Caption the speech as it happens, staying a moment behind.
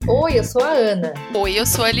Oi, eu sou a Ana. Oi, eu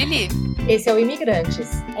sou a Lili. Esse é o Imigrantes,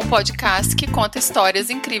 um podcast que conta histórias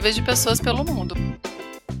incríveis de pessoas pelo mundo.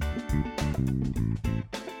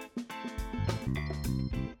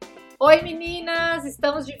 Oi, meninas!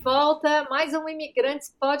 Estamos de volta, mais um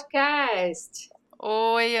Imigrantes Podcast.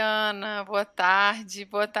 Oi, Ana. Boa tarde.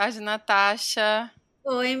 Boa tarde, Natasha.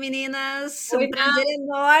 Oi, meninas. Oi, um prazer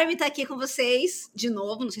enorme estar aqui com vocês de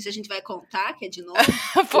novo. Não sei se a gente vai contar, que é de novo.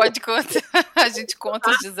 Pode contar. A gente conta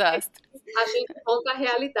os desastres. A gente conta a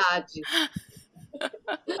realidade.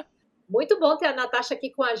 Muito bom ter a Natasha aqui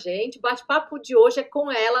com a gente. O bate-papo de hoje é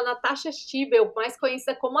com ela, Natasha Schiebel, mais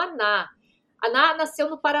conhecida como a Ná. A Ná nasceu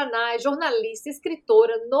no Paraná, é jornalista,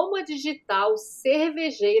 escritora, nômade digital,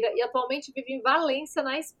 cervejeira e atualmente vive em Valência,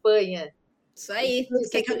 na Espanha. Isso aí.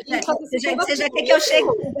 Você já quer que eu chegue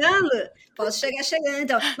chegando? Posso chegar chegando,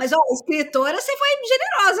 então. Mas, escritora, você foi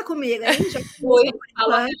generosa comigo, hein?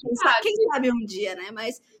 Quem sabe um dia, né?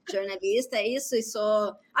 Mas jornalista, é isso. E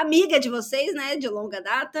sou amiga de vocês, né? De longa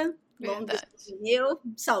data. Longa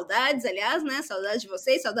saudades, aliás, né? Saudades de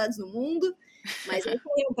vocês, saudades no mundo. Mas é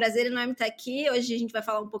um prazer enorme estar aqui. Hoje a gente vai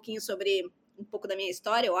falar um pouquinho sobre um pouco da minha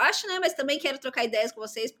história, eu acho, né? Mas também quero trocar ideias com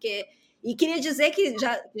vocês, porque... E queria dizer que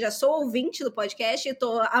já sou ouvinte do podcast,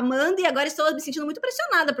 estou amando e agora estou me sentindo muito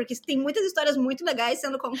pressionada, porque tem muitas histórias muito legais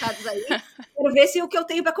sendo contadas aí. Quero ver se o que eu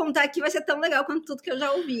tenho para contar aqui vai ser tão legal quanto tudo que eu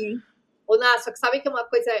já ouvi, hein? Ô, Ná, só que sabe que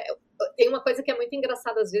tem uma coisa que é muito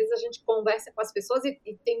engraçada, às vezes a gente conversa com as pessoas e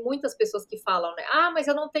tem muitas pessoas que falam, né? Ah, mas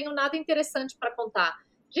eu não tenho nada interessante para contar.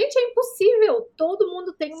 Gente, é impossível, todo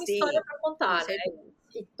mundo tem uma história para contar, né?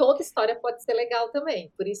 E toda história pode ser legal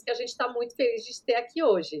também, por isso que a gente está muito feliz de te ter aqui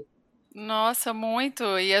hoje. Nossa, muito.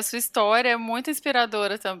 E a sua história é muito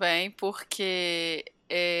inspiradora também, porque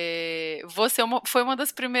você foi uma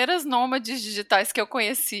das primeiras nômades digitais que eu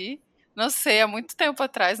conheci. Não sei, há muito tempo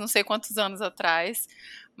atrás, não sei quantos anos atrás,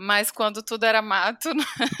 mas quando tudo era mato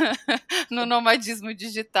no nomadismo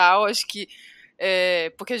digital, acho que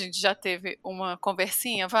porque a gente já teve uma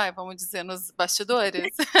conversinha, vamos dizer, nos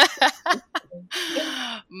bastidores.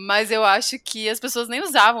 Mas eu acho que as pessoas nem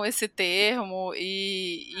usavam esse termo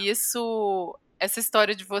e essa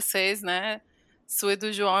história de vocês, né, sua e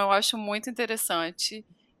do João, eu acho muito interessante.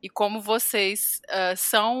 E como vocês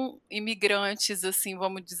são imigrantes, assim,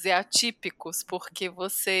 vamos dizer, atípicos, porque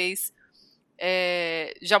vocês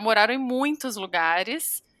já moraram em muitos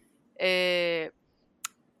lugares,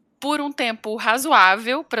 por um tempo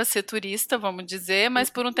razoável para ser turista, vamos dizer,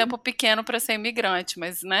 mas por um tempo pequeno para ser imigrante,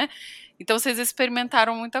 mas, né? Então vocês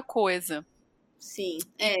experimentaram muita coisa. Sim,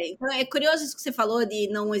 então é curioso isso que você falou de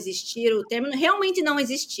não existir, o termo realmente não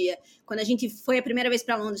existia. Quando a gente foi a primeira vez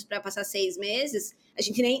para Londres para passar 6 meses, a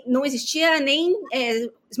gente não existia nem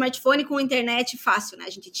smartphone com internet fácil, né?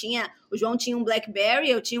 O João tinha um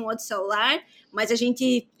BlackBerry, eu tinha um outro celular, mas a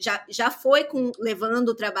gente já foi levando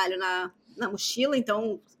o trabalho na mochila,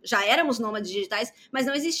 então já éramos nômades digitais, mas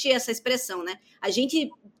não existia essa expressão, né? A gente,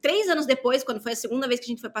 3 anos depois, quando foi a segunda vez que a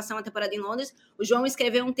gente foi passar uma temporada em Londres, o João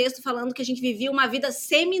escreveu um texto falando que a gente vivia uma vida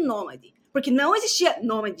semi-nômade, porque não existia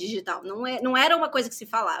nômade digital, não era uma coisa que se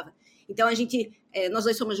falava. Então, nós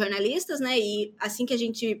dois somos jornalistas, né? E assim que a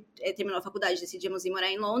gente terminou a faculdade, decidimos ir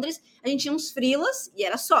morar em Londres, a gente tinha uns freelas, e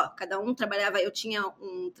era só. Cada um trabalhava, eu tinha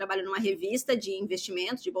um trabalho numa revista de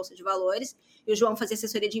investimento, de bolsa de valores, e o João fazia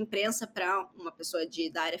assessoria de imprensa para uma pessoa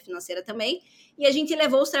da área financeira também. E a gente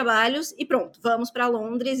levou os trabalhos e pronto, vamos para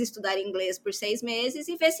Londres estudar inglês por 6 meses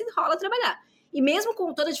e ver se rola trabalhar. E mesmo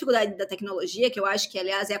com toda a dificuldade da tecnologia, que eu acho que,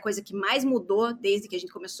 aliás, é a coisa que mais mudou desde que a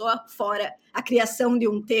gente começou, fora a criação de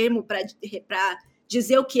um termo para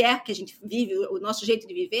dizer o que a gente vive, o nosso jeito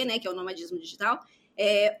de viver, né, que é o nomadismo digital,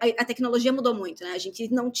 a tecnologia mudou muito, né? A gente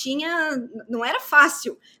não era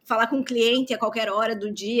fácil falar com um cliente a qualquer hora do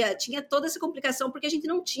dia, tinha toda essa complicação porque a gente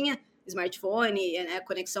não tinha smartphone, né,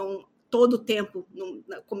 conexão todo o tempo,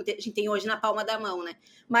 como a gente tem hoje na palma da mão, né?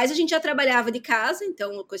 Mas a gente já trabalhava de casa,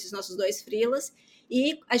 então, com esses nossos 2 freelas,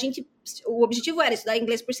 e o objetivo era estudar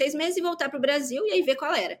inglês por 6 meses e voltar para o Brasil e aí ver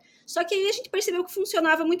qual era. Só que aí a gente percebeu que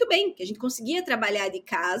funcionava muito bem, que a gente conseguia trabalhar de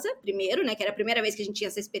casa, primeiro, né? Que era a primeira vez que a gente tinha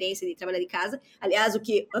essa experiência de trabalhar de casa. Aliás, o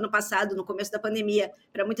que ano passado, no começo da pandemia,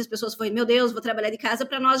 para muitas pessoas foi, meu Deus, vou trabalhar de casa,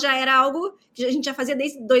 para nós já era algo que a gente já fazia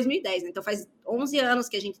desde 2010, né? Então faz 11 anos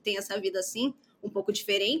que a gente tem essa vida assim, um pouco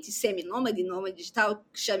diferente, semi-nômade, nômade digital,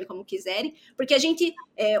 chame como quiserem, porque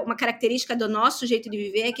uma característica do nosso jeito de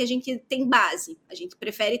viver é que a gente tem base, a gente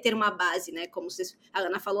prefere ter uma base, né, como a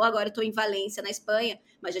Ana falou, agora eu estou em Valência, na Espanha,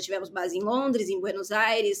 mas já tivemos base em Londres, em Buenos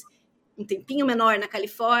Aires, um tempinho menor na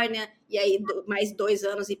Califórnia, e aí mais 2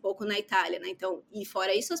 anos e pouco na Itália, né, então, e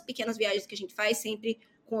fora isso, as pequenas viagens que a gente faz, sempre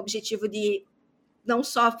com o objetivo de não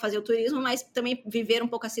só fazer o turismo, mas também viver um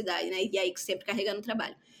pouco a cidade, né? E aí sempre carregando o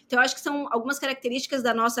trabalho. Então, eu acho que são algumas características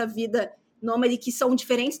da nossa vida nômade que são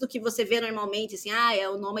diferentes do que você vê normalmente, assim, é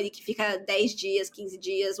o nômade que fica 10 dias, 15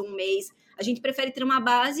 dias, um mês. A gente prefere ter uma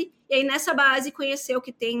base, e aí nessa base conhecer o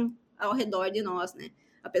que tem ao redor de nós, né?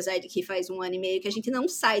 Apesar de que faz 1 ano e meio que a gente não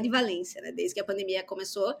sai de Valência, né? Desde que a pandemia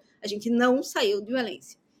começou, a gente não saiu de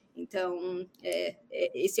Valência. Então,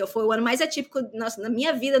 esse foi o ano mais atípico. Nossa, na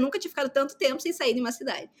minha vida, nunca tinha ficado tanto tempo sem sair de uma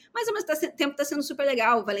cidade. Mas ao mesmo tempo está sendo super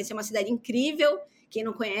legal. Valência é uma cidade incrível. Quem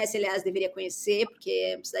não conhece, aliás, deveria conhecer, porque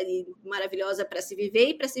é uma cidade maravilhosa para se viver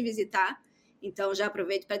e para se visitar. Então, já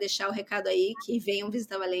aproveito para deixar o recado aí, que venham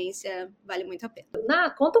visitar Valência, vale muito a pena.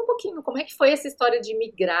 Conta um pouquinho, como é que foi essa história de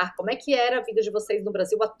migrar? Como é que era a vida de vocês no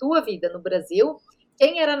Brasil, a tua vida no Brasil?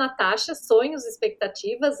 Quem era a Natasha, sonhos,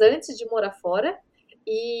 expectativas, antes de morar fora?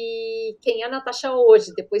 E quem é a Natasha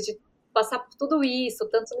hoje, depois de passar por tudo isso,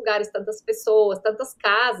 tantos lugares, tantas pessoas, tantas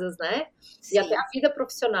casas, né? Sim. E até a vida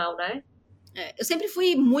profissional, né? Eu sempre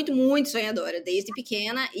fui muito, muito sonhadora, desde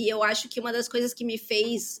pequena, e eu acho que uma das coisas que me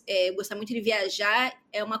fez gostar muito de viajar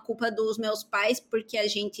é uma culpa dos meus pais, porque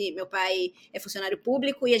meu pai é funcionário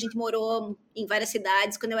público e a gente morou em várias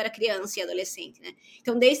cidades quando eu era criança e adolescente, né?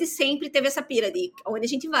 Então, desde sempre teve essa pira de onde a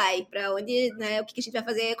gente vai, para onde, né, o que a gente vai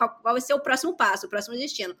fazer, qual vai ser o próximo passo, o próximo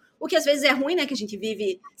destino. O que às vezes é ruim, né, que a gente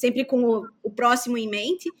vive sempre com o próximo em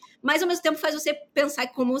mente, mas ao mesmo tempo faz você pensar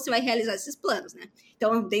como você vai realizar esses planos, né?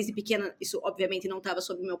 Então, desde pequena, isso obviamente não estava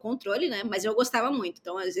sob o meu controle, né? Mas eu gostava muito.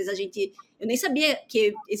 Então, às vezes eu nem sabia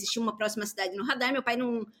que existia uma próxima cidade no radar, meu pai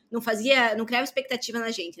não criava expectativa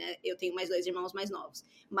na gente, né? Eu tenho mais 2 irmãos mais novos.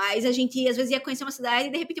 Mas a gente, às vezes, ia conhecer uma cidade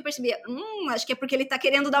e, de repente, eu percebia, acho que é porque ele tá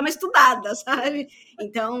querendo dar uma estudada, sabe?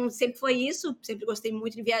 Então, sempre foi isso, sempre gostei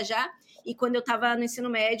muito de viajar. E quando eu tava no ensino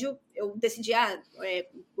médio, eu decidi,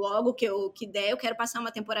 logo que der, eu quero passar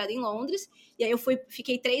uma temporada em Londres. E aí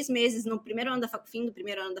fiquei 3 meses no fim do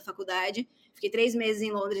primeiro ano da faculdade, fiquei 3 meses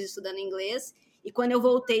em Londres estudando inglês. E quando eu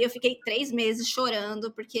voltei, eu fiquei 3 meses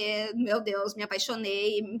chorando, porque, meu Deus, me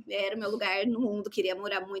apaixonei, era o meu lugar no mundo, queria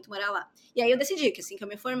muito morar lá. E aí eu decidi que assim que eu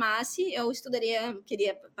me formasse, eu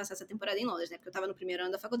queria passar essa temporada em Londres, né? Porque eu estava no primeiro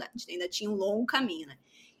ano da faculdade, ainda tinha um longo caminho, né?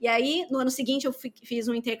 E aí, no ano seguinte, eu fiz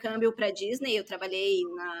um intercâmbio para Disney, eu trabalhei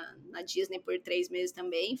na Disney por 3 meses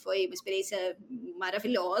também, foi uma experiência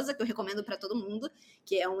maravilhosa, que eu recomendo para todo mundo,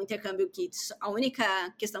 que é um intercâmbio que a única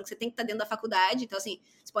questão que você tem que estar dentro da faculdade, então assim,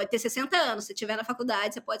 você pode ter 60 anos, se estiver na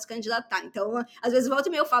faculdade, você pode se candidatar. Então, às vezes, volta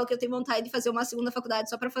e meia eu falo que eu tenho vontade de fazer uma segunda faculdade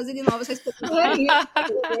só para fazer de novo essa experiência.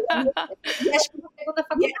 E acho que uma segunda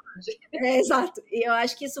faculdade. Exato. E eu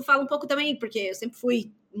acho que isso fala um pouco também, porque eu sempre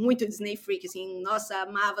fui muito Disney freak, assim, nossa,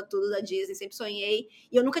 amava tudo da Disney, sempre sonhei,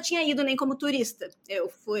 e eu nunca tinha ido nem como turista.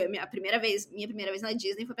 Minha primeira vez na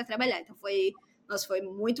Disney foi para trabalhar, então foi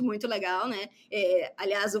muito, muito legal, né?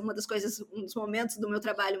 Aliás, um dos momentos do meu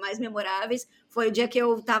trabalho mais memoráveis foi o dia que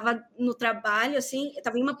eu tava no trabalho, assim, eu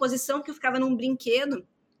tava em uma posição que eu ficava num brinquedo.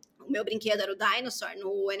 O meu brinquedo era o Dinosaur,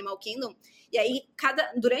 no Animal Kingdom. E aí,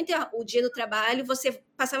 durante o dia do trabalho, você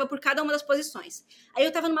passava por cada uma das posições. Aí eu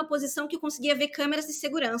estava numa posição que eu conseguia ver câmeras de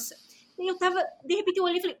segurança. E de repente eu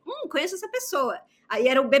olhei e falei, conheço essa pessoa. Aí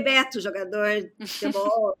era o Bebeto, jogador de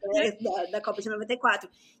futebol, né, da Copa de 94.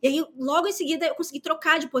 E aí, logo em seguida, eu consegui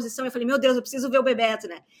trocar de posição. Eu falei, meu Deus, eu preciso ver o Bebeto,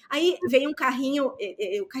 né? Aí veio um carrinho,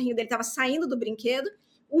 o carrinho dele estava saindo do brinquedo.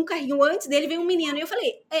 Um carrinho antes dele veio um menino. E eu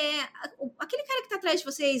falei, aquele cara que tá atrás de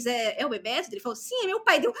vocês é o Bebeto? Ele falou, sim, é meu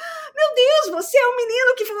pai. Deu, meu Deus, você é o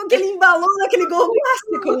menino que ele embalou naquele gol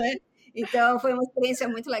plástico, né? Então, foi uma experiência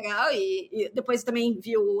muito legal. E depois eu também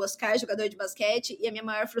vi o Oscar, jogador de basquete. E a minha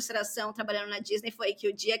maior frustração trabalhando na Disney foi que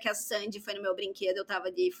o dia que a Sandy foi no meu brinquedo, eu tava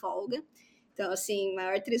de folga. Então, assim,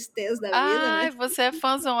 maior tristeza da vida, né? Você é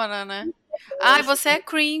fãzona, né? Você é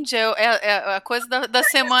cringe. A coisa da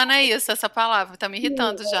semana é isso, essa palavra. Tá me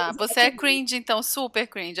irritando já. Você é cringe, então, super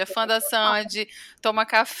cringe. É fã da Sandy, toma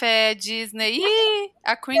café, Disney. Ih,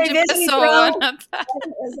 a cringe pessoa. Então,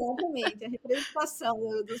 exatamente, a representação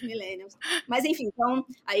dos millennials. Mas, enfim, então,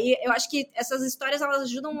 aí eu acho que essas histórias, elas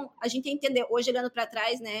ajudam a gente a entender, hoje olhando para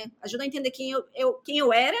trás, né? Ajudam a entender quem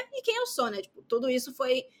eu era e quem eu sou, né? Tipo, tudo isso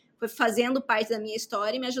foi fazendo parte da minha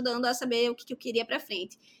história e me ajudando a saber o que eu queria para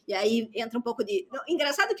frente. E aí entra um pouco de...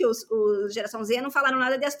 Engraçado que os Geração Z não falaram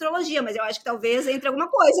nada de astrologia, mas eu acho que talvez entre alguma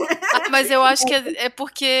coisa. Mas eu acho que é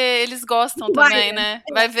porque eles gostam também, né?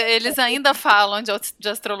 Vai ver, eles ainda falam de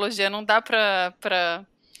astrologia, não dá pra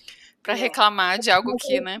reclamar de algo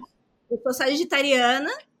que, né? Eu sou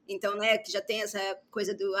sagitariana, então, né, que já tem essa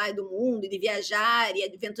coisa do mundo, de viajar e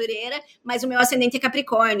aventureira, mas o meu ascendente é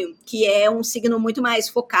Capricórnio, que é um signo muito mais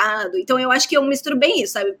focado. Então, eu acho que eu misturo bem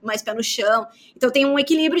isso, sabe? Mais pé no chão. Então, tem um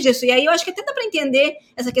equilíbrio disso. E aí, eu acho que até dá para entender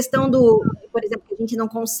essa questão por exemplo, que a gente não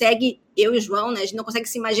consegue, eu e o João, né, a gente não consegue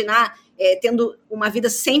se imaginar tendo uma vida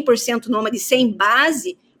 100% nômade, sem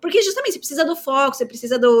base, porque justamente você precisa do foco, você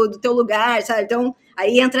precisa do teu lugar, sabe? Então,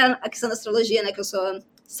 aí entra a questão da astrologia, né, que eu sou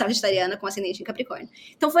sagitariana com ascendente em Capricórnio.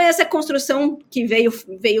 Então, foi essa construção que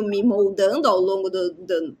veio me moldando ao longo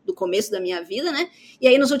do começo da minha vida, né? E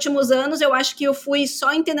aí, nos últimos anos, eu acho que eu fui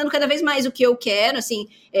só entendendo cada vez mais o que eu quero, assim,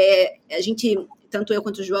 a gente... Tanto eu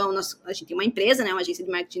quanto o João, a gente tem uma empresa, né, uma agência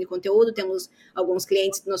de marketing de conteúdo, temos alguns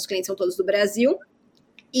clientes, nossos clientes são todos do Brasil,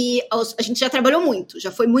 e a gente já trabalhou muito,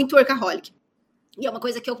 já foi muito workaholic. E é uma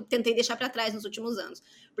coisa que eu tentei deixar para trás nos últimos anos,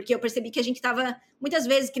 porque eu percebi que a gente estava, muitas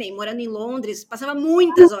vezes, que nem morando em Londres, passava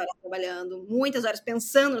muitas horas trabalhando, muitas horas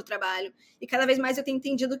pensando no trabalho, e cada vez mais eu tenho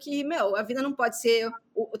entendido que, a vida não pode ser...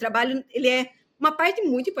 O trabalho, ele é uma parte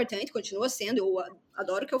muito importante, continua sendo, eu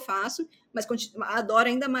adoro o que eu faço, mas adoro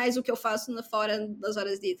ainda mais o que eu faço fora das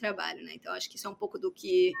horas de trabalho, né? Então, acho que isso é um pouco do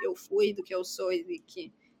que eu fui, do que eu sou e do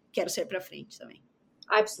que quero ser para frente também.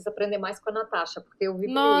 Preciso aprender mais com a Natasha, porque eu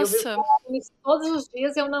vivo isso todos os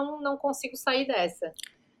dias e eu não consigo sair dessa.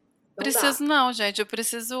 Não, gente, eu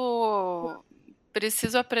preciso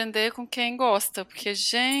aprender com quem gosta, porque,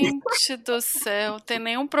 gente do céu, não tem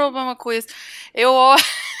nenhum problema com isso.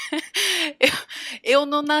 Eu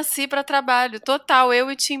não nasci para trabalho, total,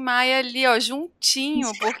 eu e Tim Maia ali, ó,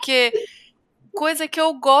 juntinho, porque coisa que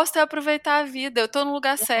eu gosto é aproveitar a vida, eu tô no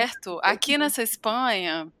lugar certo. Aqui nessa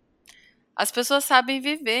Espanha, as pessoas sabem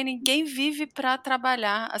viver, ninguém vive para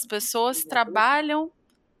trabalhar, as pessoas trabalham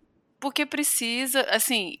porque precisa,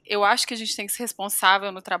 assim, eu acho que a gente tem que ser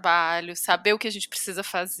responsável no trabalho, saber o que a gente precisa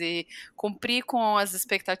fazer, cumprir com as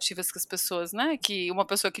expectativas que as pessoas, né, que uma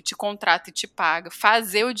pessoa que te contrata e te paga,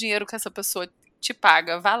 fazer o dinheiro que essa pessoa te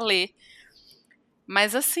paga valer.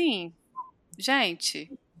 Mas assim,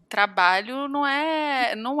 gente, trabalho não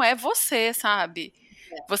é você, sabe?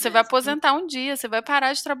 Você vai aposentar um dia, você vai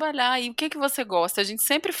parar de trabalhar. E o que você gosta? A gente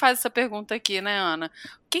sempre faz essa pergunta aqui, né, Ana?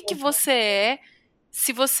 O que você é?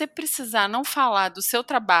 Se você precisar não falar do seu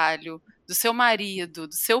trabalho, do seu marido,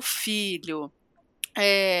 do seu filho,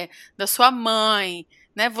 da sua mãe,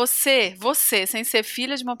 né? Você, sem ser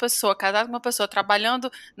filha de uma pessoa, casada com uma pessoa,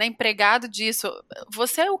 trabalhando, né, empregado disso,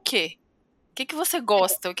 você é o quê? O que você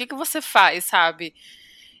gosta? O que você faz, sabe?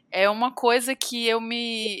 É uma coisa que eu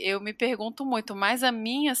me pergunto muito, mas a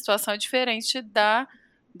minha situação é diferente da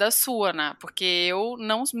sua, né? Porque eu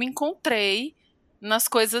não me encontrei nas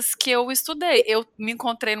coisas que eu estudei. Eu me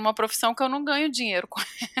encontrei numa profissão que eu não ganho dinheiro com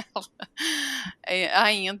ela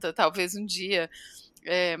ainda, talvez um dia,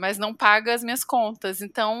 mas não paga as minhas contas.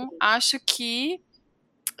 Então, acho que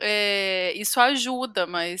isso ajuda,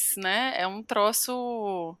 mas, né, é um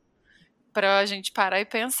troço pra gente parar e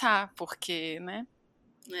pensar, porque, né?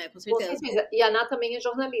 Com certeza. Com certeza. E a Ana também é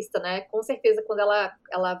jornalista, né? Com certeza, quando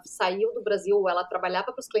ela saiu do Brasil, ela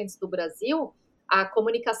trabalhava para os clientes do Brasil, a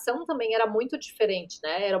comunicação também era muito diferente,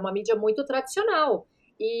 né? Era uma mídia muito tradicional.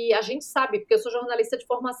 E a gente sabe, porque eu sou jornalista de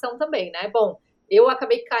formação também, né? Bom, eu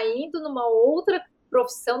acabei caindo numa outra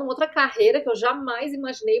profissão, numa outra carreira que eu jamais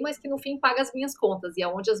imaginei, mas que no fim paga as minhas contas. E é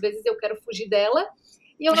onde às vezes eu quero fugir dela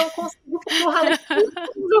e eu não consigo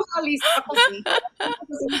como jornalista para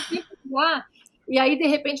conseguir. E aí, de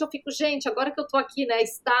repente, eu fico, gente, agora que eu tô aqui, né,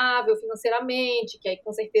 estável financeiramente, que aí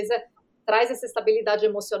com certeza traz essa estabilidade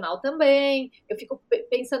emocional também. Eu fico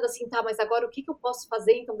pensando assim, tá, mas agora o que eu posso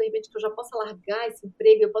fazer? Então, de repente, que eu já possa largar esse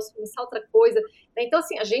emprego, eu posso começar outra coisa. Então,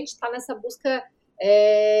 assim, a gente tá nessa busca,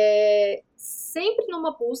 sempre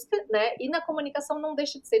numa busca, né? E na comunicação não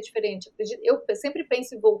deixa de ser diferente. Eu sempre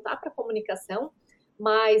penso em voltar para a comunicação,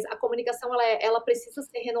 mas a comunicação, ela precisa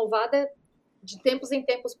ser renovada de tempos em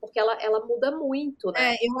tempos, porque ela muda muito,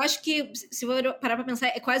 né? Eu acho que, se eu parar pra pensar,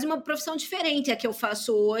 é quase uma profissão diferente a que eu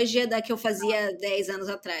faço hoje da que eu fazia 10 anos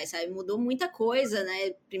atrás, sabe? Mudou muita coisa,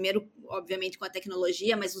 né? Primeiro, obviamente, com a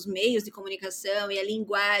tecnologia, mas os meios de comunicação e a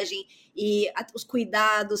linguagem e os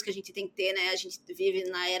cuidados que a gente tem que ter, né? A gente vive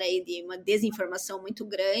na era aí de uma desinformação muito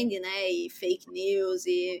grande, né? E fake news,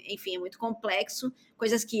 e enfim, é muito complexo.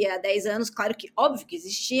 Coisas que há 10 anos, claro que, óbvio que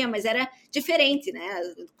existia, mas era diferente, né?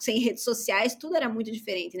 Sem redes sociais, tudo era muito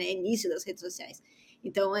diferente, né? Início das redes sociais.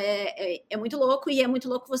 Então, é muito louco, e é muito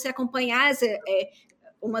louco você acompanhar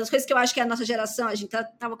uma das coisas que eu acho que a nossa geração, a gente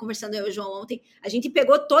tava conversando eu e o João ontem, a gente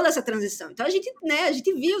pegou toda essa transição. Então, a gente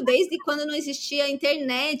viu desde quando não existia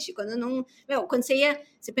internet, quando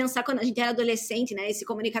você pensar quando a gente era adolescente, né, e se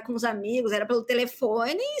comunicar com os amigos, era pelo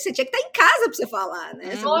telefone, e você tinha que estar em casa para você falar,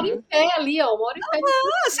 né? Uma hora em pé ali, ó, uma hora em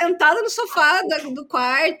pé. Sentada no sofá do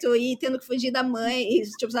quarto e tendo que fugir da mãe e,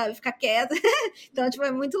 tipo, sabe, ficar quieta. Então, tipo,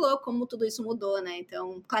 é muito louco como tudo isso mudou, né?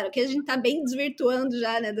 Então, claro que a gente tá bem desvirtuando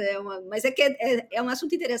já, né? Mas é que é um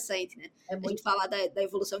assunto interessante, né? A gente falar da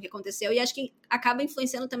evolução que aconteceu e acho que acaba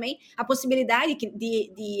influenciando também a possibilidade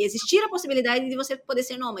de existir a possibilidade de você poder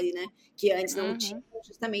ser nômade, né? Que antes não tinha,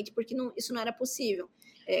 justamente porque isso não era possível.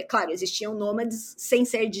 Claro, existiam nômades sem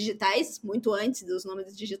ser digitais, muito antes dos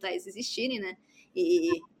nômades digitais existirem, né?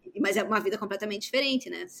 Mas é uma vida completamente diferente,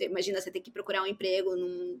 né? Você imagina, você ter que procurar um emprego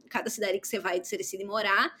em cada cidade que você decide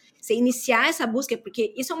morar, você iniciar essa busca,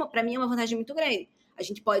 porque isso para mim é uma vantagem muito grande. A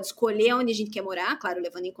gente pode escolher onde a gente quer morar, claro,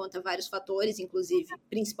 levando em conta vários fatores, inclusive,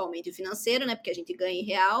 principalmente o financeiro, né? Porque a gente ganha em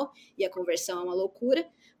real e a conversão é uma loucura.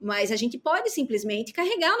 Mas a gente pode simplesmente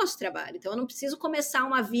carregar o nosso trabalho. Então, eu não preciso começar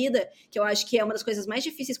uma vida, que eu acho que é uma das coisas mais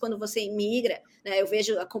difíceis quando você imigra, né?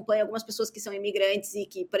 Eu acompanho algumas pessoas que são imigrantes e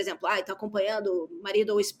que, por exemplo, estão acompanhando o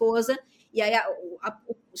marido ou esposa, e aí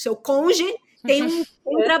o seu cônjuge tem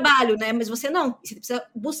um trabalho, né? Mas você não. Você precisa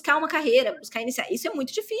buscar uma carreira, buscar iniciar. Isso é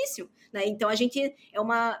muito difícil, né? Então, é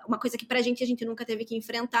uma coisa que pra gente a gente nunca teve que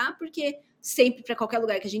enfrentar, porque sempre, para qualquer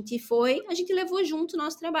lugar que a gente foi, a gente levou junto o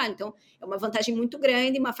nosso trabalho. Então, é uma vantagem muito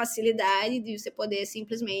grande, uma facilidade de você poder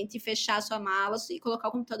simplesmente fechar a sua mala e colocar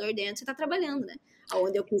o computador dentro e você tá trabalhando, né?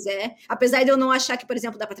 Aonde eu quiser. Apesar de eu não achar que, por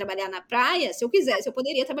exemplo, dá para trabalhar na praia, se eu quisesse, eu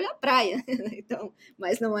poderia trabalhar na praia. Então,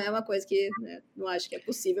 mas não é uma coisa que, né, não acho que é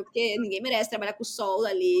possível, porque ninguém merece trabalhar com o sol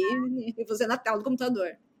ali e você na tela do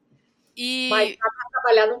computador. Mas dá para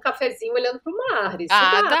trabalhar num cafezinho olhando para o mar. Isso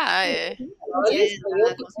dá, Olha isso,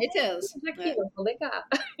 com certeza. Vou legal.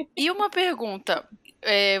 E uma pergunta,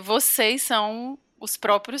 vocês são os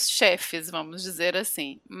próprios chefes, vamos dizer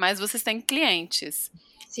assim, mas vocês têm clientes.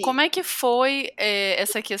 Sim. Como é que foi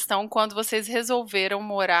essa questão quando vocês resolveram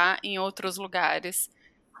morar em outros lugares?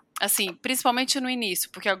 Assim, principalmente no início,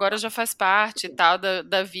 porque agora já faz parte tal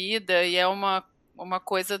da vida e é uma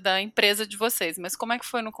coisa da empresa de vocês. Mas como é que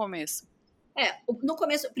foi no começo? No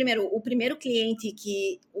começo, o primeiro cliente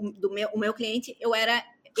o meu cliente, eu era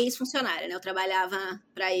ex-funcionária, né? Eu trabalhava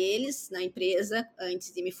para eles na empresa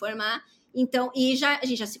antes de me formar. Então, a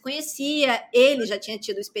gente já se conhecia, ele já tinha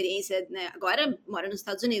tido experiência, né? Agora mora nos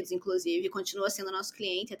Estados Unidos, inclusive, continua sendo nosso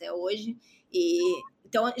cliente até hoje.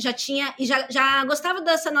 Então, já tinha, e já gostava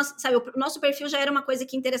dessa nossa, sabe, o nosso perfil já era uma coisa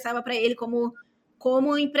que interessava para ele como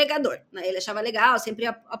empregador, né? Ele achava legal, sempre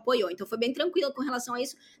apoiou, então foi bem tranquilo com relação a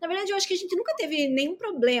isso. Na verdade, eu acho que a gente nunca teve nenhum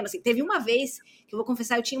problema, assim. Teve uma vez, que eu vou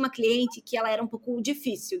confessar, eu tinha uma cliente que ela era um pouco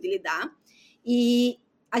difícil de lidar, e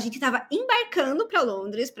a gente estava embarcando para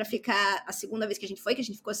Londres para ficar a segunda vez que a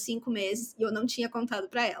gente ficou 5 meses, e eu não tinha contado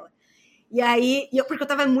para ela. E aí, porque eu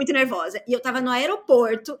tava muito nervosa, e eu tava no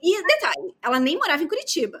aeroporto, e detalhe, ela nem morava em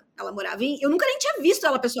Curitiba, ela morava eu nunca nem tinha visto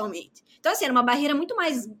ela pessoalmente. Então, assim, era uma barreira muito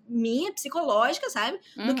mais minha, psicológica, sabe,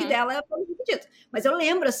 do que dela, pelo dito. Mas eu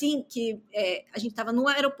lembro, assim, que a gente tava no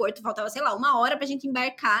aeroporto, faltava, sei lá, 1 hora pra gente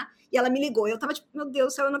embarcar, e ela me ligou, e eu tava tipo, meu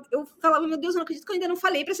Deus, eu falava, meu Deus, eu não acredito que eu ainda não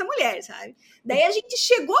falei pra essa mulher, sabe? Daí a gente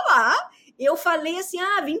chegou lá, eu falei assim,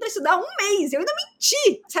 vim pra estudar 1 mês, eu ainda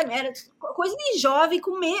menti, sabe? Era coisa de jovem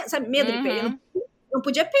com medo, sabe? Medo de perder. Não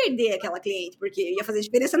podia perder aquela cliente, porque ia fazer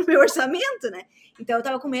diferença no meu orçamento, né? Então eu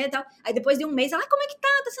tava com medo e tal. Aí depois de 1 mês, ela, como é que tá?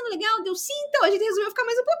 Tá sendo legal? Deu sim, então a gente resolveu ficar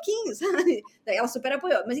mais um pouquinho, sabe? Daí ela super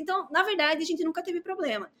apoiou. Mas então, na verdade, a gente nunca teve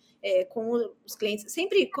problema com os clientes.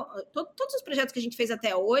 Sempre, todos os projetos que a gente fez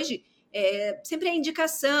até hoje, sempre é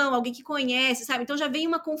indicação, alguém que conhece, sabe? Então já vem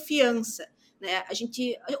uma confiança. Né?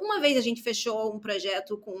 Uma vez a gente fechou um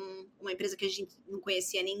projeto com uma empresa que a gente não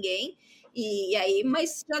conhecia ninguém, e aí,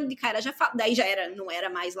 mas já de cara daí não era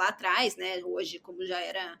mais lá atrás, né? Hoje, como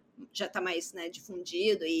já tá mais, né,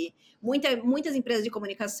 difundido, e muitas empresas de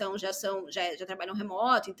comunicação já trabalham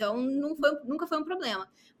remoto, então nunca foi um problema.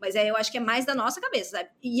 Mas eu acho que é mais da nossa cabeça, sabe?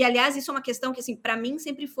 E aliás, isso é uma questão que, assim, para mim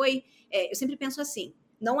sempre foi, eu sempre penso assim,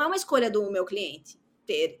 não é uma escolha do meu cliente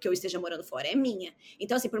que eu esteja morando fora, é minha.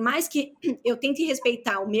 Então, assim, por mais que eu tente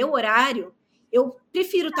respeitar o meu horário, eu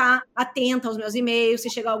prefiro estar atenta aos meus e-mails, se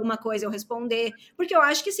chegar alguma coisa eu responder, porque eu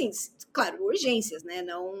acho que, assim, claro, urgências, né,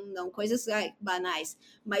 não coisas banais,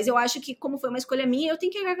 mas eu acho que, como foi uma escolha minha, eu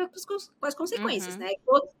tenho que arcar com as consequências, né?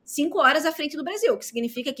 Eu tô 5 horas à frente do Brasil, o que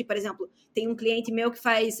significa que, por exemplo, tem um cliente meu que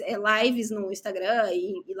faz lives no Instagram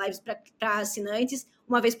e lives para assinantes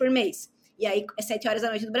 1 vez por mês. E aí, é 7 horas da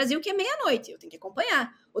noite do Brasil, que é meia-noite. Eu tenho que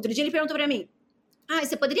acompanhar. Outro dia ele perguntou pra mim,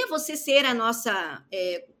 Você poderia ser a nossa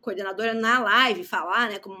coordenadora na live, falar,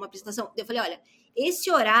 né, como uma apresentação? Eu falei, olha, esse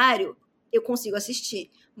horário eu consigo assistir,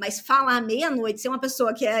 mas falar à meia-noite, ser uma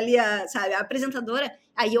pessoa que é ali, a apresentadora,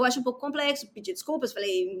 aí eu acho um pouco complexo, pedir desculpas,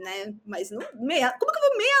 falei, né, mas não, como que eu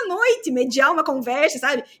vou meia-noite mediar uma conversa,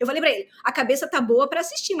 sabe? Eu falei pra ele, a cabeça tá boa pra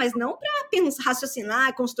assistir, mas não pra pensar,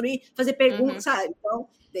 raciocinar, construir, fazer perguntas, sabe? Então,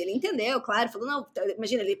 ele entendeu, claro, falou, não,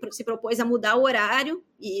 imagina, ele se propôs a mudar o horário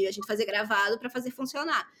e a gente fazer gravado pra fazer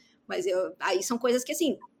funcionar. Mas aí são coisas que,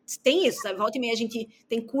 assim, tem isso, sabe? Volta e meia a gente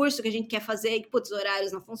tem curso que a gente quer fazer e que, putz, os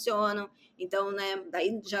horários não funcionam. Então, né,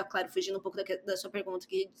 daí já, claro, fugindo um pouco da sua pergunta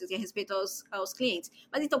que dizia respeito aos clientes.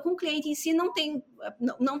 Mas então, com o cliente em si não tem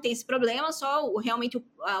esse problema, só realmente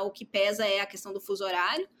o que pesa é a questão do fuso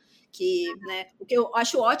horário, que, né, o que eu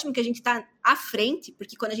acho ótimo que a gente está à frente,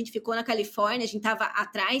 porque quando a gente ficou na Califórnia, a gente estava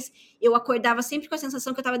atrás, eu acordava sempre com a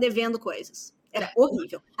sensação que eu estava devendo coisas. Era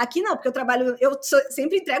horrível. Aqui não, porque eu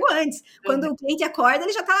sempre entrego antes. Quando o cliente acorda,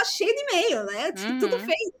 ele já tá cheio de e-mail, né? Tudo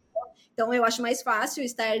feito. Então, eu acho mais fácil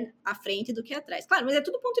estar à frente do que atrás. Claro, mas é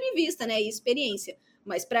tudo ponto de vista, né? E experiência.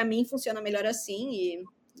 Mas, para mim, funciona melhor assim.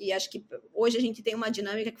 E acho que hoje a gente tem uma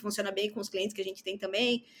dinâmica que funciona bem com os clientes que a gente tem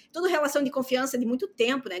também. Tudo relação de confiança de muito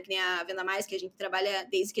tempo, né? Que nem a Venda Mais, que a gente trabalha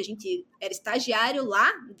desde que a gente era estagiário lá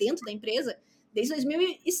dentro da empresa. Desde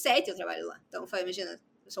 2007 eu trabalho lá. Então, imagina...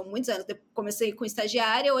 São muitos anos. Eu comecei com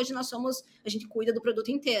estagiária, hoje a gente cuida do produto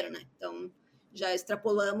inteiro, né? Então, já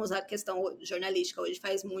extrapolamos a questão jornalística. Hoje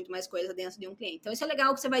faz muito mais coisa dentro de um cliente. Então, isso é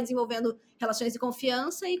legal que você vai desenvolvendo relações de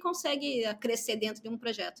confiança e consegue crescer dentro de um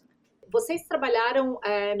projeto. Vocês trabalharam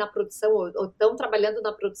na produção, ou estão trabalhando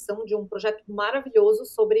na produção de um projeto maravilhoso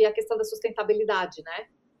sobre a questão da sustentabilidade, né?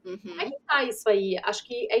 Como é que tá isso aí? Acho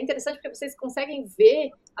que é interessante porque vocês conseguem ver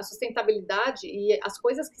a sustentabilidade e as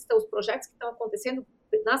coisas que estão, os projetos que estão acontecendo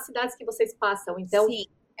nas cidades que vocês passam. Então, sim,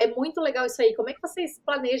 é muito legal isso aí. Como é que vocês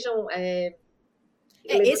planejam?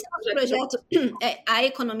 Esse é o projeto, a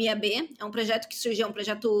Economia B, é um projeto que surgiu, é um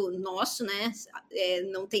projeto nosso, né?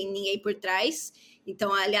 Não tem ninguém por trás.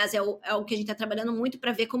 Então, aliás, é o que a gente está trabalhando muito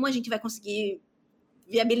para ver como a gente vai conseguir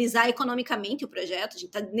viabilizar economicamente o projeto. A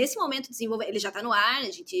gente está, nesse momento, desenvolvendo, ele já está no ar,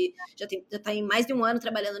 a gente já está em mais de um ano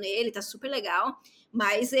trabalhando nele, está super legal,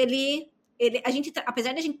 mas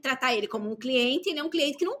apesar de a gente tratar ele como um cliente, ele é um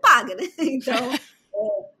cliente que não paga, né? Então,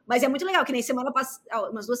 mas é muito legal, que nem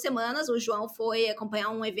umas 2 semanas, o João foi acompanhar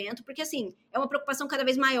um evento, porque, assim, é uma preocupação cada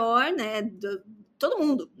vez maior, né, todo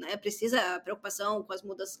mundo, né, precisa preocupação com as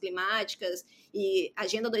mudanças climáticas e a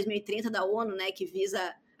Agenda 2030 da ONU, né, que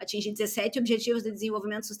visa atingir 17 objetivos de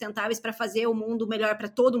desenvolvimento sustentáveis para fazer o mundo melhor para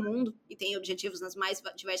todo mundo, e tem objetivos nas mais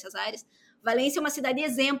diversas áreas. Valência é uma cidade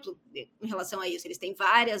exemplo em relação a isso. Eles têm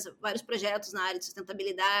vários projetos na área de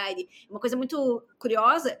sustentabilidade. Uma coisa muito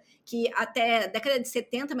curiosa, que até a década de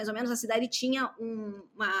 70, mais ou menos, a cidade tinha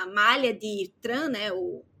uma malha de tram, né,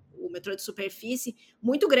 o metrô de superfície,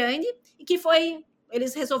 muito grande, e que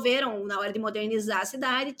eles resolveram, na hora de modernizar a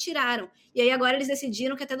cidade, tiraram. E aí agora eles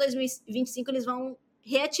decidiram que até 2025 eles vão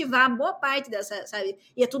reativar boa parte dessa, sabe?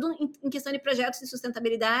 E é tudo em questão de projetos de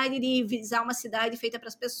sustentabilidade, de visar uma cidade feita para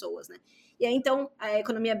as pessoas, né? E aí, então, a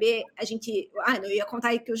Economia B, eu ia contar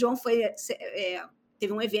aí que o João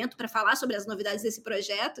teve um evento para falar sobre as novidades desse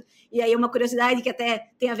projeto, e aí uma curiosidade que até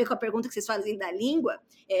tem a ver com a pergunta que vocês fazem da língua,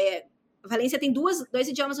 a Valência tem dois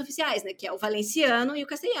idiomas oficiais, né? Que é o valenciano e o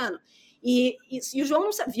castelhano. E o João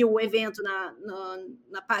não viu o evento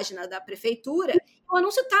na página da prefeitura, o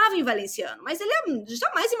anúncio estava em valenciano, mas ele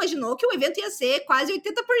jamais imaginou que o evento ia ser quase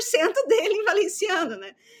 80% dele em valenciano,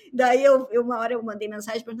 né? Daí uma hora eu mandei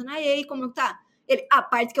mensagem perguntando, e aí, como tá? Ele, a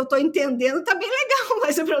parte que eu tô entendendo tá bem legal,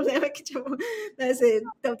 mas o problema é que, tipo, né,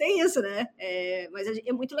 então tem isso, né? Mas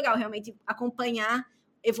é muito legal realmente acompanhar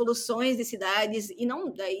evoluções de cidades, e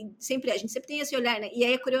não, daí a gente sempre tem esse olhar, né? E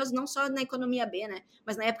aí é curioso, não só na Economia B, né?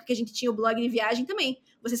 Mas na época que a gente tinha o blog de viagem também.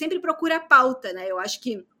 Você sempre procura a pauta, né? Eu acho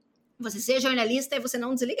que você ser jornalista é você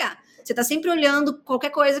não desligar. Você tá sempre olhando qualquer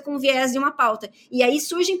coisa com viés de uma pauta. E aí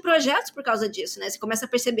surgem projetos por causa disso, né? Você começa a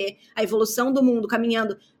perceber a evolução do mundo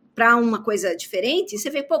caminhando para uma coisa diferente, e você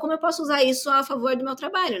vê, como eu posso usar isso a favor do meu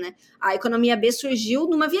trabalho, né? A Economia B surgiu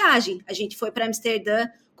numa viagem. A gente foi para Amsterdã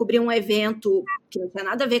cobrir um evento que não tinha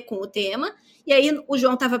nada a ver com o tema, e aí o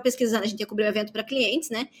João estava pesquisando, a gente ia cobrir um evento para clientes,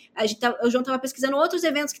 né? O João estava pesquisando outros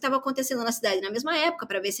eventos que estavam acontecendo na cidade na mesma época,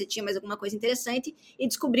 para ver se tinha mais alguma coisa interessante, e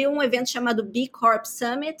descobriu um evento chamado B Corp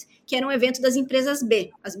Summit, que era um evento das empresas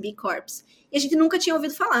B, as B Corps. E a gente nunca tinha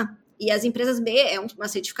ouvido falar. E as empresas B é uma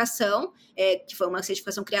certificação, que foi uma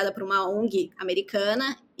certificação criada por uma ONG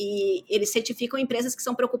americana, e eles certificam empresas que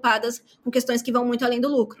são preocupadas com questões que vão muito além do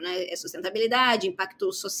lucro, né? Sustentabilidade,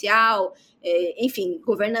 impacto social, enfim,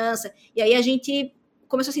 governança. E aí a gente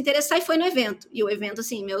começou a se interessar e foi no evento. E o evento,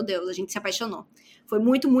 assim, meu Deus, a gente se apaixonou. Foi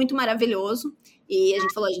muito, muito maravilhoso. E a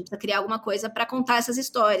gente falou, a gente precisa criar alguma coisa para contar essas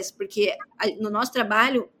histórias, porque no nosso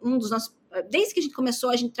trabalho, desde que a gente começou,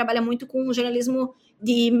 a gente trabalha muito com jornalismo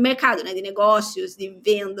de mercado, né, de negócios, de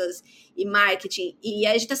vendas e marketing. E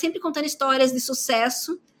a gente está sempre contando histórias de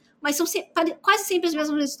sucesso, mas são quase sempre as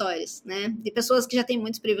mesmas histórias, né? De pessoas que já têm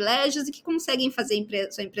muitos privilégios e que conseguem fazer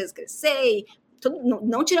sua empresa crescer, e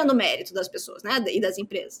não tirando o mérito das pessoas, né? E das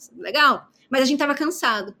empresas. Legal? Mas a gente estava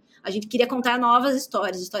cansado. A gente queria contar novas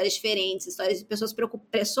histórias diferentes, histórias de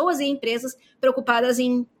pessoas e empresas preocupadas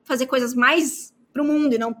em fazer coisas mais para o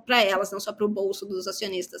mundo e não para elas, não só para o bolso dos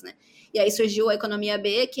acionistas, né? E aí surgiu a Economia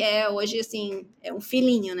B, que é hoje, assim, é um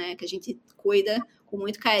filhinho, né? Que a gente cuida com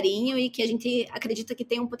muito carinho e que a gente acredita que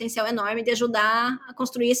tem um potencial enorme de ajudar a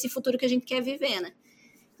construir esse futuro que a gente quer viver, né?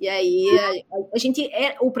 E aí, a gente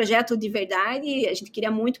o projeto de verdade, a gente queria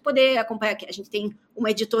muito poder acompanhar. A gente tem uma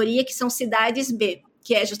editoria que são Cidades B,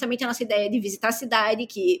 que é justamente a nossa ideia de visitar a cidade,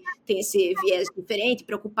 que tem esse viés diferente,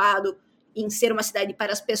 preocupado em ser uma cidade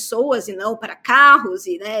para as pessoas e não para carros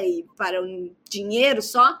e para um dinheiro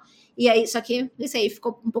só. E aí, só que isso aí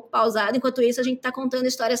ficou um pouco pausado. Enquanto isso, a gente está contando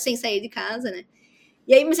histórias sem sair de casa, né?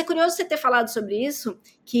 E aí, mas é curioso você ter falado sobre isso,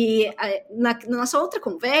 que na nossa outra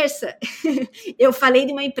conversa, eu falei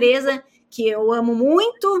de uma empresa que eu amo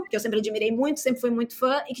muito, que eu sempre admirei muito, sempre fui muito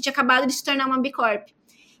fã, e que tinha acabado de se tornar uma B Corp.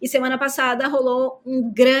 E semana passada rolou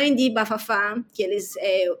um grande bafafá, que eles,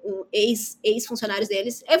 ex-funcionários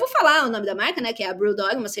deles, eu vou falar o nome da marca, né, que é a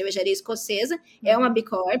Brewdog, uma cervejaria escocesa, é uma B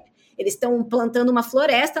Corp. Eles estão plantando uma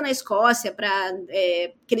floresta na Escócia,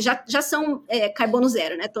 que eles já são carbono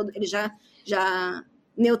zero, né? Eles já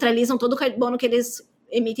neutralizam todo o carbono que eles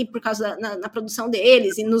emitem por causa na produção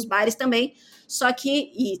deles e nos bares também. Só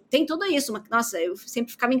que, e tem tudo isso, nossa, eu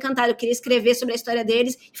sempre ficava encantada, eu queria escrever sobre a história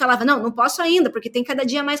deles e falava, não posso ainda, porque tem cada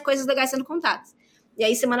dia mais coisas legais sendo contadas. E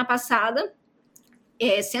aí, semana passada,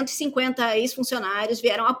 150 ex-funcionários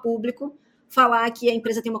vieram a público falar que a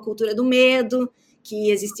empresa tem uma cultura do medo,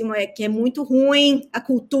 que existe que é muito ruim a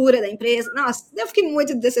cultura da empresa. Nossa, eu fiquei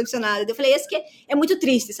muito decepcionada. Eu falei, esse que é muito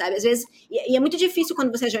triste, sabe? Às vezes, e é muito difícil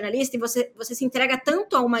quando você é jornalista e você se entrega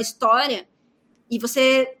tanto a uma história e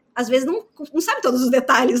você, às vezes, não sabe todos os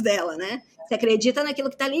detalhes dela, né? Você acredita naquilo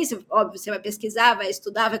que está ali, óbvio, você vai pesquisar, vai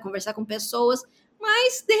estudar, vai conversar com pessoas,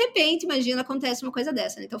 mas, de repente, imagina, acontece uma coisa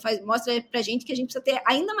dessa, né? Então, mostra pra gente que a gente precisa ter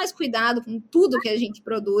ainda mais cuidado com tudo que a gente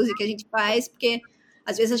produz e que a gente faz, porque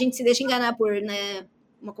às vezes a gente se deixa enganar por, né,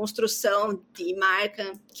 uma construção de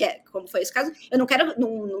marca, que como foi esse caso. Eu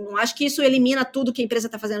não acho que isso elimina tudo que a empresa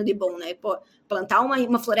está fazendo de bom, né? Pô, plantar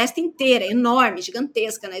uma floresta inteira, enorme,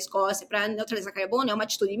 gigantesca na Escócia para neutralizar carbono é uma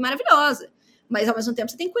atitude maravilhosa. Mas, ao mesmo tempo,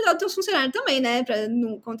 você tem que cuidar dos seus funcionários também, né? Para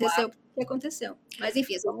não acontecer o que aconteceu. Mas,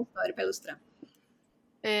 enfim, é só uma história para ilustrar.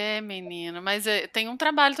 Menina, mas tem um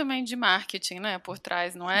trabalho também de marketing, né, por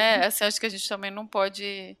trás, não é? Assim, acho que a gente também não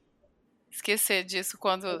pode esquecer disso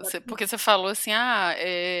porque você falou assim,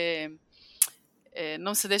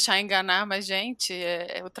 não se deixar enganar, mas, gente,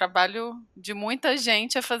 o trabalho de muita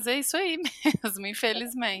gente é fazer isso aí mesmo,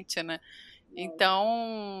 infelizmente, né?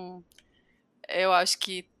 Então, eu acho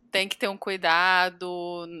que tem que ter um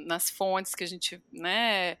cuidado nas fontes que a gente,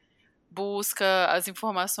 né, busca as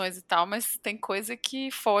informações e tal, mas tem coisa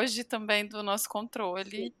que foge também do nosso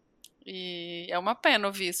controle. E é uma pena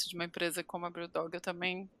ouvir isso de uma empresa como a Brewdog. Eu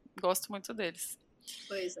também gosto muito deles.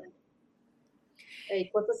 Pois é. E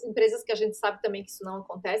quantas empresas que a gente sabe também que isso não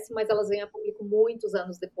acontece, mas elas vêm a público muitos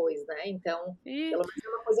anos depois, né? Então, pelo menos é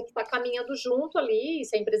uma coisa que está caminhando junto ali, e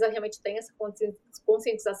se a empresa realmente tem essa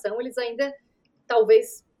conscientização, eles ainda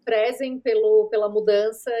talvez prezem pela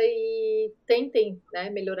mudança e tentem, né,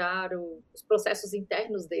 melhorar os processos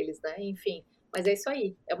internos deles, né? Enfim, mas é isso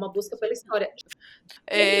aí, é uma busca pela história.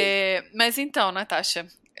 Mas então, Natasha,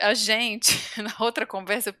 a gente, na outra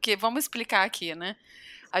conversa, porque vamos explicar aqui, né?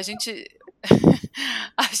 A gente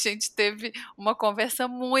teve uma conversa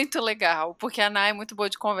muito legal, porque a Ana é muito boa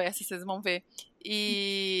de conversa, vocês vão ver.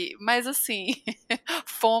 Mas assim,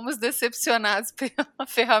 fomos decepcionados pela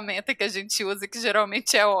ferramenta que a gente usa, que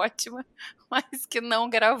geralmente é ótima, mas que não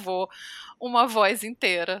gravou uma voz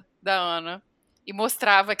inteira da Ana. E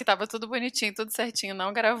mostrava que estava tudo bonitinho, tudo certinho,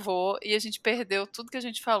 não gravou, e a gente perdeu tudo que a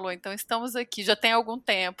gente falou. Então estamos aqui, já tem algum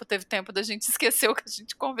tempo, teve tempo da gente esquecer o que a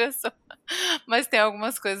gente conversou, mas tem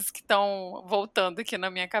algumas coisas que estão voltando aqui na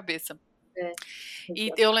minha cabeça.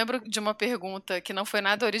 E eu lembro de uma pergunta que não foi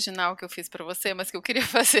nada original que eu fiz para você, mas que eu queria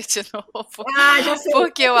fazer de novo. Já sei.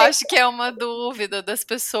 Porque eu acho que é uma dúvida das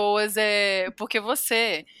pessoas, porque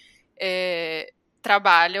você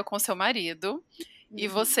trabalha com seu marido e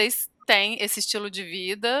vocês tem esse estilo de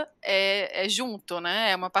vida é junto,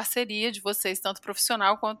 né? É uma parceria de vocês, tanto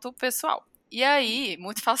profissional quanto pessoal. E aí,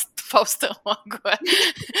 muito Faustão agora.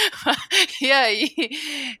 E aí,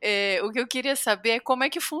 o que eu queria saber é como é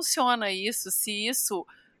que funciona isso, se isso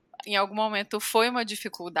em algum momento foi uma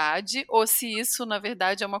dificuldade ou se isso, na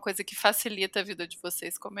verdade, é uma coisa que facilita a vida de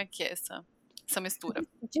vocês. Como é que é essa mistura?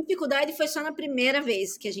 Dificuldade foi só na primeira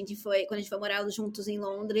vez que a gente foi, quando a gente foi morar juntos em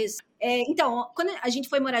Londres. Então, quando a gente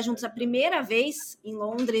foi morar juntos a primeira vez em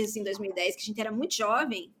Londres, em 2010, que a gente era muito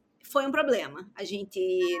jovem, foi um problema. A gente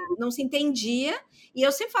não se entendia. E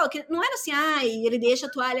eu sempre falo que não era assim, ele deixa a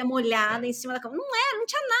toalha molhada em cima da cama. Não era, não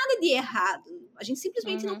tinha nada de errado. A gente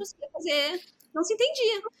simplesmente não conseguia fazer, não se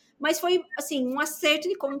entendia. Mas foi, assim, um acerto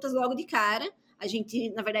de contas logo de cara. A gente,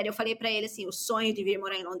 na verdade, eu falei para ele assim, o sonho de vir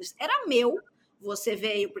morar em Londres era meu. Você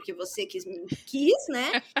veio porque você quis,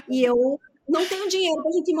 né? E eu não tenho dinheiro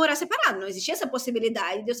pra gente morar separado. Não existia essa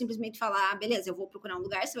possibilidade de eu simplesmente falar, beleza, eu vou procurar um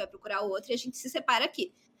lugar, você vai procurar outro e a gente se separa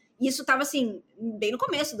aqui. E isso tava, assim, bem no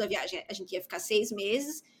começo da viagem. A gente ia ficar 6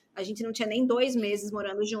 meses, a gente não tinha nem 2 meses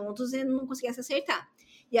morando juntos e não conseguia se acertar.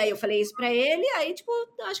 E aí eu falei isso pra ele, aí, tipo,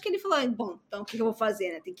 acho que ele falou, bom, então o que eu vou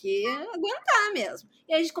fazer, né? Tem que aguentar mesmo.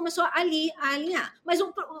 E aí a gente começou ali a alinhar. Mas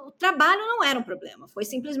o trabalho não era um problema, foi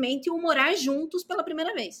simplesmente o morar juntos pela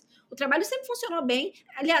primeira vez. O trabalho sempre funcionou bem.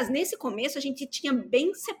 Aliás, nesse começo a gente tinha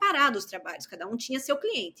bem separado os trabalhos, cada um tinha seu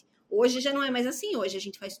cliente. Hoje já não é mais assim, hoje a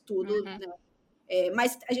gente faz tudo, né?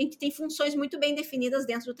 Mas a gente tem funções muito bem definidas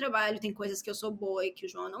dentro do trabalho, tem coisas que eu sou boa e que o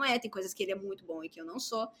João não é, tem coisas que ele é muito bom e que eu não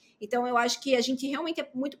sou. Então eu acho que a gente realmente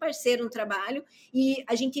é muito parceiro no trabalho e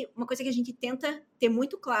uma coisa que a gente tenta ter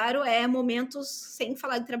muito claro é momentos sem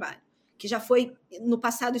falar de trabalho, que já foi, no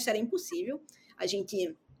passado isso era impossível. A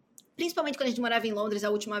gente, principalmente quando a gente morava em Londres a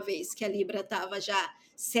última vez, que a Libra estava já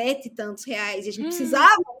 7 e tantos reais e a gente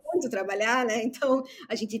precisava muito trabalhar, né? Então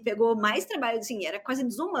a gente pegou mais trabalho, assim, era quase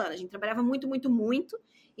desumano. A gente trabalhava muito, muito, muito.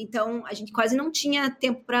 Então a gente quase não tinha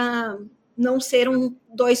tempo para não ser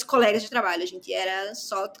 2 colegas de trabalho. A gente era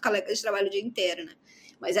só colegas de trabalho o dia inteiro, né?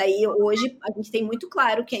 Mas aí hoje a gente tem muito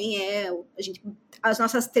claro quem é. As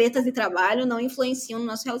nossas tretas de trabalho não influenciam no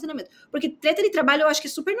nosso relacionamento. Porque treta de trabalho eu acho que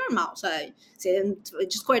é super normal, sabe? Você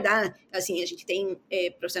discordar, assim, a gente tem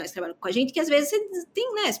profissionais que trabalham com a gente que às vezes você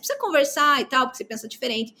tem, né? Você precisa conversar e tal, porque você pensa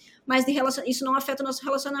diferente, mas isso não afeta o nosso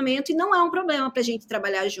relacionamento e não é um problema pra gente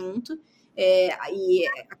trabalhar junto. E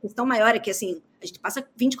a questão maior é que, assim, a gente passa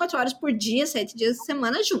 24 horas por dia, 7 dias da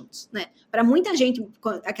semana juntos, né? Para muita gente,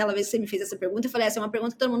 aquela vez que você me fez essa pergunta, eu falei, essa é uma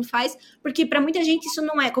pergunta que todo mundo faz, porque para muita gente isso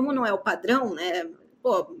não é, como não é o padrão, né?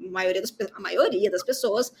 Pô, a maioria das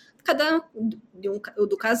pessoas,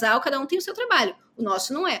 do casal, cada um tem o seu trabalho. O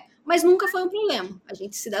nosso não é. Mas nunca foi um problema. A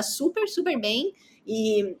gente se dá super, super bem.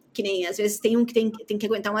 E que nem, às vezes, tem um que tem que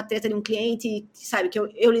aguentar uma treta de um cliente, sabe, que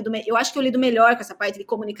eu acho que eu lido melhor com essa parte de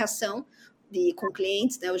comunicação com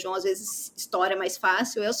clientes, né? O João, às vezes, estoura mais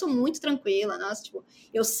fácil. Eu sou muito tranquila, nossa, tipo,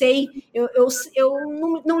 eu sei, eu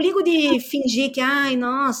não ligo de fingir que, ai,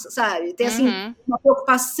 nossa, sabe? Tem, assim, uma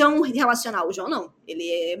preocupação relacional. O João, não. Ele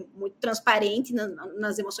é muito transparente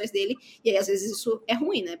nas emoções dele, e aí, às vezes, isso é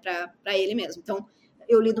ruim, né? Pra ele mesmo. Então,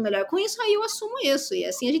 eu lido melhor com isso, aí eu assumo isso, e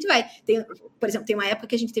assim a gente vai. Por exemplo, tem uma época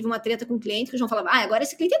que a gente teve uma treta com um cliente que o João falava, agora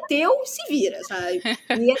esse cliente é teu, se vira, sabe?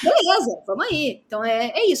 E beleza, vamos aí. Então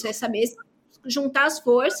é isso, é saber juntar as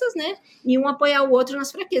forças, né, e um apoiar o outro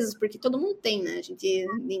nas fraquezas, porque todo mundo tem, né,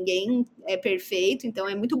 ninguém é perfeito, então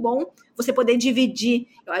é muito bom você poder dividir.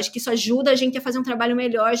 Eu acho que isso ajuda a gente a fazer um trabalho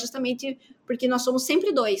melhor, justamente porque nós somos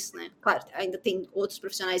sempre 2, né, claro, ainda tem outros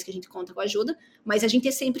profissionais que a gente conta com ajuda, mas a gente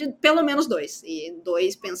é sempre pelo menos 2, e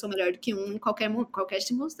 2 pensam melhor do que um em qualquer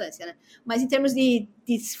circunstância, né, mas em termos de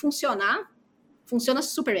funcionar, funciona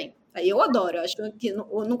super bem. Aí eu adoro, eu acho que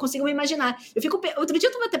eu não consigo me imaginar. Outro dia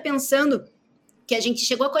eu estava até pensando que a gente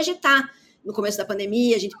chegou a cogitar no começo da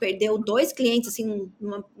pandemia, a gente perdeu 2 clientes, assim,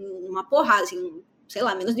 numa porrada, assim, sei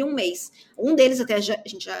lá, menos de um mês. Um deles até a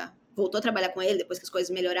gente já voltou a trabalhar com ele depois que as coisas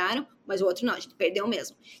melhoraram, mas o outro não, a gente perdeu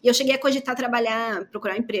mesmo. E eu cheguei a cogitar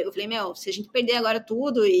procurar um emprego. Eu falei, se a gente perder agora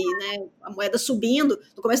tudo e, né, a moeda subindo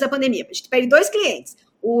no começo da pandemia, a gente perde 2 clientes.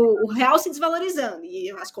 O real se desvalorizando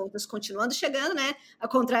e as contas continuando chegando, né? Ao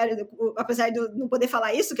contrário, apesar de eu não poder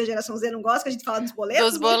falar isso, que a geração Z não gosta, que a gente fala dos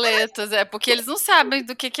boletos. Dos boletos, porque eles não sabem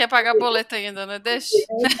do que é pagar boleto ainda, né? Deixa.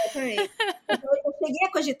 Exatamente. Então, eu cheguei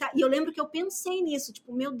a cogitar, e eu lembro que eu pensei nisso,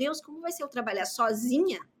 tipo, meu Deus, como vai ser eu trabalhar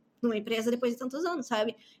sozinha numa empresa depois de tantos anos,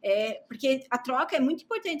 sabe? Porque a troca é muito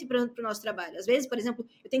importante para o nosso trabalho. Às vezes, por exemplo,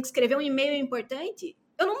 eu tenho que escrever um e-mail importante,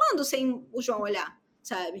 eu não mando sem o João olhar.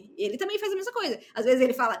 sabe? Ele também faz a mesma coisa. Às vezes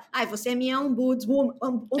ele fala, você é minha ombudswoman.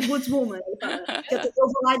 Ele fala, que eu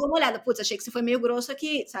vou lá e dou uma olhada. Putz, achei que você foi meio grosso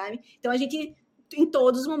aqui, sabe? Então a gente, em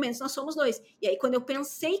todos os momentos, nós somos dois. E aí quando eu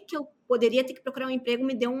pensei que eu poderia ter que procurar um emprego,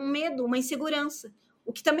 me deu um medo, uma insegurança.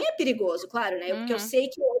 O que também é perigoso, claro, né? Porque eu sei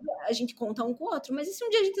que a gente conta um com o outro, mas e se um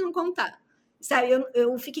dia a gente não contar? Sabe,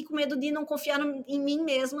 eu fiquei com medo de não confiar em mim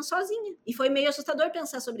mesma sozinha. E foi meio assustador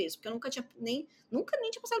pensar sobre isso, porque eu nunca nem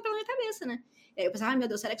tinha passado pela minha cabeça, né? Eu pensava, meu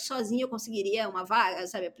Deus, será que sozinha eu conseguiria uma vaga,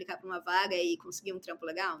 sabe? Aplicar para uma vaga e conseguir um trampo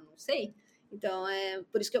legal? Não sei. Então,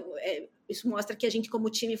 por isso que isso mostra que a gente, como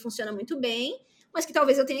time, funciona muito bem, mas que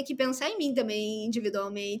talvez eu tenha que pensar em mim também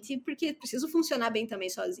individualmente, porque preciso funcionar bem também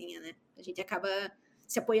sozinha, né? A gente acaba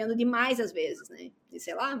se apoiando demais às vezes, né? E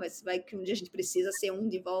sei lá, mas vai que um dia a gente precisa ser um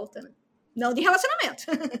de volta, né? Não de relacionamento.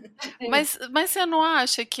 Mas você não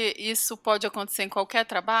acha que isso pode acontecer em qualquer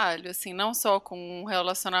trabalho? Assim, não só com um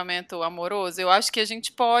relacionamento amoroso? Eu acho que a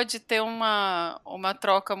gente pode ter uma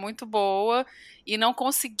troca muito boa e não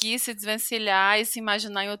conseguir se desvencilhar e se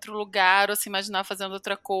imaginar em outro lugar ou se imaginar fazendo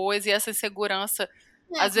outra coisa. E essa insegurança,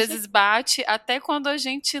 às vezes, bate até quando a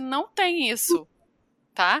gente não tem isso,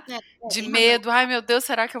 tá? De medo. Ai, meu Deus,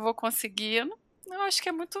 será que eu vou conseguir? Eu acho que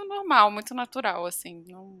é muito normal, muito natural, assim.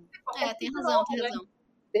 Não... tem razão.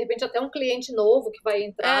 De repente até um cliente novo que vai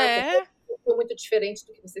entrar, que é muito diferente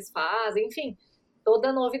do que vocês fazem, enfim.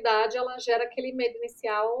 Toda novidade, ela gera aquele medo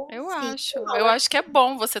inicial. Eu acho que é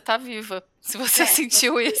bom você estar viva, se você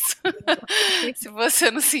sentiu isso. Se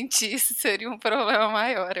você não sentisse, seria um problema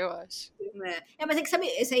maior, eu acho. Mas é que, sabe,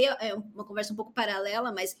 essa aí é uma conversa um pouco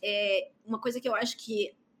paralela, mas é uma coisa que eu acho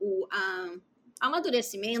que o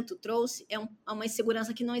amadurecimento trouxe uma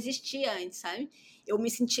insegurança que não existia antes, sabe?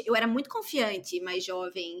 Eu era muito confiante, mais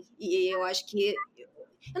jovem, e eu acho que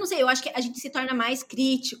eu não sei, eu acho que a gente se torna mais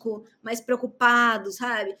crítico, mais preocupado,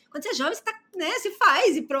 sabe? Quando você é jovem, você tá, né, se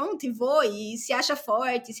faz e pronto, e voa, e se acha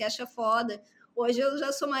forte, se acha foda. Hoje eu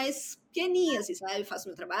já sou mais pianinha, assim, sabe? Eu faço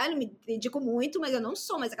meu trabalho, me dedico muito, mas eu não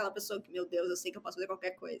sou mais aquela pessoa que, meu Deus, eu sei que eu posso fazer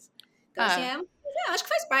qualquer coisa. Então, assim, acho que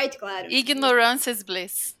faz parte, claro. Ignorance is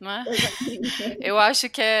bliss, não é? Eu acho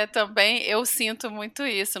que também, eu sinto muito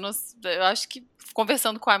isso. Eu acho que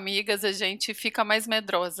conversando com amigas, a gente fica mais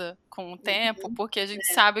medrosa com o tempo, porque a gente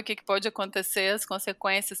sabe o que pode acontecer, as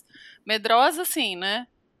consequências. Medrosa, assim, né?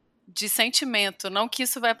 De sentimento, não que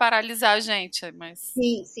isso vai paralisar a gente, mas...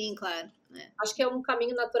 Sim, claro. Acho que é um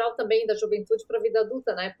caminho natural também da juventude para a vida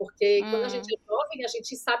adulta, né? Porque quando a gente é jovem, a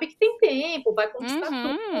gente sabe que tem tempo, vai conquistar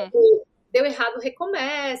tudo, deu errado,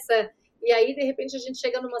 recomeça. E aí, de repente, a gente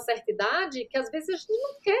chega numa certa idade que às vezes a gente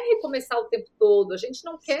não quer recomeçar o tempo todo, a gente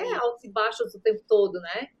não quer altos e baixos o tempo todo,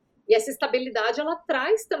 né? E essa estabilidade, ela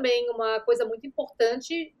traz também uma coisa muito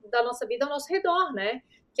importante da nossa vida ao nosso redor, né?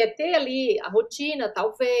 Que é ter ali a rotina,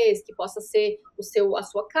 talvez, que possa ser a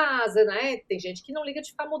sua casa, né? Tem gente que não liga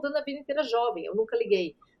de ficar mudando a vida inteira jovem, eu nunca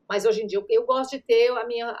liguei. Mas hoje em dia eu gosto de ter a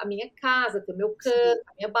minha casa, ter o meu canto,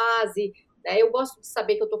 a minha base, né? Eu gosto de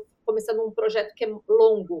saber que eu estou começando um projeto que é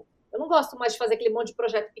longo. Eu não gosto mais de fazer aquele monte de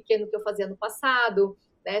projeto pequeno que eu fazia no passado,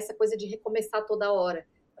 né? Essa coisa de recomeçar toda hora.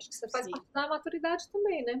 Acho que isso faz parte da maturidade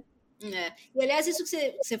também, né? E aliás, isso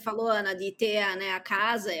que você falou, Ana, de ter a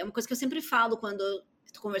casa, é uma coisa que eu sempre falo quando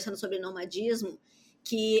estou conversando sobre nomadismo,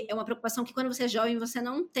 que é uma preocupação que quando você é jovem você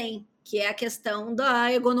não tem, que é a questão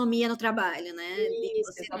da ergonomia no trabalho, né?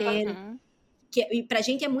 Isso, de você ter, e pra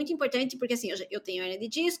gente é muito importante, porque assim, eu tenho hernia de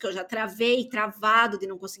disco, eu já travado de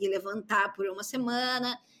não conseguir levantar por uma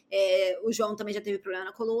semana, o João também já teve problema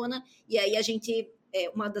na coluna, e aí a gente...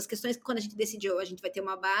 uma das questões que quando a gente decidiu a gente vai ter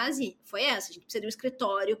uma base, foi essa, a gente precisa de um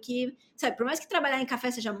escritório que, sabe, por mais que trabalhar em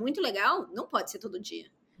café seja muito legal, não pode ser todo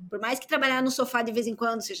dia. Por mais que trabalhar no sofá de vez em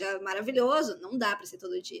quando seja maravilhoso, não dá para ser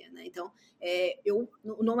todo dia, né? Então,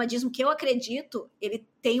 o nomadismo que eu acredito, ele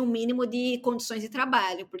tem um mínimo de condições de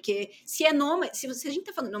trabalho, porque se a gente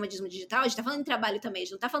está falando de nomadismo digital, a gente está falando em trabalho também, a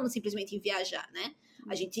gente não está falando simplesmente em viajar, né?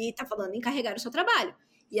 A gente está falando em carregar o seu trabalho.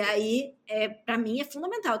 E aí, para mim, é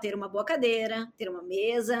fundamental ter uma boa cadeira, ter uma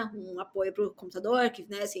mesa, um apoio para o computador, que,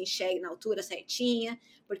 né, se enxergue na altura certinha,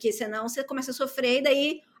 porque senão você começa a sofrer e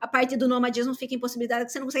daí a parte do nomadismo fica impossibilitada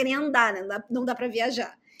que você não consegue nem andar, né? Não dá para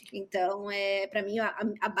viajar. Então, para mim,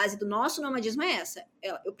 a base do nosso nomadismo é essa.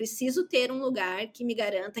 Eu preciso ter um lugar que me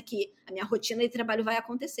garanta que a minha rotina de trabalho vai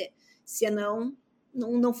acontecer. Senão,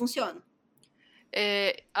 não funciona.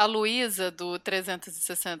 A Luísa, do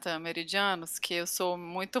 360 Meridianos, que eu sou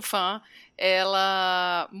muito fã,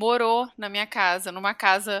 ela morou na minha casa, numa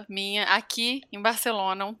casa minha, aqui em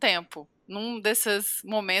Barcelona, um tempo. Num desses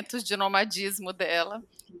momentos de nomadismo dela,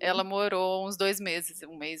 ela morou uns 2 meses,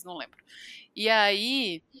 1 mês, não lembro. E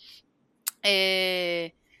aí,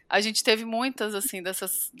 a gente teve muitas, assim,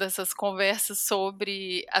 dessas conversas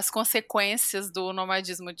sobre as consequências do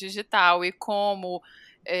nomadismo digital e como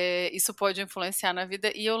isso pode influenciar na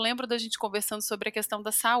vida. E eu lembro da gente conversando sobre a questão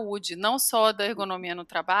da saúde, não só da ergonomia no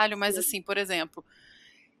trabalho, mas, assim, por exemplo,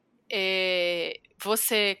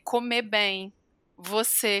 você comer bem,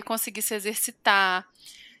 você conseguir se exercitar,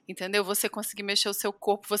 entendeu? Você conseguir mexer o seu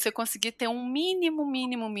corpo, você conseguir ter um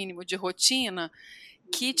mínimo de rotina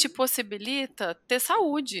que te possibilita ter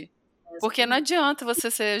saúde. Porque não adianta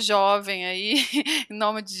você ser jovem aí,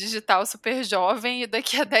 nômade digital super jovem, e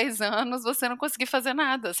daqui a 10 anos você não conseguir fazer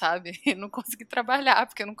nada, sabe? Não conseguir trabalhar,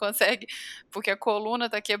 porque não consegue, porque a coluna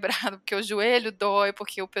tá quebrada, porque o joelho dói,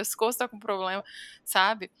 porque o pescoço tá com problema,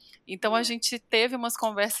 sabe? Então a gente teve umas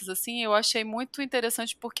conversas assim, eu achei muito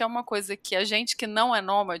interessante, porque é uma coisa que a gente que não é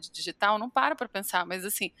nômade digital não para pensar, mas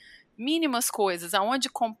assim, mínimas coisas, aonde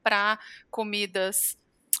comprar comidas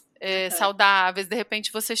saudáveis, de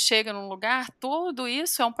repente você chega num lugar, tudo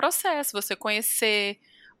isso é um processo, você conhecer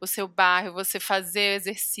o seu bairro, você fazer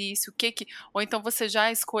exercício, ou então você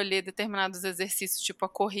já escolher determinados exercícios, tipo a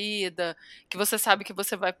corrida, que você sabe que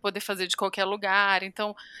você vai poder fazer de qualquer lugar.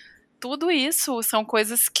 Então, tudo isso são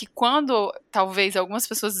coisas que quando talvez algumas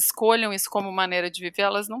pessoas escolham isso como maneira de viver,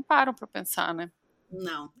 elas não param para pensar, né?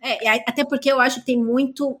 Não. Até porque eu acho que tem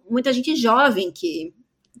muita gente jovem que,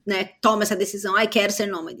 né, toma essa decisão, quero ser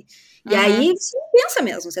nômade. E aí você pensa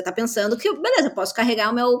mesmo, você tá pensando que, beleza, eu posso carregar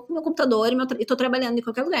o meu computador e tô trabalhando em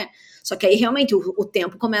qualquer lugar. Só que aí realmente o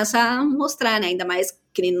tempo começa a mostrar, né? Ainda mais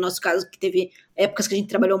que nem no nosso caso, que teve épocas que a gente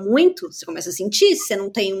trabalhou muito, você começa a sentir se você não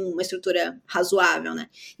tem uma estrutura razoável, né?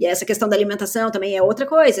 E essa questão da alimentação também é outra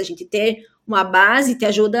coisa, a gente ter uma base te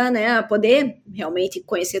ajuda, né, a poder realmente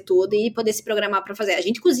conhecer tudo e poder se programar para fazer. A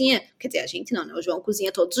gente cozinha, quer dizer, a gente não, né? O João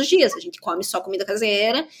cozinha todos os dias, a gente come só comida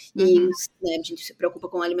caseira e, né, a gente se preocupa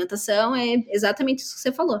com a alimentação, é exatamente isso que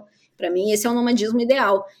você falou. Para mim, esse é o nomadismo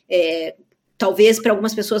ideal. Talvez para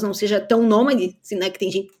algumas pessoas não seja tão nômade, assim, né, que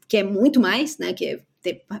tem gente que é muito mais, né, que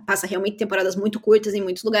passa realmente temporadas muito curtas em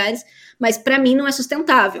muitos lugares, mas para mim não é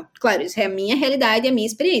sustentável. Claro, isso é a minha realidade, a minha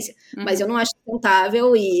experiência, mas eu não acho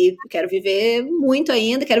sustentável e quero viver muito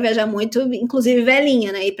ainda, quero viajar muito, inclusive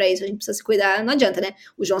velhinha, né, e para isso a gente precisa se cuidar, não adianta, né,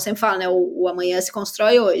 o João sempre fala, né, o amanhã se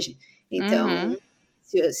constrói hoje, então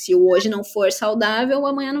se o hoje não for saudável, o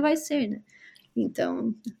amanhã não vai ser, né,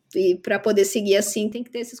 então, e para poder seguir assim, tem que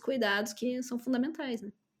ter esses cuidados que são fundamentais,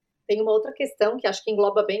 né. Tem uma outra questão que acho que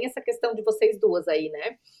engloba bem essa questão de vocês duas aí,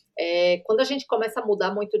 né? Quando a gente começa a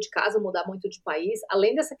mudar muito de casa, mudar muito de país,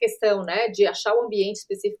 além dessa questão, né, de achar um ambiente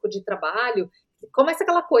específico de trabalho, começa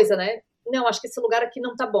aquela coisa, né? Não, acho que esse lugar aqui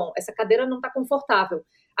não tá bom, essa cadeira não tá confortável,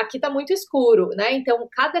 aqui tá muito escuro, né? Então,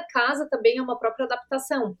 cada casa também é uma própria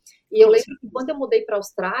adaptação. E eu lembro que quando eu mudei para a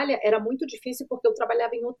Austrália, era muito difícil porque eu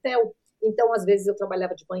trabalhava em hotel. Então, às vezes eu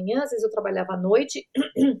trabalhava de manhã, às vezes eu trabalhava à noite.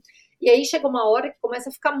 E aí chega uma hora que começa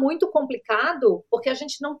a ficar muito complicado, porque a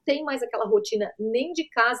gente não tem mais aquela rotina nem de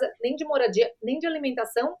casa, nem de moradia, nem de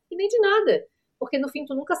alimentação e nem de nada. Porque no fim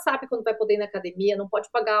tu nunca sabe quando vai poder ir na academia, não pode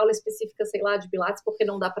pagar aula específica, sei lá, de pilates, porque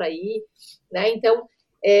não dá para ir, né? Então,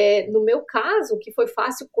 no meu caso, o que foi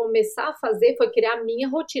fácil começar a fazer foi criar a minha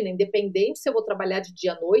rotina, independente se eu vou trabalhar de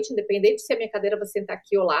dia à noite, independente se a minha cadeira vai sentar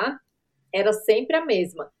aqui ou lá, era sempre a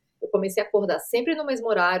mesma. Eu comecei a acordar sempre no mesmo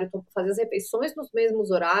horário, fazer as refeições nos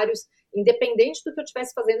mesmos horários, independente do que eu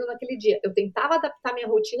estivesse fazendo naquele dia. Eu tentava adaptar minha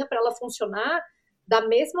rotina para ela funcionar da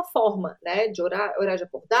mesma forma, né? De horário de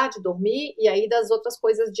acordar, de dormir, e aí das outras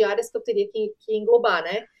coisas diárias que eu teria que englobar,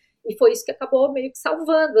 né? E foi isso que acabou meio que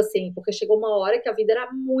salvando, assim, porque chegou uma hora que a vida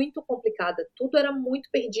era muito complicada, tudo era muito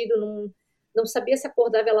perdido, não sabia se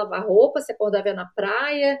acordava e lavar roupa, se acordava e ia na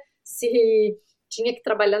praia, se tinha que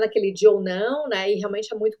trabalhar naquele dia ou não, né? E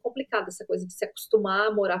realmente é muito complicado essa coisa de se acostumar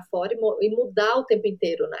a morar fora e mudar o tempo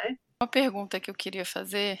inteiro, né? Uma pergunta que eu queria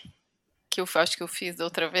fazer, que eu acho que eu fiz da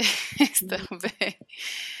outra vez também,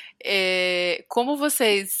 como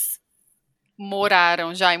vocês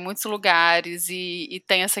moraram já em muitos lugares e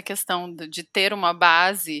tem essa questão de ter uma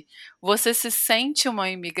base, você se sente uma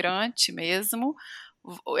imigrante mesmo?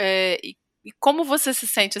 E como você se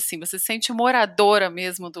sente assim? Você se sente moradora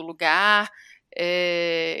mesmo do lugar?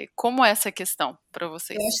 Como é essa questão para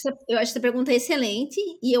vocês? Eu acho essa pergunta excelente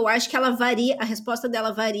e eu acho que ela varia, a resposta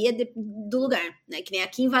dela varia do lugar, né? Que nem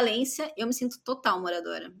aqui em Valência, eu me sinto total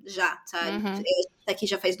moradora, já, sabe? A gente tá aqui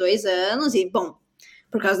já faz 2 anos e, bom,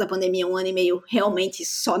 por causa da pandemia, 1 ano e meio realmente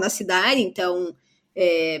só na cidade, então,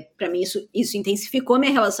 para mim isso intensificou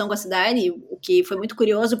minha relação com a cidade, o que foi muito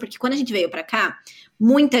curioso, porque quando a gente veio para cá,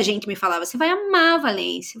 muita gente me falava, você vai amar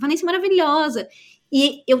Valência é maravilhosa.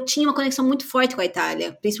 E eu tinha uma conexão muito forte com a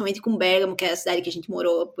Itália, principalmente com Bergamo, que é a cidade que a gente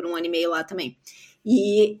morou por 1 ano e meio lá também.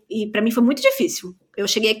 E para mim foi muito difícil. Eu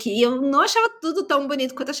cheguei aqui e eu não achava tudo tão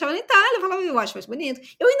bonito quanto eu achava na Itália. Eu falava, eu acho mais bonito.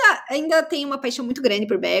 Eu ainda tenho uma paixão muito grande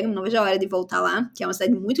por Bergamo, não vejo a hora de voltar lá, que é uma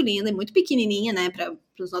cidade muito linda e muito pequenininha, né, para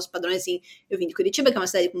os nossos padrões, assim. Eu vim de Curitiba, que é uma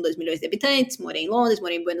cidade com 2 milhões de habitantes, morei em Londres,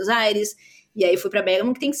 morei em Buenos Aires, e aí fui para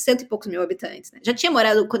Bergamo, que tem 100 e poucos mil habitantes, né. Já tinha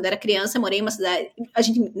morado, quando era criança, morei em uma cidade...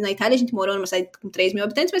 na Itália a gente morou numa cidade com 3 mil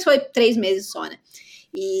habitantes, mas foi 3 meses só, né.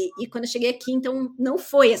 E quando eu cheguei aqui, então, não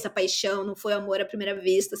foi essa paixão, não foi amor à primeira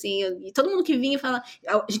vista, assim, e todo mundo que vinha fala...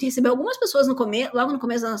 A gente recebeu algumas pessoas logo no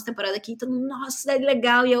começo da nossa temporada aqui, todo mundo, nossa, cidade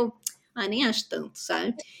legal, e eu... nem acho tanto,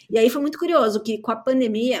 sabe? E aí foi muito curioso que com a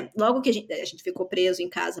pandemia, logo que a gente ficou preso em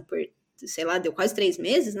casa por, sei lá, deu quase 3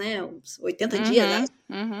 meses, né? Uns 80 dias,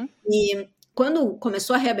 né? E quando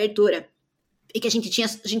começou a reabertura e que a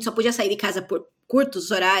gente só podia sair de casa por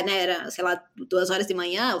curtos horários, né? Era, sei lá, 2 horas de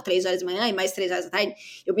manhã ou 3 horas de manhã e mais 3 horas da tarde.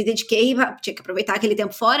 Eu me dediquei, tinha que aproveitar aquele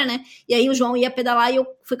tempo fora, né? E aí o João ia pedalar e eu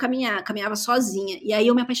fui caminhava sozinha. E aí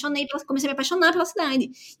eu comecei a me apaixonar pela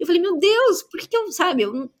cidade. E eu falei, meu Deus, por que eu, sabe,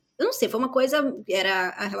 eu não sei, foi uma coisa, era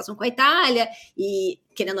a relação com a Itália, e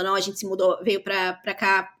querendo ou não, a gente se mudou, veio pra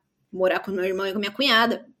cá morar com meu irmão e com minha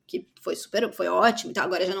cunhada, que foi ótimo, então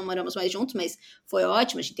agora já não moramos mais juntos, mas foi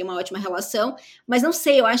ótimo, a gente tem uma ótima relação, mas não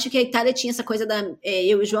sei, eu acho que a Itália tinha essa coisa da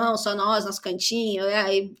eu e o João, só nós, nosso cantinho,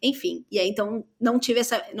 enfim, e aí então não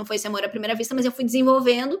foi esse amor à primeira vista, mas eu fui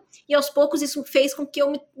desenvolvendo, e aos poucos isso fez com que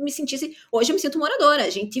eu me sentisse, hoje eu me sinto moradora, a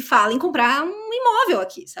gente fala em comprar um imóvel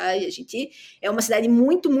aqui, sabe, a gente é uma cidade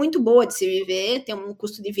muito, muito boa de se viver, tem um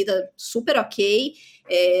custo de vida super ok,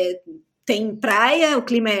 tem praia, o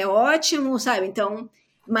clima é ótimo, sabe, então...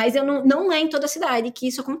 Mas não é em toda a cidade que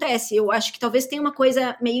isso acontece. Eu acho que talvez tenha uma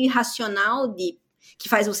coisa meio irracional que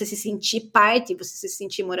faz você se sentir parte, você se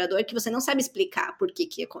sentir morador, que você não sabe explicar por que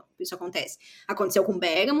isso acontece. Aconteceu com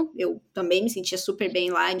Bergamo, eu também me sentia super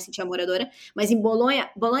bem lá, me sentia moradora, mas em Bolonha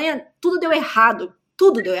tudo deu errado.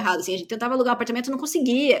 Tudo deu errado, assim, a gente tentava alugar um apartamento e não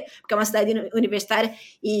conseguia, porque é uma cidade universitária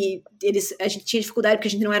e a gente tinha dificuldade porque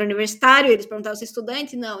a gente não era universitário, eles perguntavam se é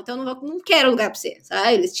estudante, então não quero alugar pra você,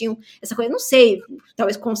 sabe? Eles tinham essa coisa, não sei,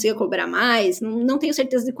 talvez consiga cobrar mais, não tenho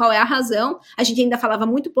certeza de qual é a razão, a gente ainda falava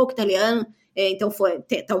muito pouco italiano, então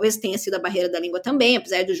talvez tenha sido a barreira da língua também,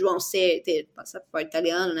 apesar do João ter passaporte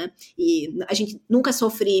italiano, né, e a gente nunca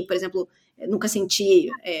sofri, por exemplo, nunca senti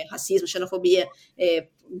racismo, xenofobia,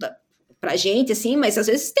 pra gente, assim, mas às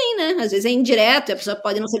vezes tem, né? Às vezes é indireto, a pessoa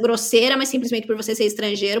pode não ser grosseira, mas simplesmente por você ser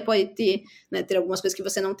estrangeiro pode ter algumas coisas que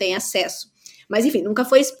você não tem acesso. Mas, enfim, nunca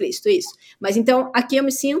foi explícito isso. Mas, então, aqui eu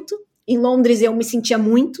me sinto, em Londres eu me sentia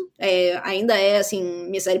muito, ainda é, assim,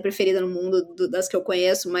 minha cidade preferida no mundo das que eu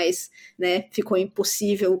conheço, mas, né, ficou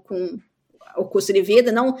impossível com o custo de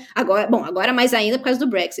vida, não agora mais ainda por causa do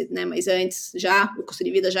Brexit, né, mas antes já o custo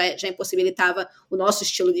de vida já impossibilitava o nosso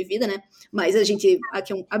estilo de vida, né, mas a gente,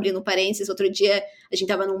 aqui abrindo um parênteses, outro dia a gente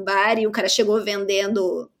tava num bar e o cara chegou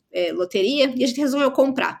vendendo loteria e a gente resolveu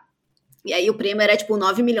comprar, e aí o prêmio era tipo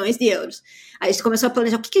 9 milhões de euros, aí a gente começou a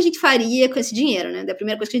planejar o que a gente faria com esse dinheiro, né, da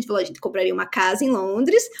primeira coisa que a gente falou, a gente compraria uma casa em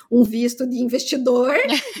Londres, um visto de investidor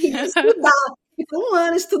e estudar, ficou 1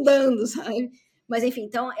 ano estudando, sabe. Mas, enfim,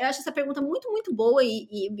 então, eu acho essa pergunta muito, muito boa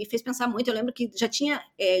e me fez pensar muito. Eu lembro que já tinha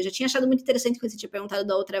achado muito interessante quando você tinha perguntado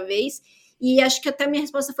da outra vez, e acho que até a minha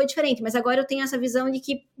resposta foi diferente, mas agora eu tenho essa visão de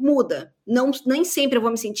que muda. Nem sempre eu vou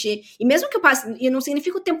me sentir... E mesmo que eu passe... E não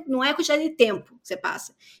significa o tempo, não é a quantidade de tempo que você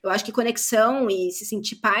passa. Eu acho que conexão e se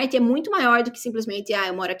sentir parte é muito maior do que simplesmente,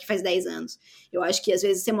 eu moro aqui faz 10 anos. Eu acho que, às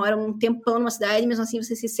vezes, você mora um tempão numa cidade e, mesmo assim,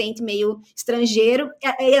 você se sente meio estrangeiro.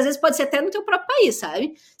 E, às vezes, pode ser até no teu próprio país,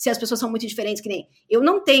 sabe? Se as pessoas são muito diferentes, que nem...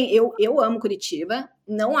 Eu amo Curitiba.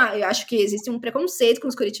 Eu acho que existe um preconceito com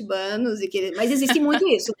os curitibanos, mas existe muito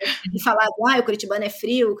isso, né? De falar, o curitibano é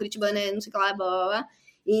frio, o curitibano é não sei o que lá, blá, blá, blá.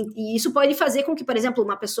 E isso pode fazer com que, por exemplo,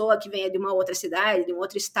 uma pessoa que venha de uma outra cidade, de um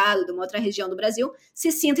outro estado, de uma outra região do Brasil,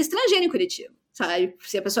 se sinta estrangeira em Curitiba, sabe?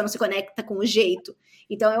 Se a pessoa não se conecta com o jeito.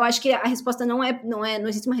 Então, eu acho que a resposta não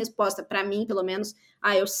existe uma resposta, para mim, pelo menos,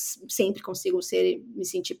 eu sempre consigo me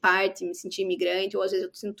sentir parte, me sentir imigrante, ou às vezes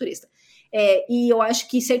eu sinto turista. E eu acho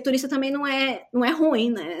que ser turista também não é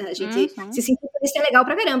ruim, né? A gente se sentir turista é legal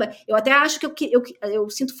pra caramba. Eu até acho que eu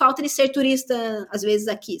sinto falta de ser turista, às vezes,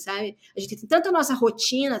 aqui, sabe? A gente tem tanta nossa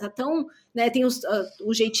rotina, tá tão... Né, tem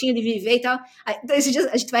o jeitinho de viver e tal. Então, esses dias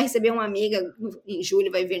a gente vai receber uma amiga, em julho,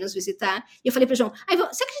 vai vir nos visitar, e eu falei pro João, será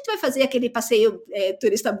que a gente vai fazer aquele passeio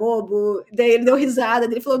turista bobo? Daí ele deu risada,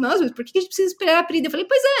 ele falou, nossa, mas por que a gente precisa esperar a Prida? Eu falei,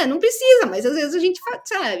 pois não precisa, mas às vezes a gente faz,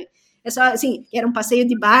 sabe? É só, assim, era um passeio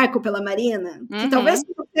de barco pela marina, que talvez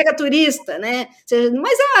não pega turista, né?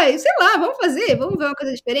 Mas, sei lá, vamos ver uma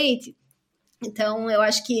coisa diferente. Então, eu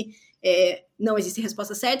acho que não existe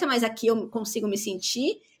resposta certa, mas aqui eu consigo me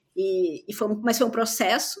sentir, mas foi um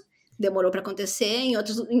processo, demorou para acontecer,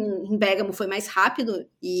 em Bérgamo foi mais rápido,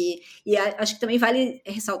 acho que também vale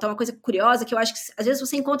ressaltar uma coisa curiosa, que eu acho que às vezes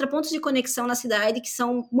você encontra pontos de conexão na cidade que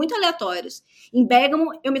são muito aleatórios. Em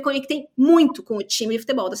Bérgamo, eu me conectei muito com o time de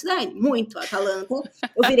futebol da cidade, muito, a Atalanta,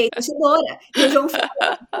 eu virei torcedora, e o João fala,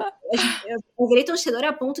 eu virei torcedora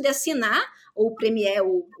a ponto de assinar o Premier,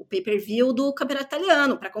 o pay-per-view do campeonato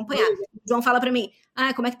italiano, para acompanhar. O João fala para mim,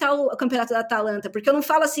 como é que tá o campeonato da Atalanta? Porque eu não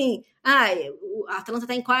falo assim, a Atalanta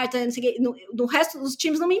tá em quarta, não sei o quê. No resto dos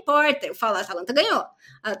times não me importa. Eu falo, a Atalanta ganhou.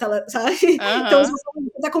 A Atalanta, sabe? Então, você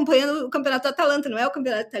tá acompanhando o campeonato da Atalanta, não é o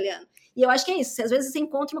campeonato italiano. E eu acho que é isso. Às vezes você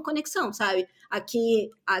encontra uma conexão, sabe?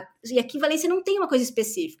 E aqui em Valência não tem uma coisa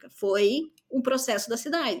específica. Foi um processo da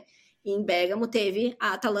cidade. E em Bérgamo teve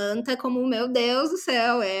a Atalanta como, meu Deus do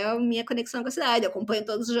céu, é a minha conexão com a cidade. Eu acompanho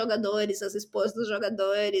todos os jogadores, as esposas dos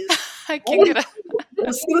jogadores. Que engraçado.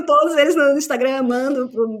 Eu sigo todos eles no Instagram, mando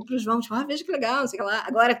pro João, tipo, veja que legal, não sei o que lá.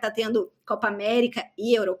 Agora que tá tendo Copa América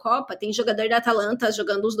e Eurocopa, tem jogador da Atalanta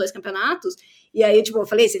jogando os 2 campeonatos. E aí, tipo, eu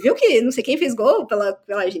falei, você viu que não sei quem fez gol pela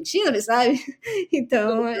Argentina, sabe?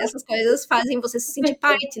 Então, essas coisas fazem você se sentir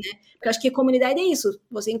parte, né? Porque eu acho que comunidade é isso,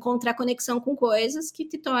 você encontrar conexão com coisas que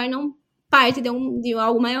te tornam parte de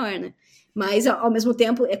algo maior, né? Mas, ao mesmo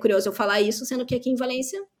tempo, é curioso eu falar isso, sendo que aqui em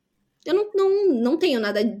Valência eu não tenho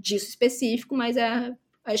nada disso específico, mas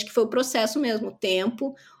acho que foi o processo mesmo, o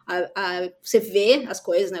tempo, você vê as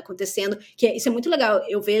coisas, né, acontecendo, isso é muito legal.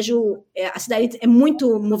 Eu vejo, a cidade é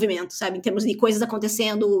muito movimento, sabe, em termos de coisas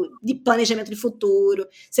acontecendo, de planejamento de futuro.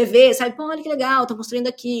 Você vê, sabe, pô, olha que legal, estão construindo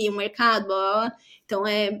aqui um mercado, blá, blá. Então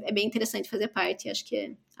é bem interessante fazer parte. Acho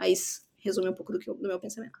que aí resume um pouco do meu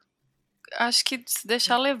pensamento. Acho que se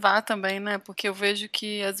deixar levar também, né? Porque eu vejo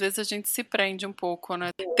que às vezes a gente se prende um pouco,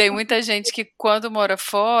 né? Tem muita gente que quando mora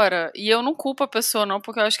fora, e eu não culpo a pessoa não,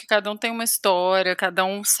 porque eu acho que cada um tem uma história, cada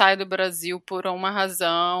um sai do Brasil por uma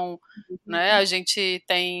razão, né? A gente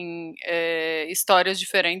tem histórias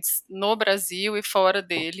diferentes no Brasil e fora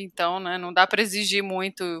dele, então, né? Não dá para exigir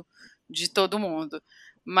muito de todo mundo.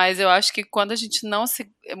 Mas eu acho que quando a gente não se...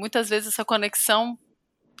 Muitas vezes essa conexão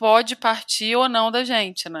pode partir ou não da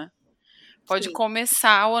gente, né? Pode Sim.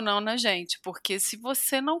 começar ou não na gente, porque se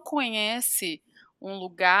você não conhece um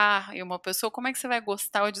lugar e uma pessoa, como é que você vai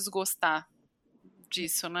gostar ou desgostar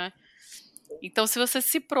disso, né? Então, se você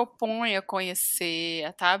se propõe a conhecer, a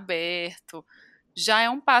estar aberto, já é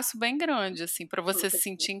um passo bem grande, assim, para você se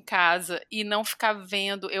sentir em casa e não ficar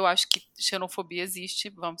vendo. Eu acho que xenofobia existe,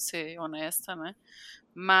 vamos ser honesta, né?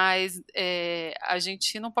 Mas a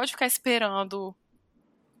gente não pode ficar esperando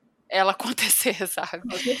ela acontecer, sabe?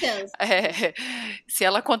 Com certeza. Se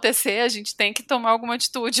ela acontecer, a gente tem que tomar alguma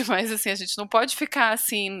atitude, mas assim, a gente não pode ficar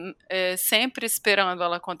assim, sempre esperando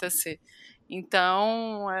ela acontecer.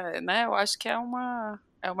 Então, né, eu acho que é uma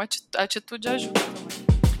atitude ajuda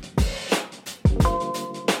também.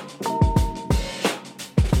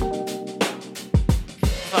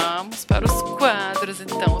 Vamos para os quadros,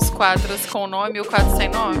 então. Os quadros com nome e o quadro sem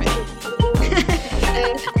nome.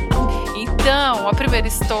 Então, a primeira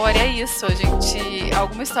história é isso, gente.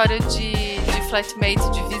 Alguma história de flatmate,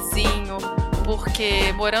 de vizinho,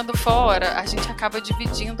 porque morando fora, a gente acaba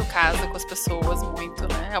dividindo casa com as pessoas muito,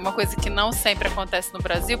 né? É uma coisa que não sempre acontece no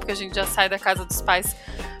Brasil, porque a gente já sai da casa dos pais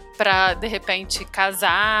para, de repente,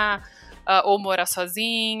 casar ou morar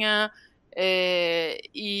sozinha.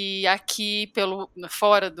 E aqui,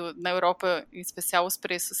 fora na Europa em especial, os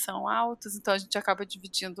preços são altos, então a gente acaba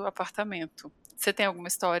dividindo o apartamento. Você tem alguma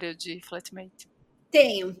história de flatmate?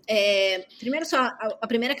 Tenho. Primeiro só, a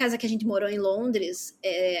primeira casa que a gente morou em Londres,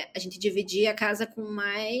 a gente dividia a casa com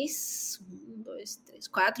mais 1, 2, 3,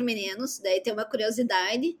 4 meninos. Daí tem uma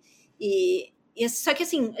curiosidade. Só que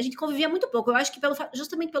assim, a gente convivia muito pouco. Eu acho que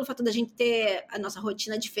justamente pelo fato da gente ter a nossa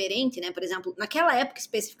rotina diferente, né? Por exemplo, naquela época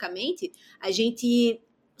especificamente, a gente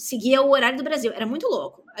seguia o horário do Brasil. Era muito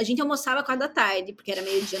louco. A gente almoçava 4 da tarde, porque era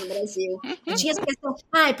meio-dia no Brasil. E tinha essa questão,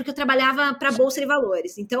 porque eu trabalhava para a Bolsa de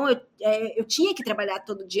Valores. Então, eu tinha que trabalhar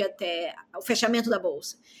todo dia até o fechamento da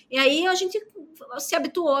Bolsa. E aí, a gente se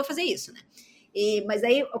habituou a fazer isso, né? Mas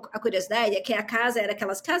aí, a curiosidade é que a casa era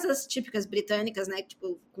aquelas casas típicas britânicas, né?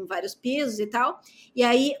 Tipo, com vários pisos e tal. E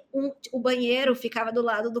aí, o banheiro ficava do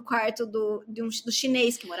lado do quarto do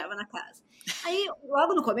chinês que morava na casa. Aí,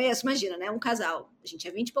 logo no começo, imagina, né? Um casal. A gente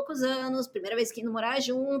tinha 20 e poucos anos, primeira vez que ia morar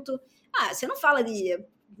junto. Você não fala de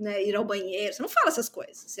ir ao banheiro, você não fala essas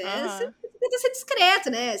coisas. Você tenta ser discreto,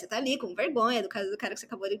 né? Você tá ali com vergonha do cara que você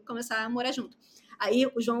acabou de começar a morar junto. Aí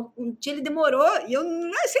o João, um dia ele demorou, e eu,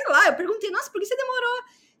 sei lá, eu perguntei, nossa, por que você demorou?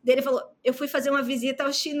 Daí ele falou, eu fui fazer uma visita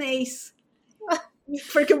ao chinês.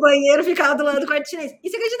 Porque o banheiro ficava do lado do quarto chinês. E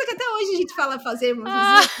você acredita que até hoje a gente fala fazer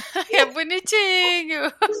uma visita? É bonitinho!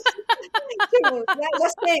 Tipo, já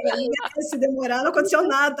sei, mas se demorar, não aconteceu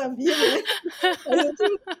nada, tá vivo, né?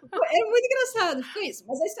 É muito engraçado, ficou isso.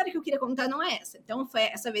 Mas a história que eu queria contar não é essa. Então, foi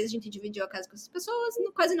essa vez a gente dividiu a casa com essas pessoas,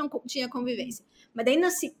 quase não tinha convivência. Mas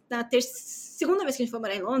daí, segunda vez que a gente foi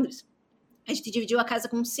morar em Londres, a gente dividiu a casa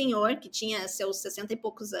com um senhor que tinha seus 60 e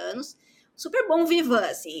poucos anos, super bom vivan,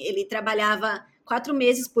 assim. Ele trabalhava 4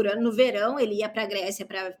 meses por ano no verão, ele ia pra Grécia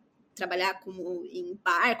para trabalhar como em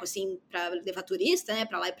barco, assim, para levar turista, né,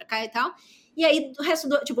 para lá e para cá e tal. E aí, o resto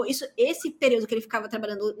do, tipo, esse período que ele ficava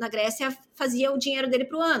trabalhando na Grécia fazia o dinheiro dele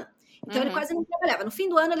pro ano. Então, ele quase não trabalhava. No fim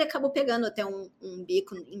do ano, ele acabou pegando até um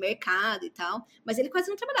bico em mercado e tal, mas ele quase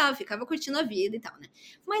não trabalhava, ficava curtindo a vida e tal, né?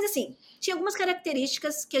 Mas, assim, tinha algumas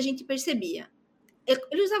características que a gente percebia.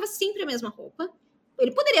 Ele usava sempre a mesma roupa.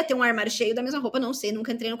 Ele poderia ter um armário cheio da mesma roupa, não sei,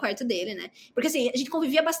 nunca entrei no quarto dele, né? Porque, assim, a gente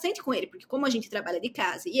convivia bastante com ele, porque como a gente trabalha de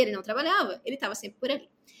casa e ele não trabalhava, ele tava sempre por ali.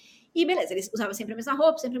 E beleza, ele usava sempre a mesma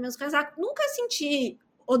roupa, sempre o mesmo casaco. Nunca senti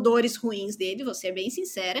odores ruins dele, vou ser bem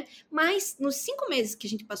sincera, mas nos 5 meses que a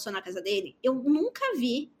gente passou na casa dele, eu nunca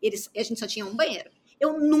vi, a gente só tinha um banheiro,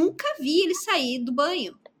 eu nunca vi ele sair do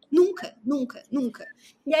banho. Nunca, nunca, nunca.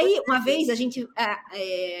 E aí, uma vez, a gente...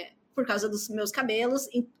 por causa dos meus cabelos,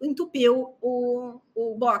 entupiu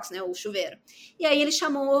o box, né, o chuveiro. E aí ele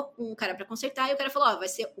chamou um cara para consertar e o cara falou, vai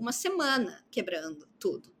ser uma semana quebrando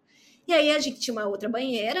tudo. E aí a gente tinha uma outra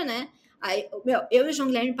banheira, né, aí, eu e o João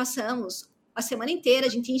Guilherme passamos a semana inteira, a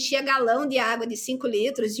gente enchia galão de água de 5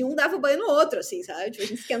 litros e um dava banho no outro, assim, sabe? Tipo, a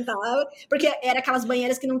gente esquentava, porque era aquelas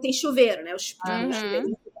banheiras que não tem chuveiro, né, o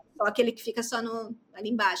chuveiro, só aquele que fica só ali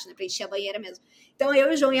embaixo, né, pra encher a banheira mesmo. Então,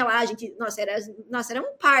 eu e o João ia lá, a gente, era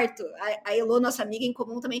um parto. A Elô, nossa amiga em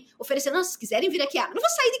comum também, oferecendo, se quiserem vir aqui, não vou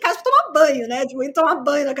sair de casa pra tomar banho, né, tipo, ir tomar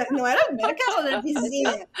banho na casa, não era aquela, né,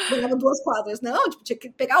 vizinha, ganhava 2 quadras, não, tipo, tinha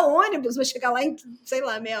que pegar ônibus, vai chegar lá em, sei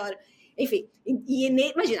lá, meia hora. Enfim,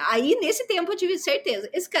 imagina, aí nesse tempo eu tive certeza,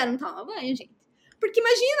 esse cara não toma banho, gente. Porque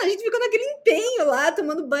imagina, a gente ficou naquele empenho lá,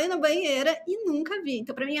 tomando banho na banheira e nunca vi.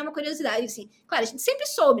 Então, pra mim é uma curiosidade, assim. Claro, a gente sempre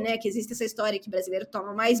soube, né, que existe essa história que brasileiro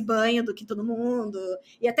toma mais banho do que todo mundo.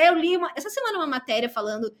 E até eu li essa semana uma matéria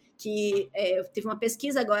falando que teve uma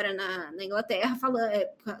pesquisa agora na Inglaterra,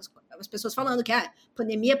 as pessoas falando que a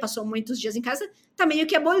pandemia passou muitos dias em casa, tá meio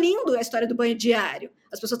que abolindo a história do banho diário.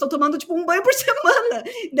 As pessoas estão tomando, tipo, um banho por semana.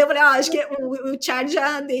 Então eu falei, acho que o Charles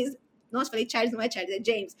já... Nossa, falei Charles, não é Charles, é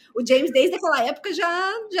James. O James, desde aquela época,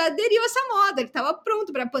 já aderiu a essa moda. Ele estava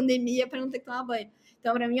pronto para a pandemia, para não ter que tomar banho.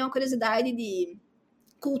 Então, para mim, é uma curiosidade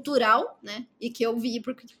cultural, né? E que eu vi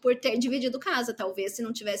por ter dividido casa. Talvez, se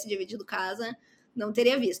não tivesse dividido casa, não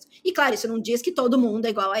teria visto. E, claro, isso não diz que todo mundo é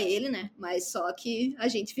igual a ele, né? Mas só que a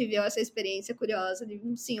gente viveu essa experiência curiosa de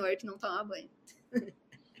um senhor que não toma banho.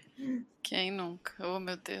 Quem nunca? Oh,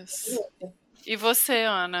 meu Deus. E você,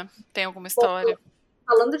 Ana? Tem alguma história?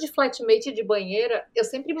 Falando de flatmate e de banheira, eu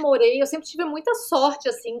sempre tive muita sorte,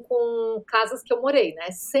 assim, com casas que eu morei,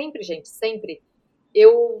 né? Sempre, gente, sempre.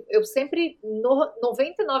 Eu sempre,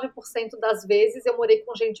 99% das vezes, eu morei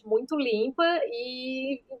com gente muito limpa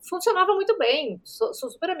e funcionava muito bem. Sou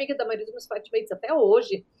super amiga da maioria dos meus flatmates até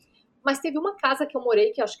hoje. Mas teve uma casa que eu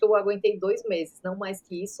morei, que acho que eu aguentei 2 meses, não mais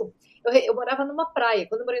que isso. Eu morava numa praia.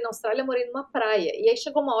 Quando eu morei na Austrália, eu morei numa praia. E aí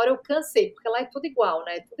chegou uma hora, eu cansei, porque lá é tudo igual,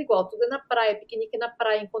 né? Tudo igual, tudo é na praia, piquenique é na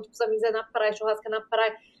praia, encontro com os amigos é na praia, churrasco é na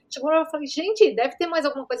praia. Chegou uma hora, eu falei, gente, deve ter mais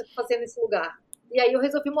alguma coisa pra fazer nesse lugar. E aí eu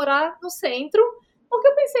resolvi morar no centro, porque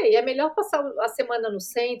eu pensei, é melhor passar a semana no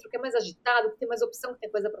centro, que é mais agitado, que tem mais opção, que tem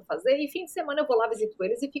coisa pra fazer. E fim de semana eu vou lá, visito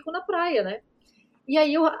eles e fico na praia, né? E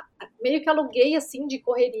aí eu meio que aluguei, assim, de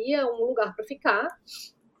correria, um lugar para ficar.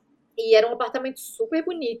 E era um apartamento super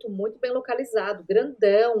bonito, muito bem localizado,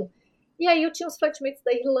 grandão. E aí eu tinha os flatmates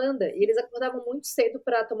da Irlanda, e eles acordavam muito cedo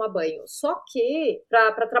para tomar banho. Só que,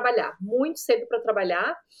 para trabalhar, muito cedo para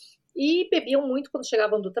trabalhar. E bebiam muito quando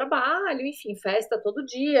chegavam do trabalho, enfim, festa todo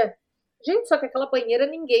dia. Gente, só que aquela banheira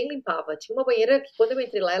ninguém limpava. Tinha uma banheira que, quando eu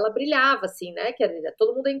entrei lá, ela brilhava, assim, né? Que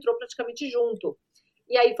todo mundo entrou praticamente junto.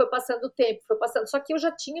 E aí foi passando o tempo, foi passando. Só que eu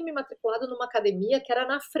já tinha me matriculado numa academia que era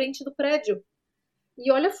na frente do prédio.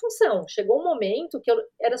 E olha a função, chegou um momento que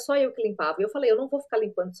era só eu que limpava. E eu falei, eu não vou ficar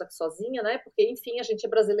limpando isso aqui sozinha, né? Porque, enfim, a gente é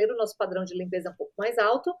brasileiro, o nosso padrão de limpeza é um pouco mais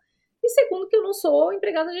alto. E segundo, que eu não sou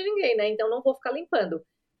empregada de ninguém, né? Então não vou ficar limpando.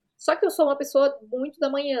 Só que eu sou uma pessoa muito da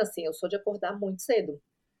manhã, assim, eu sou de acordar muito cedo.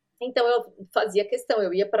 Então eu fazia questão,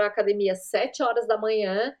 eu ia para a academia às 7 horas da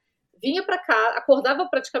manhã, vinha para cá, acordava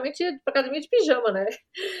praticamente para academia de pijama, né?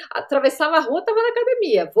 Atravessava a rua, tava na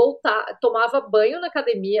academia, tomava banho na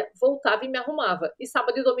academia, voltava e me arrumava. E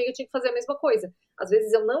sábado e domingo eu tinha que fazer a mesma coisa. Às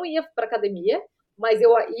vezes eu não ia para academia, Mas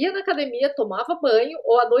eu ia na academia, tomava banho,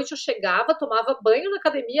 ou à noite eu chegava, tomava banho na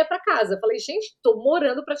academia para casa. Eu falei, gente, tô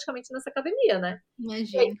morando praticamente nessa academia, né? E aí,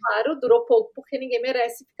 Imagina. claro, durou pouco, porque ninguém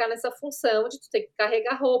merece ficar nessa função de tu ter que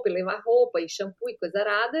carregar roupa, e levar roupa, e shampoo, e coisa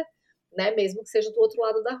arada, né? Mesmo que seja do outro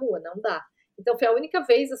lado da rua, não dá. Então foi a única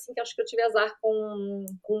vez, assim, que acho que eu tive azar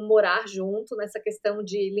com morar junto nessa questão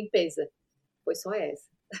de limpeza. Foi só essa.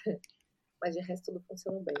 Mas de resto tudo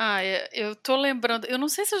funcionou bem. Ah, eu tô lembrando, eu não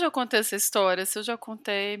sei se eu já contei essa história, se eu já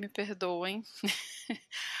contei, me perdoem,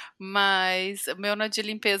 mas o meu não é de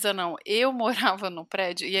limpeza, não. Eu morava no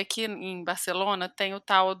prédio, e aqui em Barcelona tem o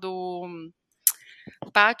tal do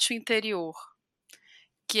pátio interior,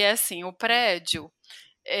 que é assim, o prédio,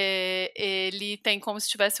 ele tem como se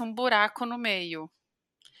tivesse um buraco no meio.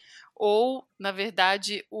 Ou, na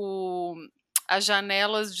verdade, as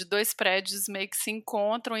janelas de dois prédios meio que se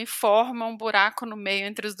encontram e formam um buraco no meio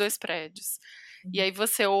entre os dois prédios. E aí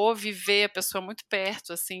você ouve e vê a pessoa muito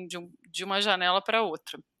perto, assim, de uma janela para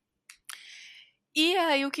outra. E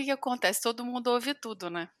aí o que acontece? Todo mundo ouve tudo,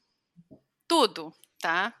 né? Tudo,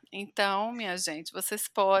 tá? Então, minha gente, vocês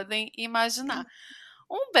podem imaginar.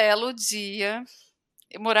 Um belo dia,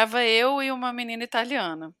 morava eu e uma menina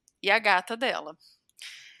italiana e a gata dela.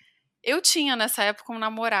 Eu tinha nessa época um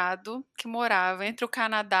namorado que morava entre o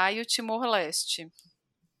Canadá e o Timor-Leste.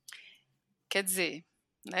 Quer dizer,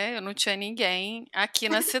 né, eu não tinha ninguém aqui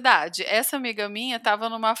na cidade. Essa amiga minha estava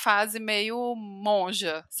numa fase meio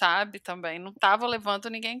monja, sabe? Também não estava levando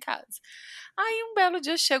ninguém em casa. Aí um belo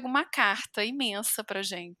dia chega uma carta imensa pra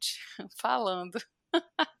gente, falando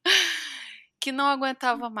que não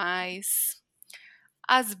aguentava mais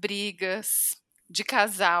as brigas de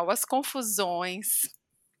casal, as confusões.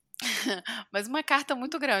 Mas uma carta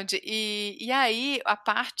muito grande. E aí, a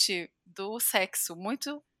parte do sexo,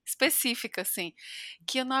 muito específica, assim,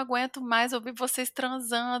 que eu não aguento mais ouvir vocês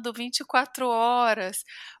transando 24 horas.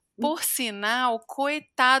 Por sinal,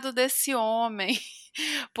 coitado desse homem,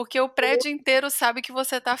 porque o prédio inteiro sabe que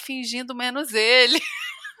você tá fingindo menos ele.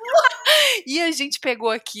 E a gente pegou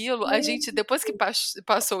aquilo, a gente, depois que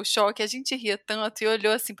passou o choque, a gente ria tanto e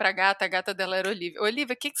olhou assim pra gata, a gata dela era Olivia.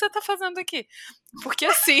 Olivia, o que você tá fazendo aqui? Porque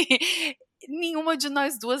assim, nenhuma de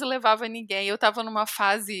nós duas levava ninguém. Eu tava numa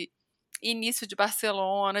fase início de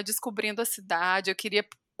Barcelona, descobrindo a cidade, eu queria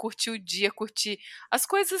curtir o dia, curtir as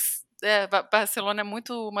coisas. Barcelona é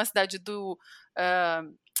muito uma cidade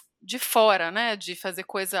de fora, né, de fazer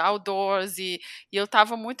coisa outdoors, e eu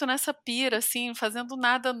tava muito nessa pira, assim, fazendo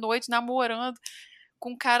nada à noite, namorando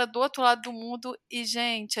com um cara do outro lado do mundo, e,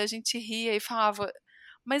 gente, a gente ria e falava,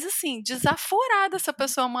 mas assim, desaforada essa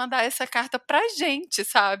pessoa mandar essa carta pra gente,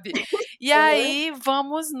 sabe? E aí,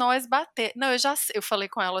 vamos nós bater. Não, eu falei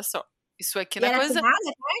com ela só, isso aqui E não é era coisa... assinada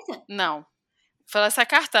a carta? Não. Falei, essa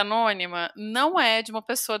carta anônima não é de uma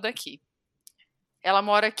pessoa daqui. Ela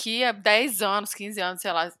mora aqui há 10 anos, 15 anos,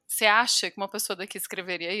 sei lá. Você acha que uma pessoa daqui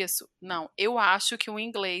escreveria isso? Não. Eu acho que um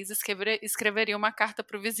inglês escreveria uma carta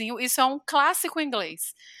para o vizinho. Isso é um clássico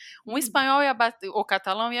inglês. Um espanhol ou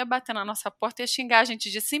catalão ia bater na nossa porta e ia xingar a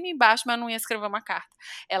gente de cima e embaixo, mas não ia escrever uma carta.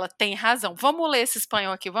 Ela tem razão. Vamos ler esse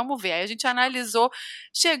espanhol aqui, vamos ver. Aí a gente analisou,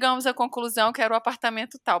 chegamos à conclusão que era o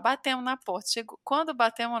apartamento tal. Batemos na porta. Quando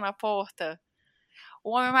batemos na porta,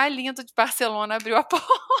 o homem mais lindo de Barcelona abriu a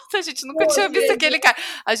porta. A gente nunca tinha visto aquele cara.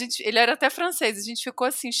 Ele era até francês. A gente ficou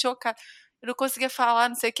assim, chocado. Eu não conseguia falar,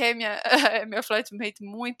 não sei o que. Minha flatmate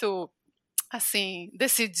muito, assim,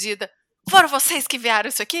 decidida. Foram vocês que enviaram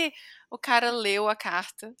isso aqui? O cara leu a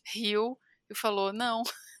carta, riu e falou, não,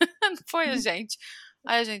 não foi a gente.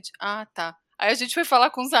 Aí a gente, tá. Aí a gente foi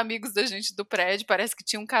falar com os amigos da gente do prédio, parece que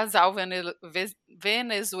tinha um casal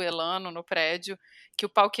venezuelano no prédio, que o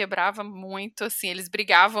pau quebrava muito, assim, eles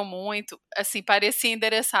brigavam muito, assim, parecia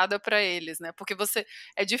endereçada para eles, né? Porque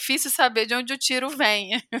é difícil saber de onde o tiro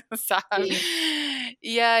vem, sabe? Sim.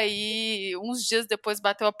 E aí, uns dias depois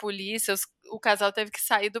bateu a polícia, o casal teve que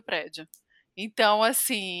sair do prédio. Então,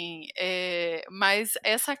 assim, mas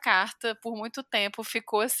essa carta, por muito tempo,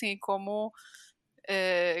 ficou assim, como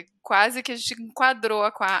quase que a gente enquadrou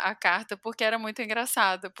a carta, porque era muito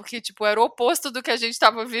engraçada, porque, tipo, era o oposto do que a gente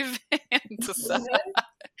estava vivendo, sabe?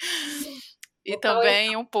 E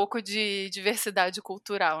também um pouco de diversidade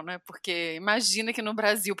cultural, né? Porque imagina que no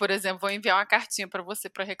Brasil, por exemplo, vão enviar uma cartinha para você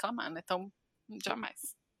para reclamar, né? Então,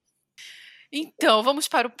 jamais. Então, vamos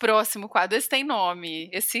para o próximo quadro. Esse tem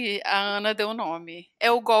nome. A Ana deu nome.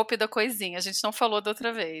 É o golpe da coisinha. A gente não falou da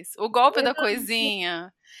outra vez. O golpe da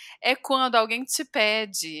coisinha é quando alguém te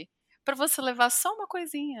pede para você levar só uma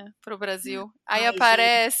coisinha para o Brasil. Aí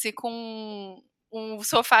aparece com um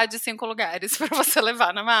sofá de 5 lugares para você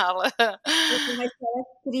levar na mala. Uma história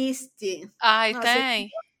triste. Ai, Nossa, tem?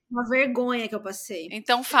 uma vergonha que eu passei.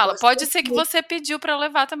 Então fala, pode ser que você pediu pra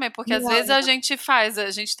levar também, porque às vezes a gente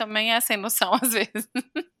também é sem noção às vezes.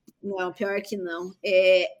 Não, pior que não.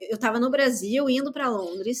 Eu tava no Brasil, indo pra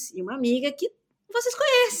Londres, e uma amiga que vocês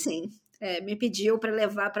conhecem me pediu pra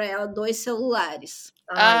levar pra ela 2 celulares.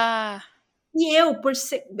 E eu, por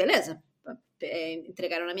ser... Beleza,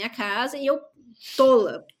 entregaram na minha casa, e eu,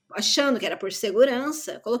 tola, achando que era por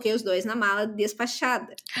segurança, coloquei os 2 na mala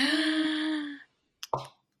despachada.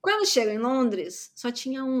 Quando chego em Londres, só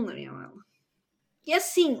tinha um na minha mala. E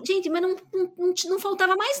assim, gente, mas não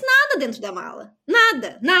faltava mais nada dentro da mala.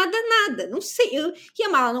 Nada. Não sei. Que a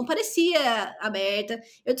mala não parecia aberta.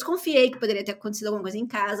 Eu desconfiei que poderia ter acontecido alguma coisa em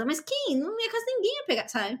casa, mas na minha casa ninguém ia pegar,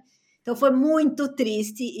 sabe? Então foi muito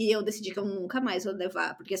triste e eu decidi que eu nunca mais vou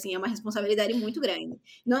levar, porque assim, é uma responsabilidade muito grande.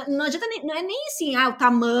 Não adianta não é nem assim, o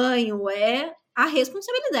tamanho, é a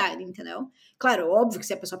responsabilidade, entendeu? Claro, óbvio que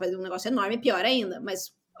se a pessoa faz um negócio enorme, é pior ainda,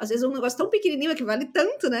 mas às vezes um negócio tão pequenininho que vale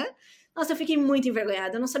tanto, né? Nossa, eu fiquei muito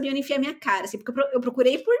envergonhada. Eu não sabia onde enfiar minha cara, assim, porque eu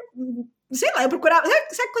procurei por... Sei lá, eu procurava...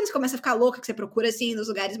 Sabe quando você começa a ficar louca, que você procura, assim, nos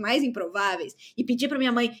lugares mais improváveis? E pedi pra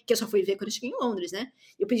minha mãe, que eu só fui ver quando eu cheguei em Londres, né?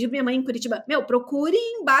 Eu pedi pra minha mãe em Curitiba, procure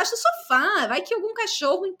embaixo do sofá. Vai que algum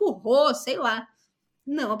cachorro empurrou, sei lá.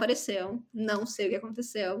 Não apareceu. Não sei o que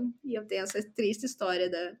aconteceu. E eu tenho essa triste história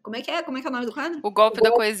da... Como é que é? Como é que é o nome do quadro? O golpe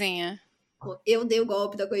da coisinha. Eu dei o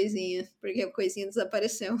golpe da coisinha, porque a coisinha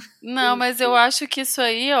desapareceu. Não, mas eu acho que isso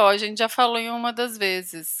aí, ó, a gente já falou em uma das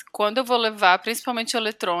vezes. Quando eu vou levar, principalmente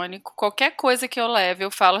eletrônico, qualquer coisa que eu leve, eu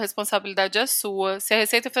falo, responsabilidade é sua. Se a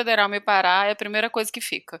Receita Federal me parar, é a primeira coisa que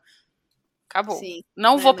fica. Acabou. Sim,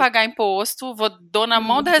 não vou pagar imposto, dou na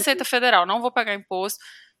mão da Receita Federal, não vou pagar imposto.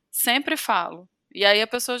 Sempre falo. E aí a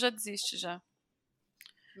pessoa já desiste já.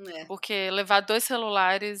 Porque levar 2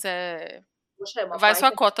 celulares vai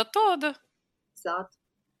sua cota toda.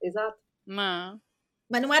 Exato. Não.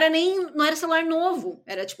 Mas não era celular novo,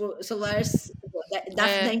 era tipo celular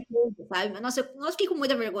da empresa, sabe? Nossa, eu fiquei com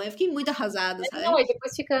muita vergonha, eu fiquei muito arrasada, sabe? Não, e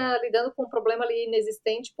depois fica lidando com um problema ali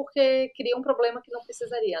inexistente porque cria um problema que não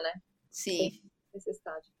precisaria, né? Sim. Sem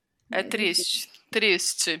necessidade. É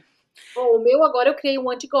triste. Bom, o meu agora eu criei um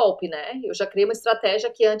antigolpe, né? Eu já criei uma estratégia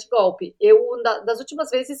que é antigolpe. Das últimas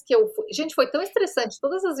vezes que eu fui... Gente, foi tão estressante.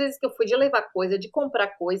 Todas as vezes que eu fui de levar coisa, de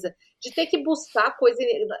comprar coisa, de ter que buscar coisa,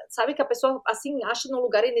 sabe? Que a pessoa, assim, acha num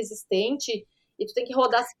lugar inexistente e tu tem que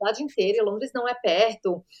rodar a cidade inteira e Londres não é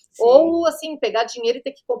perto. Sim. Ou, assim, pegar dinheiro e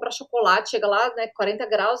ter que comprar chocolate. Chega lá, né? 40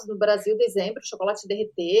 graus no Brasil, dezembro, chocolate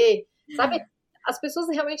derreter. Sabe? As pessoas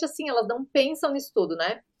realmente, assim, elas não pensam nisso tudo,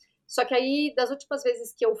 né? Só que aí, das últimas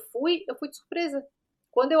vezes que eu fui de surpresa.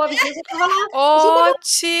 Quando eu avisei, eu tava lá.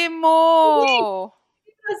 Ótimo!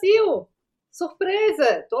 Brasil!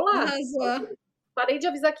 Surpresa! Tô lá. Arrasou. Parei de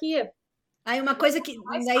avisar que ia. Aí uma coisa que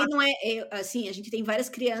daí não assim, a gente tem várias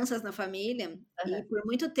crianças na família e por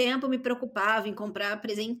muito tempo me preocupava em comprar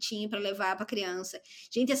presentinho para levar para criança.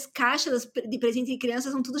 Gente, as caixas de presente de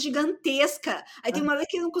crianças são tudo gigantesca. Aí tem uma vez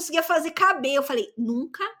que eu não conseguia fazer caber, eu falei,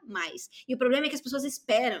 nunca mais. E o problema é que as pessoas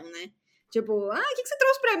esperam, né? Tipo, o que você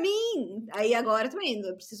trouxe para mim? Aí agora também,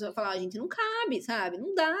 eu preciso falar, gente, não cabe, sabe?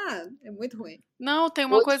 Não dá, é muito ruim. Não, tem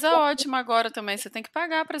uma coisa ótima agora também, você tem que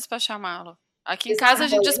pagar para despachar mala. Aqui em casa a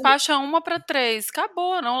gente despacha 1 para 3.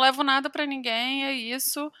 Acabou, não levo nada para ninguém, é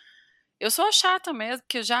isso. Eu sou chata mesmo,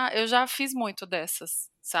 porque eu já fiz muito dessas,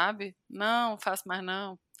 sabe? Não, faço mais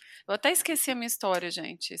não. Eu até esqueci a minha história,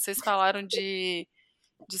 gente. Vocês falaram de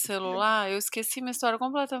celular, eu esqueci minha história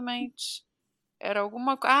completamente. Era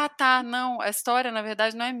alguma coisa... tá, não, a história na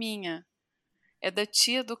verdade não é minha. É da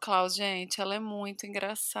tia do Klaus, gente. Ela é muito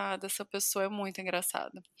engraçada. Essa pessoa é muito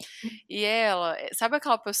engraçada. E ela, sabe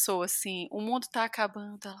aquela pessoa assim, o mundo tá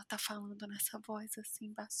acabando, ela tá falando nessa voz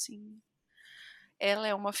assim, baixinho. Ela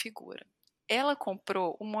é uma figura. Ela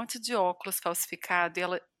comprou um monte de óculos falsificado e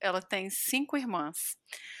ela tem 5 irmãs.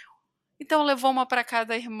 Então levou uma para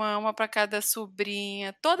cada irmã, uma para cada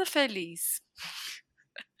sobrinha, toda feliz.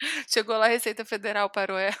 Chegou lá a Receita Federal,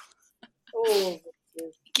 parou ela.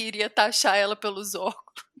 Queria taxar ela pelos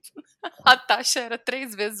óculos. A taxa era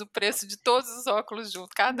 3 vezes o preço de todos os óculos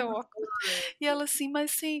juntos, cada óculos. E ela assim,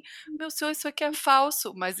 mas sim, meu senhor, isso aqui é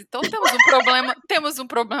falso. Mas então temos um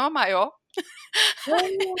problema maior.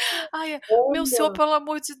 Ai, meu senhor, pelo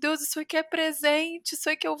amor de Deus, isso aqui é presente, isso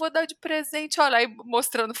aqui eu vou dar de presente. Olha, aí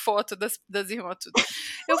mostrando foto das irmãs, tudo.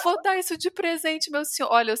 Eu vou dar isso de presente, meu senhor.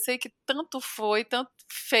 Olha, eu sei que tanto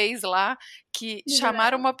fez lá, que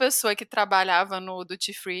chamaram uma pessoa que trabalhava no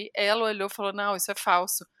Duty Free, ela olhou e falou, não, isso é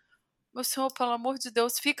falso. meu senhor, pelo amor de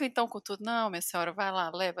Deus, fica então com tudo. Não, minha senhora, vai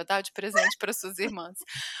lá, leva, dá de presente para suas irmãs.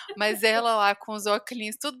 Mas ela lá com os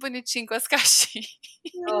óculos, tudo bonitinho, com as caixinhas.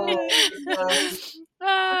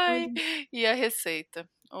 Ai, e a receita?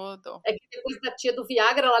 Ô, dó. É que depois da tia do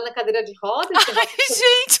Viagra lá na cadeira de rodas, Ai,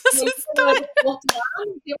 gente, essa história. Não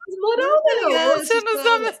tem mais moral, não. Você não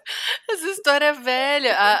sabe. Essa história é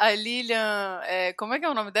velha. A Lilian. Como é que é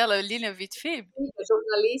o nome dela? Lilian Vitfib?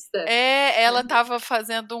 Jornalista. Ela estava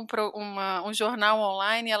fazendo um jornal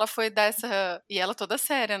online e ela foi dar essa. E ela toda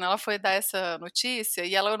séria, né? Ela foi dar essa notícia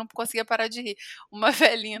e ela não conseguia parar de rir. Uma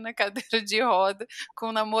velhinha na cadeira de roda com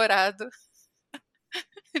um namorado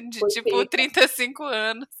de Foi tipo feita. 35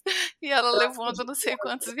 anos e ela levando não sei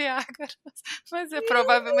quantos Viagras. Mas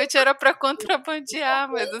provavelmente era para contrabandear,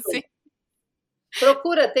 mas assim.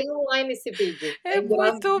 Procura, tem online esse vídeo. É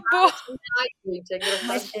muito bom. Gente, é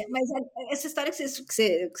engraçado. Mas essa história que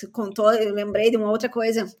você contou, eu lembrei de uma outra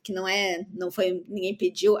coisa que não foi, ninguém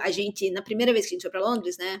pediu. A gente, na primeira vez que a gente foi para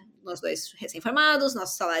Londres, né? Nós dois recém-formados,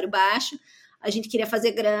 nosso salário baixo, a gente queria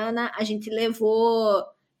fazer grana, a gente levou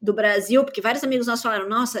do Brasil, porque vários amigos nossos falaram,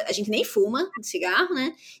 nossa, a gente nem fuma cigarro,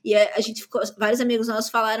 né? E vários amigos nossos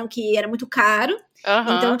falaram que era muito caro,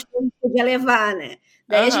 então tipo, a gente podia levar, né?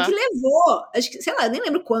 Daí a gente levou, acho que, sei lá, nem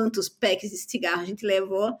lembro quantos packs de cigarro a gente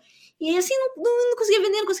levou. E assim, não conseguia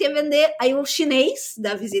vender. Aí o chinês,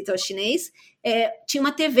 da visita ao chinês, tinha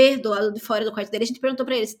uma TV do lado de fora do quarto dele. A gente perguntou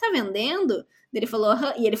pra ele, você tá vendendo? Ele falou,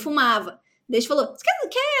 e ele fumava. Daí a gente falou, você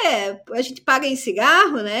quer? A gente paga em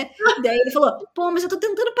cigarro, né? Daí ele falou, pô, mas eu tô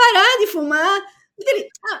tentando parar de fumar.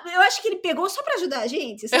 Eu acho que ele pegou só pra ajudar a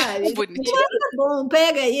gente, sabe? Bonitinho. Tá bom,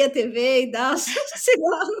 pega aí a TV e dá o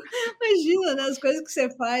cigarro. Imagina, né, as coisas que você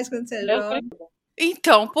faz quando você é jovem.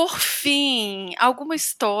 Então, por fim, alguma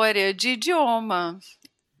história de idioma.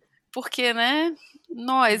 Porque, né,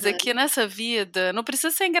 nós aqui nessa vida, não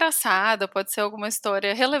precisa ser engraçada, pode ser alguma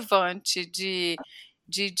história relevante de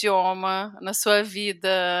idioma na sua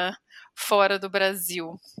vida fora do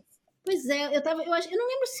Brasil. Pois é, eu não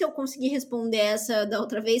lembro se eu consegui responder essa da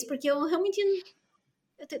outra vez, porque eu realmente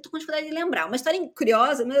tô com dificuldade de lembrar. Uma história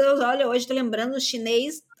curiosa, meu Deus, olha, hoje tô lembrando o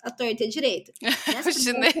chinês à torta e à direita. O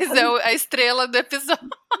chinês é a estrela do episódio.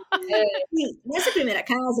 Sim, nessa primeira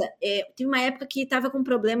casa, teve uma época que tava com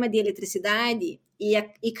problema de eletricidade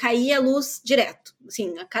e caía a luz direto.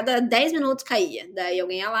 Assim, a cada 10 minutos caía. Daí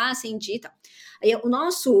alguém ia lá, acendia e tal. Aí o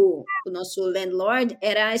nosso landlord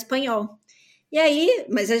era espanhol. E aí,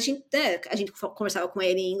 mas a gente conversava com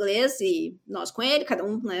ele em inglês e nós com ele, cada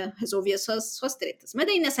um, né, resolvia suas tretas. Mas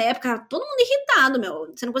daí, nessa época, todo mundo irritado, meu.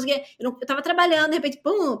 Você não conseguia... Eu tava trabalhando, de repente,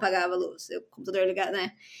 pum, apagava a luz. O computador ligado,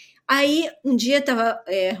 né? Aí, um dia tava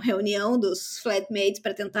reunião dos flatmates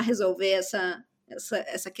para tentar resolver essa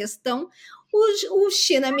questão. O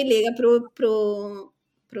China me liga pro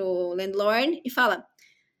landlord e fala...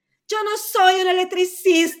 Eu não sou um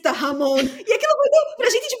eletricista, Ramon. E aquilo foi pra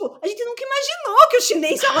gente, tipo, a gente nunca imaginou que o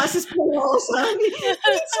chinês falasse espanhol, sabe?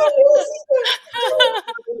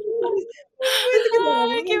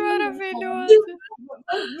 Ai, que maravilhoso.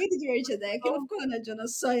 Muito divertido, né? Aquilo ficou, né? Eu não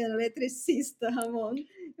sou um eletricista, Ramon.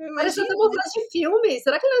 Parece até uma frase de filme.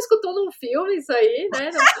 Será que ele não escutou num filme isso aí, né?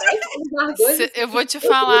 Eu vou te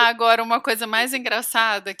falar agora uma coisa mais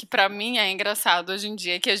engraçada, que pra mim é engraçado hoje em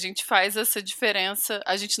dia, que a gente faz essa diferença,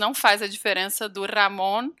 a gente não faz a diferença do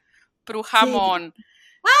Ramon pro Ramon. Sim.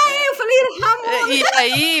 Eu falei Ramon! E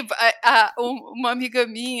aí, uma amiga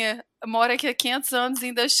minha mora aqui há 500 anos e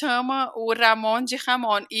ainda chama o Ramon de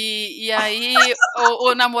Ramon. E aí,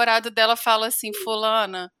 o namorado dela fala assim,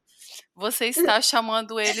 fulana, você está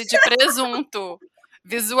chamando ele de presunto.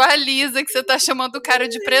 Visualiza que você tá chamando o cara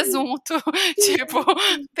de presunto. Tipo,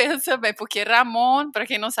 pensa bem, porque Ramon, para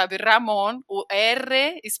quem não sabe, Ramon, o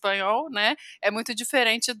R espanhol, né, é muito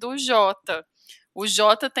diferente do J. O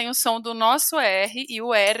J tem o som do nosso R e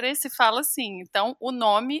o R se fala assim. Então, o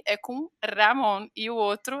nome é com Ramon e o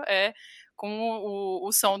outro é com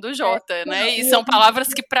o som do J, né? E são palavras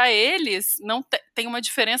que para eles não tem uma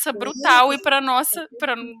diferença brutal e para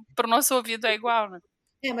o nosso ouvido é igual, né?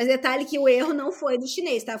 Mas detalhe que o erro não foi do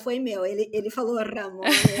chinês, tá? Foi meu. Ele falou Ramon.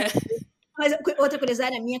 Mas outra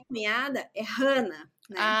curiosidade, a minha cunhada é Hannah,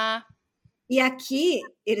 né? Ah. E aqui,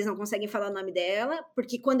 eles não conseguem falar o nome dela,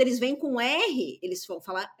 porque quando eles vêm com R, eles vão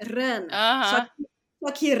falar Rana.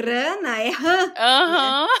 Só que Rana é Ran.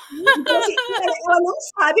 Né? Então, assim, ela não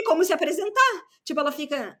sabe como se apresentar. Tipo, ela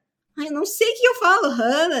fica... eu não sei o que eu falo,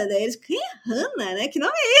 Hannah. Daí eles, quem é Hannah, né? Que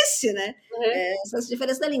nome é esse, né? Essas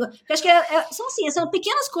diferenças da língua. Porque acho que são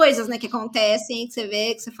pequenas coisas, né, que acontecem, que você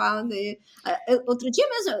vê, que você fala. Outro dia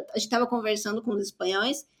mesmo, a gente estava conversando com os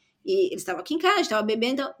espanhóis E eles estavam aqui em casa, estavam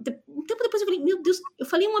bebendo. Então, um tempo depois eu falei, meu Deus, eu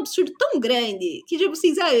falei um absurdo tão grande que tipo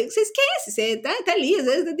assim, sabe, você esquece, você tá ali, às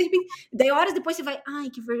vezes, de repente, daí horas depois você vai, ai,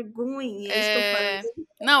 que vergonha, é isso que eu falei.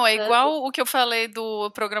 Não, é igual o que eu falei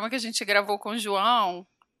do programa que a gente gravou com o João,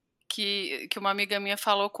 que uma amiga minha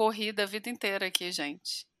falou corrida a vida inteira aqui,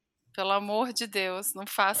 gente. Pelo amor de Deus, não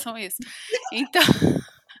façam isso. Então,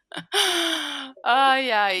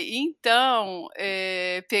 ai, ai. Então,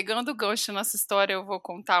 pegando o gancho nessa história, eu vou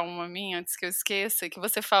contar uma minha antes que eu esqueça, que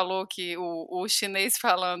você falou que o chinês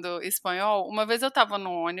falando espanhol. Uma vez eu estava no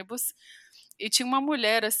ônibus e tinha uma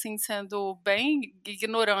mulher, assim, sendo bem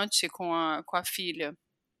ignorante com a filha.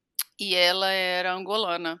 E ela era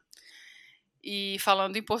angolana. E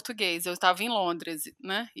falando em português. Eu estava em Londres,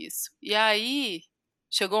 né? Isso. E aí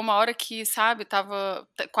chegou uma hora que, sabe, tava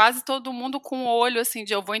quase todo mundo com o olho assim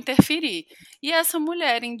de eu vou interferir. E essa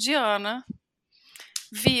mulher indiana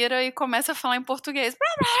vira e começa a falar em português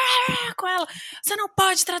com ela. Você não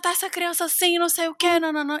pode tratar essa criança assim, não sei o quê,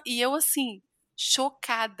 não, não, não. E eu assim,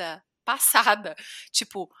 chocada, passada,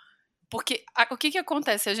 tipo, porque o que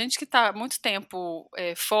acontece? A gente que está muito tempo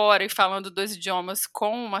fora e falando dois idiomas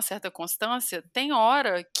com uma certa constância, tem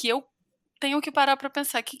hora que eu tenho que parar para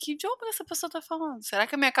pensar que idioma essa pessoa está falando? Será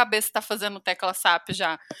que a minha cabeça está fazendo tecla SAP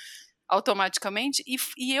já automaticamente?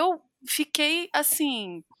 E eu fiquei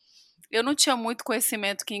assim, eu não tinha muito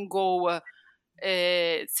conhecimento que em Goa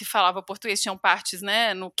se falava português, tinham partes,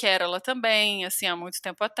 né, no Kerala também, assim, há muito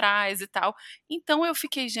tempo atrás e tal. Então eu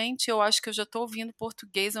fiquei, gente, eu acho que eu já tô ouvindo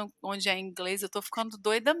português onde é inglês, eu tô ficando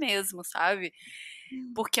doida mesmo, sabe?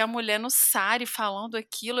 Porque a mulher no Sari falando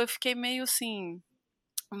aquilo, eu fiquei meio assim.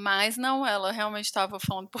 Mas não, ela realmente estava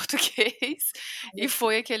falando português e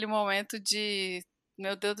foi aquele momento de.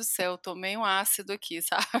 Meu Deus do céu, tomei um ácido aqui,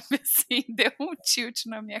 sabe? Assim, deu um tilt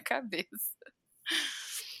na minha cabeça.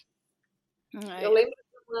 Eu lembro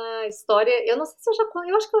de uma história, eu não sei se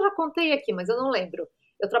eu acho que eu já contei aqui, mas eu não lembro.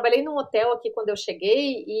 Eu trabalhei num hotel aqui quando eu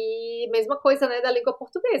cheguei e mesma coisa, né, da língua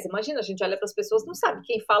portuguesa. Imagina, a gente olha para as pessoas, não sabe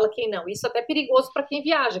quem fala, quem não. Isso até é perigoso para quem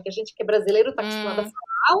viaja, que a gente que é brasileiro está acostumado a falar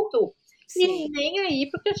alto e Sim. nem aí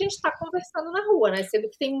porque a gente está conversando na rua, né? Sendo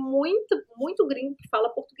que tem muito, muito gringo que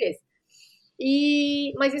fala português.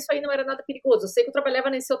 Mas isso aí não era nada perigoso. Eu sei que eu trabalhava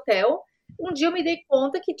nesse hotel. Um dia eu me dei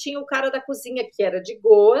conta que tinha o cara da cozinha que era de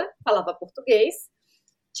Goa, falava português.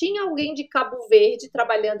 Tinha alguém de Cabo Verde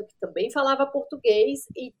trabalhando que também falava português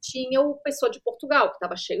e tinha o pessoa de Portugal, que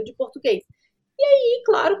estava cheio de português. E,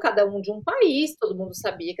 claro, cada um de um país, todo mundo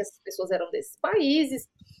sabia que essas pessoas eram desses países.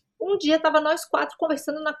 Um dia estava nós quatro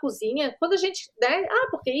conversando na cozinha, quando a gente, né,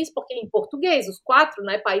 porque isso, porque em português, os quatro,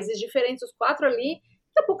 né, países diferentes, os quatro ali,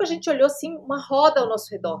 daqui a pouco a gente olhou assim, uma roda ao nosso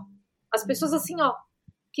redor. As pessoas assim, ó, o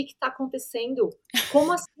que está acontecendo?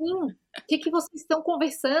 Como assim? O que vocês estão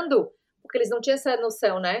conversando? Porque eles não tinham essa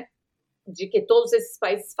noção, né? De que todos esses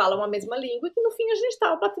países falam a mesma língua e que no fim a gente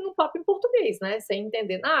estava batendo um papo em português, né? Sem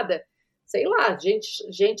entender nada. Sei lá,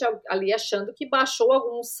 gente ali achando que baixou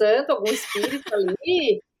algum santo, algum espírito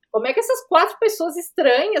ali. Como é que essas quatro pessoas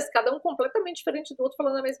estranhas, cada um completamente diferente do outro,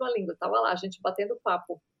 falando a mesma língua? Tava lá, a gente batendo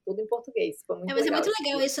papo, tudo em português. Foi muito Mas legal. é muito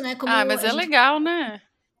legal isso, né? Como mas a é gente legal, né?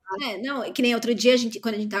 não, que nem outro dia,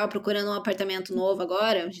 quando a gente tava procurando um apartamento novo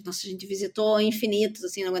agora, nossa, a gente visitou infinitos,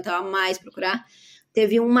 assim, não aguentava mais procurar.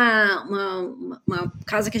 Teve uma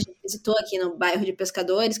casa que a gente visitou aqui no bairro de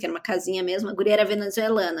Pescadores, que era uma casinha mesmo, a guria era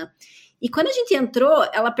venezuelana. E quando a gente entrou,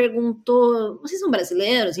 ela perguntou, vocês são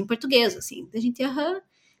brasileiros? Em português, assim. A gente, aham.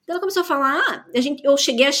 Ela começou a falar, eu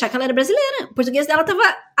cheguei a achar que ela era brasileira. O português dela tava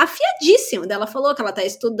afiadíssimo. Ela falou que ela tá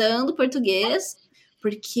estudando português,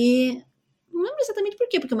 porque não lembro exatamente por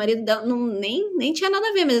quê, porque o marido dela nem tinha nada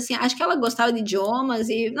a ver, mas assim, acho que ela gostava de idiomas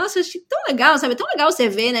e, nossa, eu achei tão legal, sabe? Tão legal você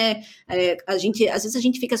ver, né? Às vezes a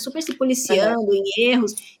gente fica super se policiando em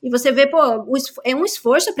erros e você vê, pô, é um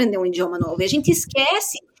esforço aprender um idioma novo e a gente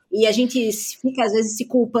esquece e a gente fica, às vezes, se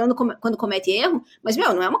culpando quando comete erro, mas,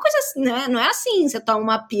 meu, não é uma coisa assim, não é assim, você toma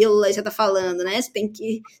uma pílula e você tá falando, né? Você tem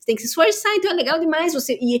que se esforçar, então é legal demais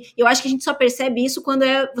e eu acho que a gente só percebe isso quando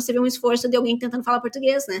você vê um esforço de alguém tentando falar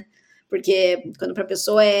português, né? Porque quando pra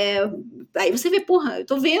pessoa aí você vê, porra, eu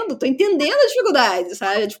tô vendo, tô entendendo a dificuldade,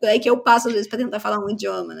 sabe? A dificuldade que eu passo, às vezes, pra tentar falar um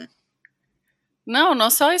idioma, né? Não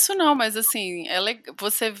só isso não, mas assim,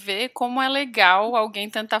 você vê como é legal alguém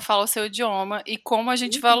tentar falar o seu idioma e como a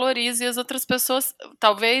gente valoriza e as outras pessoas,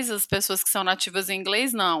 talvez as pessoas que são nativas em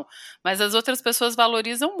inglês não, mas as outras pessoas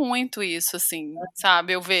valorizam muito isso, assim,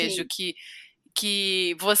 sabe? Eu vejo que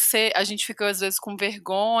a gente fica às vezes com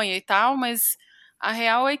vergonha e tal, mas a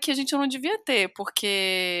real é que a gente não devia ter,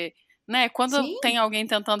 porque né? Quando Sim. tem alguém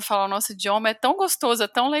tentando falar o nosso idioma, é tão gostoso, é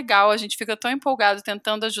tão legal, a gente fica tão empolgado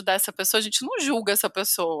tentando ajudar essa pessoa, a gente não julga essa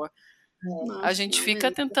pessoa. A Nossa, gente não fica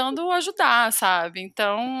mesmo. tentando ajudar, sabe?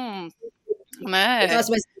 Então, né?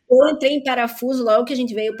 Nossa, mas eu entrei em parafuso logo que a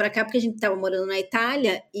gente veio para cá, porque a gente estava morando na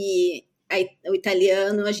Itália e o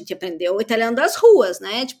italiano, a gente aprendeu o italiano das ruas,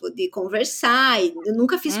 né? Tipo, de conversar. E eu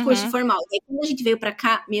nunca fiz curso formal. E aí, quando a gente veio para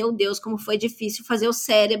cá, meu Deus, como foi difícil fazer o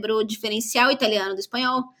cérebro diferenciar o italiano do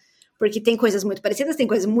espanhol. Porque tem coisas muito parecidas, tem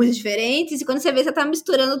coisas muito diferentes, e quando você vê, você tá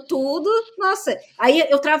misturando tudo, nossa. Aí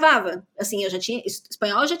eu travava, assim, eu já tinha,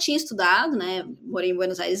 espanhol eu já tinha estudado, né, morei em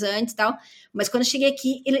Buenos Aires antes e tal, mas quando eu cheguei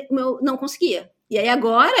aqui, não conseguia. E aí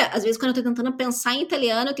agora, às vezes, quando eu tô tentando pensar em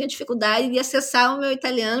italiano, eu tenho dificuldade de acessar o meu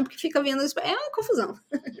italiano, porque fica vindo, é uma confusão.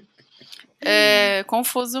 É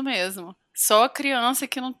confuso mesmo. Só criança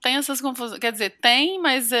que não tem essas confusões. Quer dizer, tem,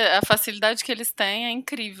 mas a facilidade que eles têm é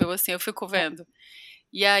incrível, assim, eu fico vendo.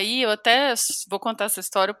 E aí, eu até vou contar essa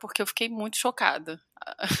história porque eu fiquei muito chocada.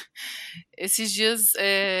 Esses dias,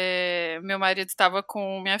 meu marido estava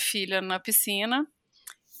com minha filha na piscina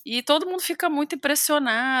e todo mundo fica muito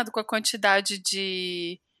impressionado com a quantidade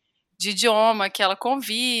de idioma que ela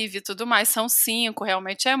convive e tudo mais. São 5,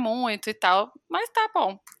 realmente é muito e tal, mas tá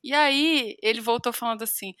bom. E aí, ele voltou falando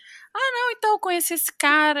assim: ah, não, então eu conheci esse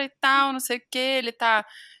cara e tal, não sei o que, ele tá.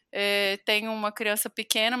 Tem uma criança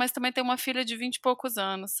pequena, mas também tem uma filha de 20 e poucos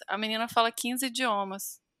anos. A menina fala 15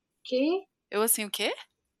 idiomas. Que? Eu assim, o quê?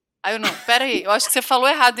 Aí eu, não, peraí, eu acho que você falou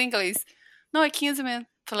errado em inglês. Não, é 15 mesmo.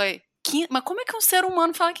 Falei, 15, mas como é que um ser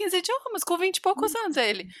humano fala 15 idiomas com 20 e poucos anos? Aí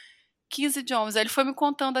ele, 15 idiomas. Aí ele foi me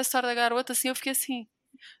contando a história da garota, assim, eu fiquei assim,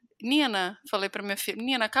 Nina, falei pra minha filha,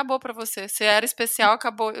 Nina, acabou pra você. Você era especial,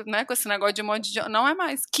 acabou, né, com esse negócio de um monte de idioma. Não é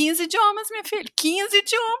mais. 15 idiomas, minha filha. 15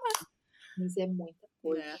 idiomas. Mas é muita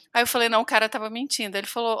coisa. Aí eu falei, não, o cara tava mentindo. Ele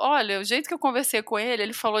falou, olha, o jeito que eu conversei com ele,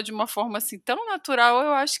 ele falou de uma forma assim tão natural,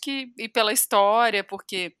 eu acho que, e pela história,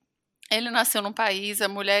 porque ele nasceu num país, a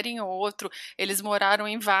mulher em outro, eles moraram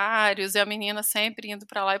em vários, e a menina sempre indo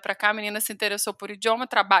pra lá e pra cá, a menina se interessou por idioma,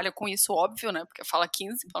 trabalha com isso, óbvio, né, porque fala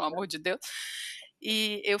 15, pelo amor de Deus.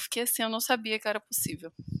 E eu fiquei assim, eu não sabia que era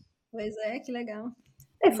possível. Pois é, que legal.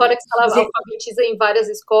 Fora que ela alfabetiza em várias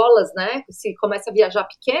escolas, né? Se começa a viajar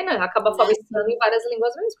pequena, acaba alfabetizando em várias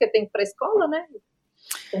línguas mesmo, porque tem que ir para a escola, né?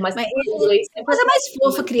 Por mais que inglês, coisa mais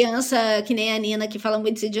fofa, criança que nem a Nina, que fala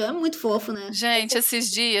muito esse idioma, é muito fofo, né? Gente,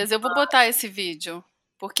 esses dias, eu vou botar esse vídeo,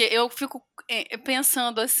 porque eu fico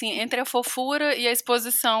pensando assim, entre a fofura e a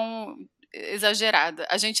exposição exagerada.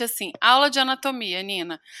 A gente, assim, aula de anatomia,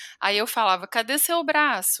 Nina. Aí eu falava, cadê seu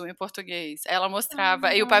braço em português? Ela mostrava.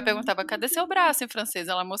 Aí o pai perguntava, cadê seu braço em francês?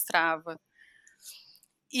 Ela mostrava.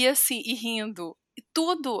 E assim, e rindo. E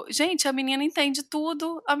tudo. Gente, a menina entende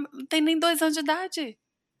tudo. Não tem nem 2 anos de idade.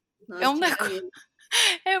 Nossa, É um negócio. maravilha.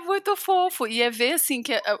 É muito fofo. E é ver, assim,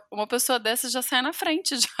 que uma pessoa dessa já sai na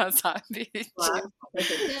frente, já, sabe? claro, com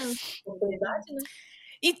certeza. Oportunidade, né?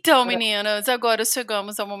 Então, meninas, agora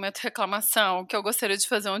chegamos ao momento reclamação, que eu gostaria de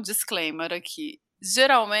fazer um disclaimer aqui.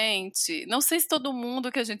 Geralmente, não sei se todo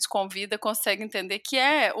mundo que a gente convida consegue entender que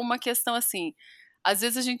é uma questão assim. Às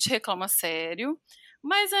vezes a gente reclama sério,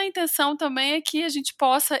 mas a intenção também é que a gente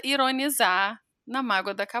possa ironizar na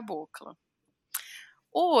mágoa da cabocla.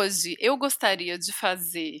 Hoje eu gostaria de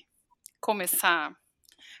começar,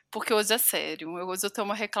 porque hoje é sério. Hoje eu tenho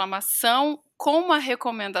uma reclamação com uma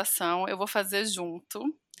recomendação, eu vou fazer junto.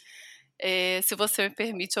 Se você me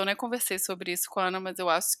permite, eu nem conversei sobre isso com a Ana, mas eu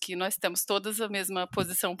acho que nós temos todas a mesma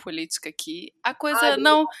posição política aqui. A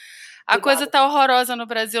coisa tá horrorosa no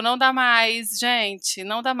Brasil, não dá mais, gente,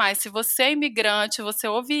 não dá mais. Se você é imigrante, você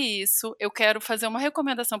ouve isso, eu quero fazer uma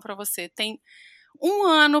recomendação para você. Tem 1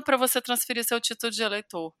 ano para você transferir seu título de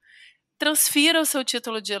eleitor. Transfira o seu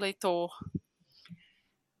título de eleitor.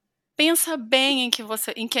 Pensa bem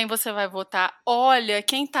em quem você vai votar. Olha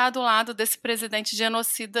quem tá do lado desse presidente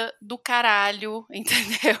genocida do caralho,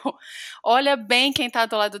 entendeu? Olha bem quem tá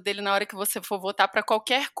do lado dele na hora que você for votar para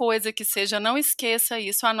qualquer coisa que seja. Não esqueça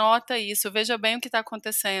isso, anota isso, veja bem o que tá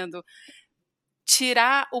acontecendo.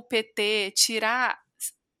 Tirar o PT, tirar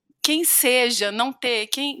quem seja, não ter,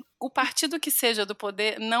 o partido que seja do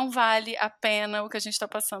poder, não vale a pena o que a gente está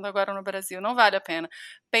passando agora no Brasil. Não vale a pena.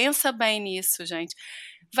 Pensa bem nisso, gente.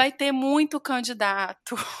 Vai ter muito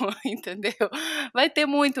candidato, entendeu? Vai ter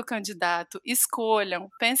muito candidato. Escolham,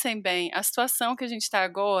 pensem bem. A situação que a gente está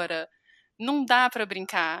agora não dá para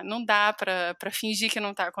brincar, não dá para fingir que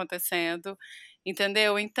não está acontecendo,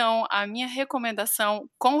 entendeu? Então, a minha recomendação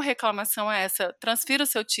com reclamação é essa: transfira o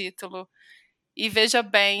seu título e veja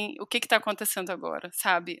bem o que está acontecendo agora,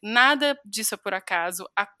 sabe? Nada disso é por acaso.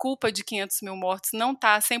 A culpa de 500 mil mortos não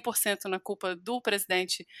está 100% na culpa do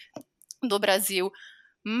presidente do Brasil,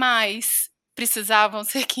 mas precisavam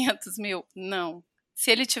ser 500 mil? Não.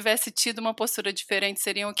 Se ele tivesse tido uma postura diferente,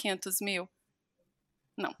 seriam 500 mil?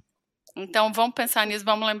 Não. Então, vamos pensar nisso,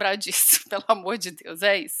 vamos lembrar disso, pelo amor de Deus,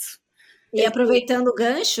 é isso. E aproveitando o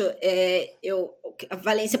gancho, a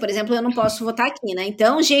Valência, por exemplo, eu não posso votar aqui, né?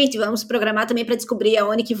 Então, gente, vamos programar também para descobrir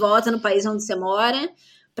aonde que vota no país onde você mora,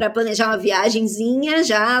 para planejar uma viagenzinha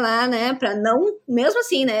já lá, né? Para não, mesmo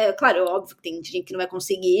assim, né? Claro, óbvio que tem gente que não vai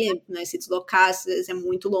conseguir, né, se deslocar, às vezes é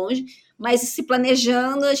muito longe, mas se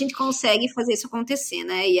planejando, a gente consegue fazer isso acontecer,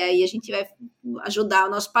 né? E aí a gente vai ajudar o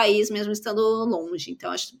nosso país mesmo estando longe.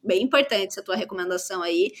 Então, acho bem importante essa tua recomendação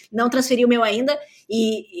aí. Não transferi o meu ainda,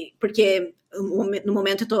 porque no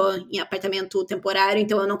momento eu estou em apartamento temporário,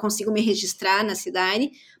 então eu não consigo me registrar na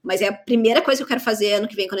cidade, mas é a primeira coisa que eu quero fazer ano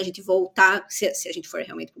que vem, quando a gente voltar, se a gente for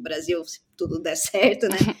realmente para o Brasil, se tudo der certo,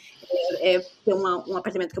 né? Ter um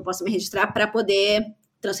apartamento que eu possa me registrar para poder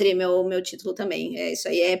transferir meu título também. Isso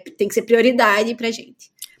aí tem que ser prioridade pra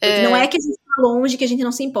gente. Porque não é que a gente está longe, que a gente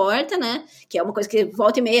não se importa, né? Que é uma coisa que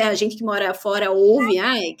volta e meia a gente que mora fora ouve,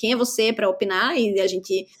 quem é você para opinar? E a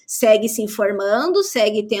gente segue se informando,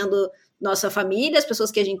 segue tendo nossa família, as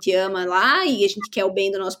pessoas que a gente ama lá, e a gente quer o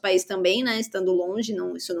bem do nosso país também, né? Estando longe,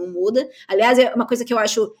 isso não muda. Aliás, é uma coisa que eu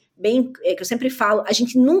acho bem, que eu sempre falo, a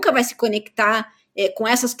gente nunca vai se conectar com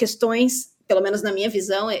essas questões, pelo menos na minha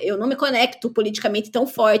visão, eu não me conecto politicamente tão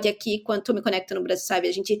forte aqui quanto eu me conecto no Brasil,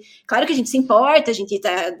 sabe? Claro que a gente se importa, a gente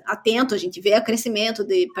está atento, a gente vê o crescimento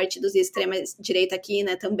de partidos de extrema direita aqui,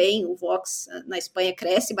 né? Também o Vox na Espanha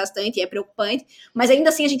cresce bastante e é preocupante, mas ainda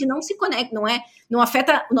assim a gente não se conecta, não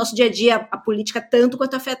afeta o nosso dia a dia, a política tanto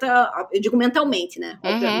quanto afeta, eu digo mentalmente, né?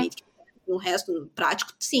 Obviamente. No resto, no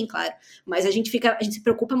prático, sim, claro. Mas a gente se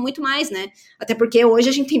preocupa muito mais, né? Até porque hoje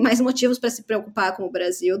a gente tem mais motivos para se preocupar com o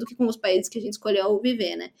Brasil do que com os países que a gente escolheu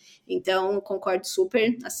viver, né? Então, concordo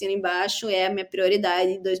super, assino embaixo, é a minha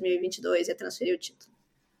prioridade em 2022, é transferir o título.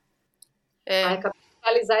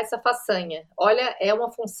 Capitalizar essa façanha. Olha, é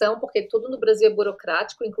uma função, porque tudo no Brasil é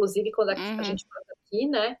burocrático, inclusive quando a gente faz aqui,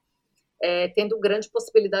 né? Tendo grande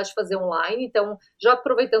possibilidade de fazer online. Então, já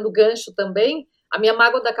aproveitando o gancho também, a minha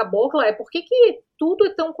mágoa da cabocla é por que tudo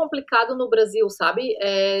é tão complicado no Brasil, sabe?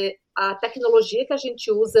 A tecnologia que a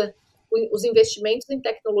gente usa, os investimentos em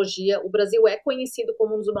tecnologia, o Brasil é conhecido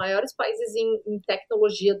como um dos maiores países em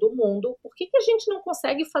tecnologia do mundo. Por que a gente não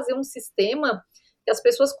consegue fazer um sistema que as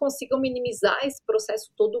pessoas consigam minimizar esse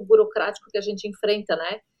processo todo burocrático que a gente enfrenta,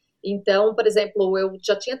 né? Então, por exemplo, eu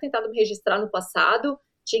já tinha tentado me registrar no passado,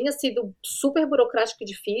 tinha sido super burocrático e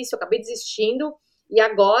difícil, acabei desistindo, e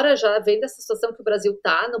agora, já vendo essa situação que o Brasil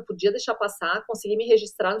tá, não podia deixar passar, consegui me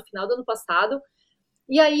registrar no final do ano passado,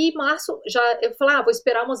 e aí, em março, eu falei, vou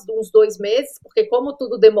esperar uns 2 meses, porque como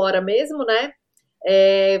tudo demora mesmo, né,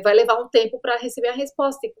 vai levar um tempo para receber a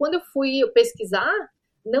resposta. E quando eu fui pesquisar,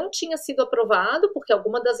 não tinha sido aprovado, porque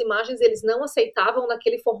alguma das imagens eles não aceitavam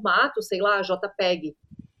naquele formato, sei lá, JPEG.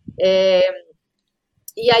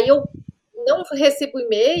 E aí eu não recebo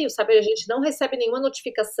e-mail, sabe? A gente não recebe nenhuma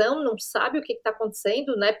notificação, não sabe o que está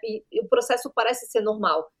acontecendo, né? E o processo parece ser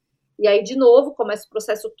normal. E aí, de novo, começa o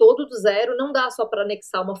processo todo do zero, não dá só para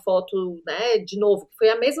anexar uma foto, né? De novo, que foi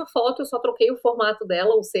a mesma foto, eu só troquei o formato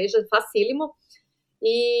dela, ou seja, facílimo.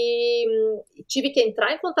 E tive que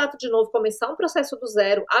entrar em contato de novo, começar um processo do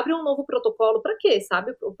zero, abre um novo protocolo, para quê,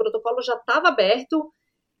 sabe? O protocolo já estava aberto.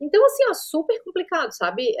 Então, assim, super complicado,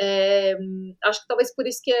 sabe? Acho que talvez por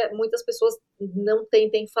isso que muitas pessoas não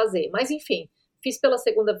tentem fazer. Mas, enfim, fiz pela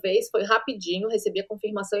segunda vez, foi rapidinho, recebi a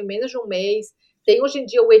confirmação em menos de um mês. Tem hoje em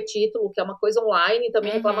dia o e-título, que é uma coisa online,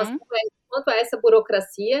 também reclamação quanto a essa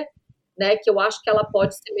burocracia, né, que eu acho que ela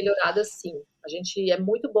pode ser melhorada sim. A gente é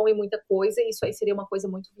muito bom em muita coisa e isso aí seria uma coisa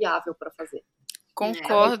muito viável para fazer.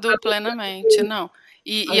 Concordo plenamente, não.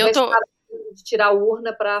 E eu tô... de tirar a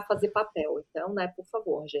urna para fazer papel. Então, né, por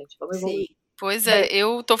favor, gente, vamos evoluir. Sim. Pois é,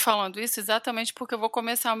 eu tô falando isso exatamente porque eu vou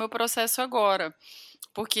começar o meu processo agora.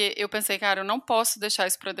 Porque eu pensei, cara, eu não posso deixar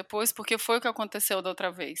isso para depois, porque foi o que aconteceu da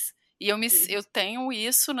outra vez. E eu tenho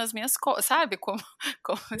isso nas minhas coisas, sabe? Como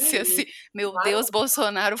se assim, meu Deus,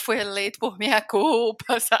 Bolsonaro foi eleito por minha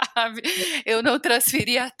culpa, sabe? Eu não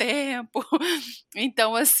transferi a tempo.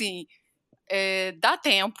 Então, assim, dá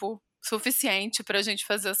tempo suficiente para a gente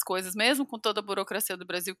fazer as coisas, mesmo com toda a burocracia do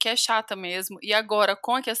Brasil, que é chata mesmo. E agora,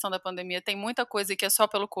 com a questão da pandemia, tem muita coisa que é só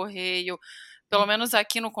pelo correio. Pelo menos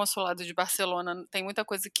aqui no consulado de Barcelona, tem muita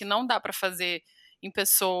coisa que não dá para fazer em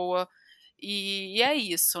pessoa. E é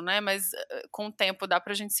isso, né? Mas com o tempo dá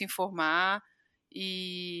para a gente se informar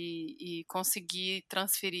e conseguir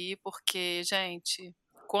transferir, porque, gente,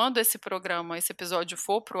 quando esse episódio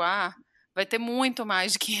for pro ar, vai ter muito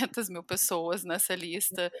mais de 500 mil pessoas nessa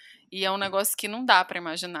lista. E é um negócio que não dá pra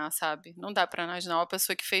imaginar, sabe? Não dá pra imaginar uma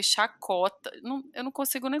pessoa que fez chacota. Eu não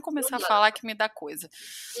consigo nem começar a falar que me dá coisa.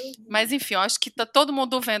 Mas, enfim, eu acho que tá todo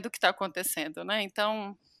mundo vendo o que tá acontecendo, né?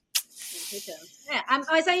 Então...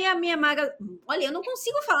 Mas aí a minha mágoa... Olha, eu não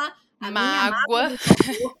consigo falar. A mágoa. Minha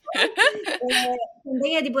mágoa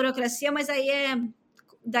também é de burocracia, mas aí é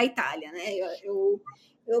da Itália, né?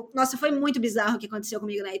 Nossa, foi muito bizarro o que aconteceu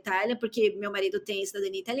comigo na Itália, porque meu marido tem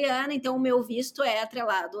cidadania italiana, então o meu visto é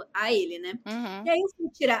atrelado a ele, né? Uhum. E aí eu fui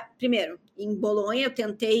tirar... Primeiro, em Bolonha, eu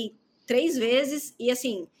tentei 3 vezes, e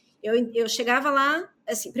assim, eu chegava lá,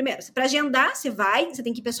 assim, primeiro, para agendar, você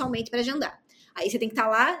tem que ir pessoalmente para agendar. Aí você tem que estar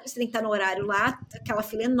lá, você tem que estar no horário lá, aquela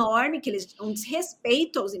fila enorme, que eles um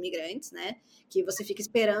desrespeito aos imigrantes, né? Que você fica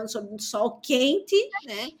esperando sob um sol quente,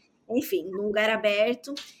 né? Enfim, num lugar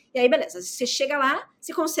aberto. E aí, beleza, você chega lá,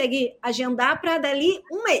 você consegue agendar para dali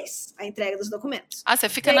 1 mês a entrega dos documentos. Você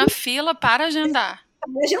fica na fila para agendar.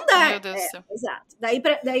 Para agendar. Meu Deus do céu. Exato.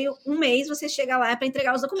 Daí 1 mês você chega lá para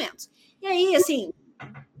entregar os documentos. E aí, assim...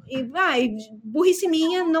 burrice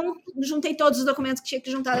minha, não juntei todos os documentos que tinha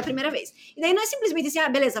que juntar da primeira vez. E daí não é simplesmente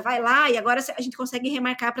assim, beleza, vai lá e agora a gente consegue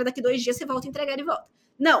remarcar para daqui 2 dias você volta a entregar de volta.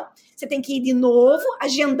 Não, você tem que ir de novo,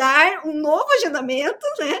 agendar um novo agendamento,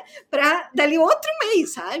 né, para dali outro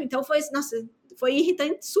mês, sabe? Então foi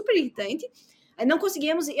irritante, super irritante. Aí não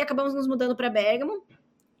conseguimos e acabamos nos mudando para Bérgamo.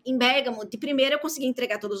 Em Bérgamo, de primeira eu consegui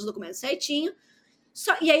entregar todos os documentos certinho.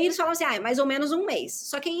 E aí eles falam assim, é mais ou menos 1 mês.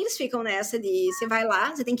 Só que aí eles ficam nessa de, você vai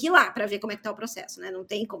lá, você tem que ir lá para ver como é que tá o processo, né? Não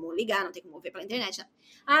tem como ligar, não tem como ver pela internet.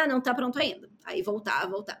 Né? Não tá pronto ainda. Aí voltar.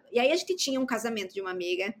 E aí a gente tinha um casamento de uma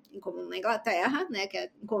amiga em comum na Inglaterra, né? Que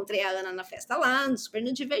encontrei a Ana na festa lá, super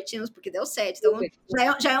nos divertimos, porque deu certo. Então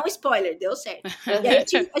já é um spoiler, deu certo. E aí a gente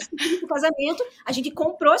tinha o casamento, a gente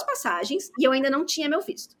comprou as passagens e eu ainda não tinha meu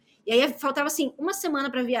visto. E aí faltava assim, 1 semana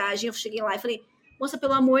pra viagem, eu cheguei lá e falei... Moça,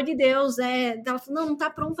 pelo amor de Deus, Ela falou, não tá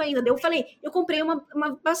pronto ainda. Daí eu falei, eu comprei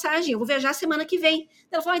uma passagem, eu vou viajar semana que vem.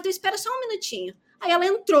 Ela falou, então espera só um minutinho. Aí ela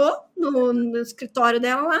entrou no escritório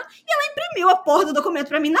dela lá e ela imprimiu a porra do documento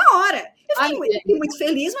pra mim na hora. Eu fiquei muito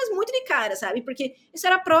feliz, mas muito de cara, sabe? Porque isso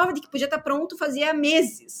era a prova de que podia estar pronto fazia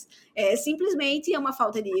meses. Simplesmente é uma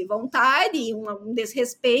falta de vontade, um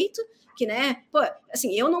desrespeito, que, né,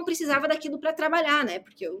 assim, eu não precisava daquilo para trabalhar, né?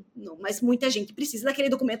 Mas muita gente precisa daquele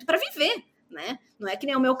documento para viver. Né? Não é que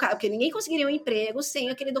nem o meu caso, porque ninguém conseguiria um emprego sem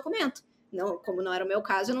aquele documento. Não, como não era o meu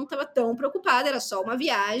caso, eu não estava tão preocupada, era só uma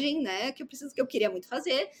viagem, né, que eu queria muito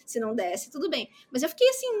fazer, se não desse, tudo bem. Mas eu fiquei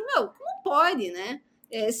assim, como pode, né?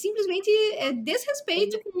 Simplesmente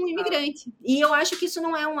desrespeito com um imigrante. E eu acho que isso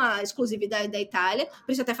não é uma exclusividade da Itália,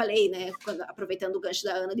 por isso eu até falei, né, aproveitando o gancho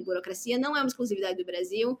da Ana de burocracia, não é uma exclusividade do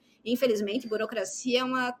Brasil. Infelizmente, burocracia é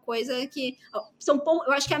uma coisa que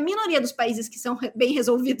eu acho que é a minoria dos países que são bem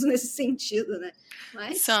resolvidos nesse sentido, né?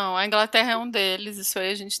 A Inglaterra é um deles, isso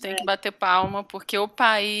aí a gente tem que bater palma, porque o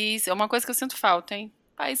país, é uma coisa que eu sinto falta, hein?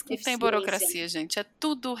 País que não tem burocracia, gente, é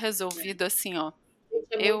tudo resolvido assim, ó.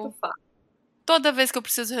 Muito fácil. Toda vez que eu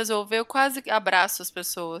preciso resolver, eu quase abraço as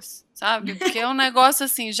pessoas, sabe? Porque é um negócio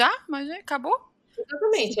assim, mas já acabou?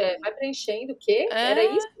 Exatamente, vai preenchendo o quê? Era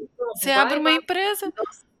isso? Você abre uma empresa.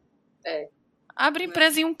 Abre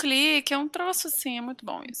empresa em um clique, é um troço assim, é muito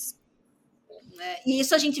bom isso. E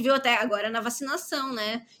isso a gente viu até agora na vacinação,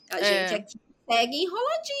 né? A gente aqui segue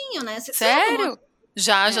enroladinho, né? Sério?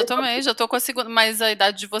 Já tomei, já tô com a segunda, mas a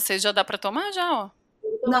idade de vocês já dá pra tomar já, ó.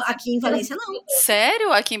 Não, aqui em Valência não.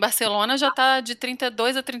 Sério? Aqui em Barcelona já tá de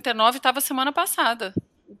 32 a 39, tava semana passada.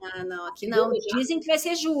 Não, aqui não. Dizem que vai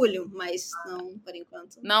ser julho, mas não, por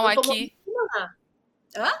enquanto. Não, aqui...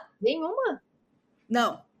 Nenhuma?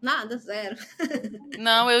 Não, nada, 0.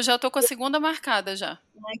 Não, eu já tô com a segunda marcada já.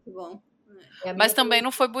 Ai, que bom. Mas também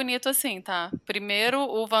não foi bonito assim, tá? Primeiro,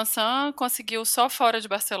 o Vincent conseguiu só fora de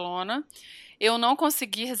Barcelona. Eu não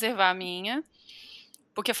consegui reservar a minha,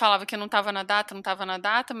 porque falava que não tava na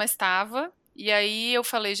data, mas tava. E aí eu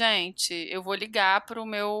falei, gente, eu vou ligar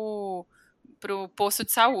pro posto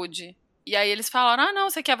de saúde. E aí eles falaram,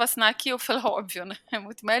 não, você quer vacinar aqui? Eu falei, óbvio, né? É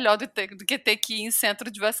muito melhor do que ter que ir em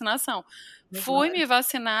centro de vacinação. Fui, me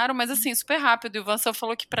vacinaram, mas assim, super rápido. E o Vincent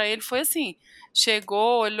falou que pra ele foi assim,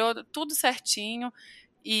 chegou, olhou tudo certinho.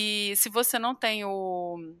 E se você não tem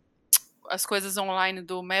as coisas online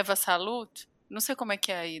do Meva Salut, não sei como é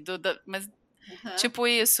que é aí, mas tipo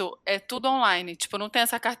isso, é tudo online. Tipo, não tem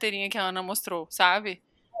essa carteirinha que a Ana mostrou, sabe?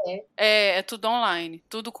 É tudo online.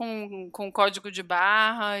 Tudo com código de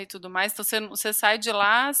barra e tudo mais. Então você sai de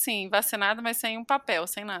lá, assim, vacinado, mas sem um papel,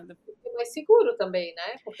 sem nada. É mais seguro também,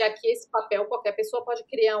 né? Porque aqui esse papel qualquer pessoa pode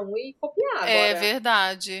criar um e copiar agora. É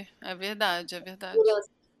verdade.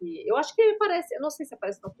 Eu acho que aparece, eu não sei se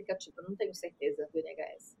aparece no aplicativo, não tenho certeza do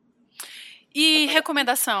NHS. E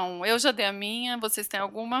recomendação? Eu já dei a minha, vocês têm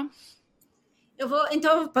alguma?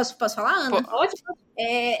 Então, posso falar, Ana? Pode.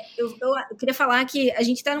 Eu queria falar que a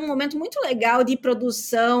gente está num momento muito legal de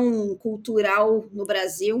produção cultural no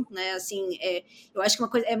Brasil, né? Assim, eu acho que uma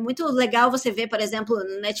coisa é muito legal você ver, por exemplo,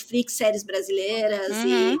 no Netflix, séries brasileiras.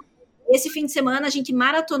 E esse fim de semana a gente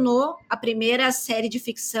maratonou a primeira série de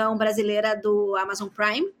ficção brasileira do Amazon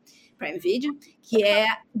Prime Video, que é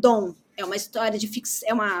Dom. É uma história de ficção,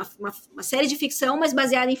 é uma série de ficção, mas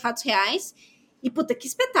baseada em fatos reais. E, puta, que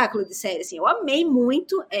espetáculo de série, assim. Eu amei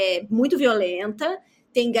muito, é muito violenta,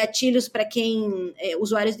 tem gatilhos para quem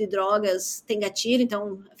usuários de drogas tem gatilho,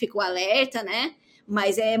 então fica o alerta, né?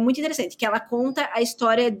 Mas é muito interessante, que ela conta a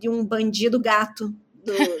história de um bandido gato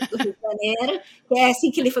do Rio de Janeiro, que é assim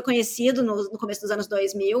que ele foi conhecido no começo dos anos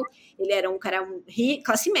 2000. Ele era um cara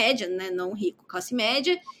classe média, né? Não rico, classe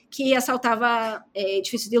média, que assaltava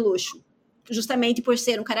edifícios de luxo. Justamente por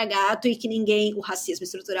ser um cara gato e que ninguém, o racismo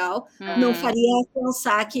estrutural, não faria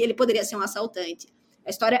pensar que ele poderia ser um assaltante. A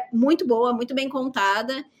história é muito boa, muito bem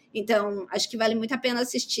contada, então acho que vale muito a pena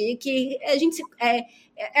assistir, que a gente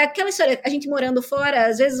é aquela história, a gente morando fora,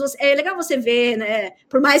 às vezes é legal você ver, né,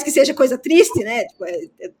 por mais que seja coisa triste, né, tipo,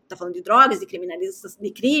 tá falando de drogas, de criminalistas,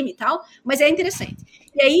 de crime e tal, mas é interessante.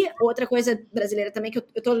 E aí, outra coisa brasileira também, que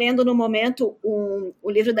eu tô lendo no momento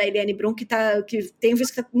o livro da Eliane Brum, que tenho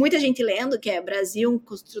visto que tá muita gente lendo, que é Brasil, um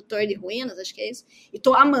construtor de ruínas, acho que é isso, e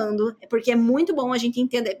tô amando, porque é muito bom a gente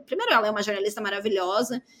entender. Primeiro, ela é uma jornalista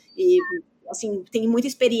maravilhosa e, assim, tem muita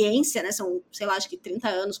experiência, né, são, sei lá, acho que 30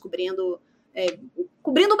 anos cobrindo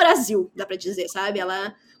o Brasil, dá para dizer, sabe?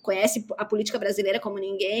 Ela conhece a política brasileira como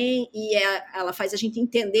ninguém e ela faz a gente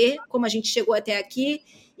entender como a gente chegou até aqui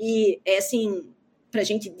e assim, pra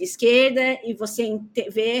gente de esquerda, e você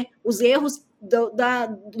ver os erros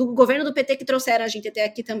do governo do PT que trouxeram a gente até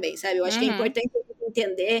aqui também, sabe? Eu acho que é importante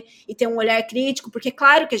entender e ter um olhar crítico, porque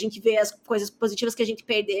claro que a gente vê as coisas positivas que a gente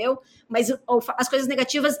perdeu, mas as coisas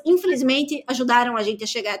negativas, infelizmente, ajudaram a gente a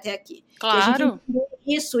chegar até aqui. Claro. E a gente entender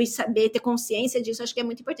isso e saber, ter consciência disso, acho que é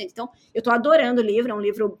muito importante. Então, eu tô adorando o livro, é um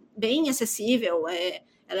livro bem acessível,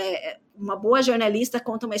 ela é uma boa jornalista,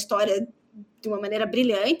 conta uma história de uma maneira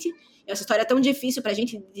brilhante. Essa história é tão difícil pra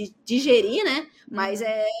gente digerir, né? Mas eu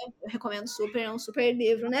recomendo super, é um super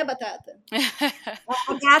livro, né, Batata?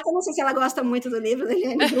 A gata, não sei se ela gosta muito do livro da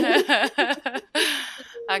Eliane Brum.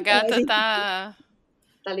 A gata tá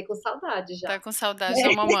ali com saudade já. Tá com saudade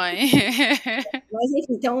da mamãe. Mas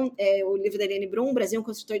enfim, então, o livro da Eliane Brum, Brasil, um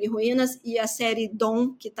construtor de ruínas, e a série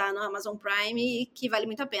Dom, que tá no Amazon Prime, e que vale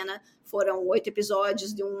muito a pena. Foram 8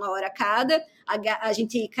 episódios de 1 hora cada. A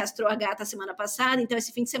gente castrou a gata semana passada, então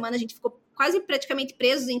esse fim de semana a gente ficou quase praticamente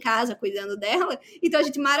presos em casa, cuidando dela. Então a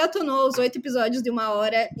gente maratonou os 8 episódios de 1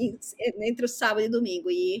 hora entre o sábado e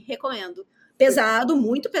domingo, e recomendo. Pesado,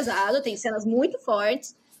 muito pesado, tem cenas muito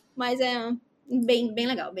fortes, mas é bem, bem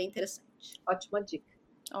legal, bem interessante. Ótima dica.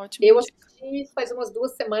 Ótimo. Eu assisti faz umas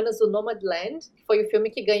 2 semanas o Nomadland, que foi o filme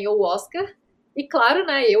que ganhou o Oscar. E claro,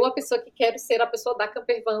 né, eu, a pessoa que quero ser a pessoa da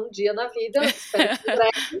campervan um dia na vida, espero que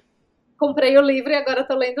breve, comprei o livro e agora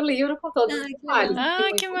tô lendo o livro com todos os detalhes.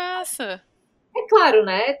 Que massa! É claro,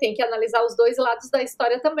 né, tem que analisar os dois lados da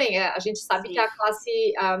história também. A gente sabe que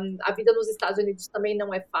a vida nos Estados Unidos também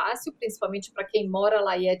não é fácil, principalmente para quem mora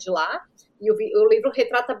lá e é de lá. E o livro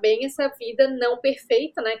retrata bem essa vida não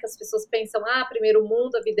perfeita, né? Que as pessoas pensam, primeiro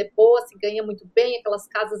mundo, a vida é boa, se ganha muito bem, aquelas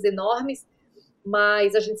casas enormes.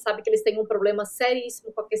 Mas a gente sabe que eles têm um problema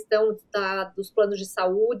seríssimo com a questão dos planos de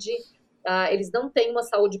saúde. Eles não têm uma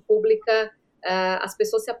saúde pública. As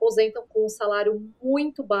pessoas se aposentam com um salário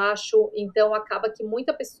muito baixo. Então, acaba que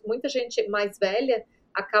muita gente mais velha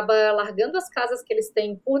acaba largando as casas que eles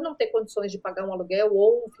têm por não ter condições de pagar um aluguel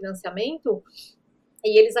ou um financiamento.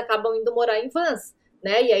 E eles acabam indo morar em vans,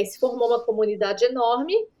 né? E aí se formou uma comunidade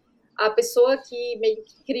enorme. A pessoa que meio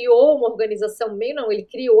que criou uma organização, ele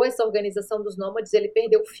criou essa organização dos nômades, ele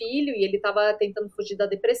perdeu o filho e ele estava tentando fugir da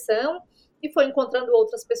depressão e foi encontrando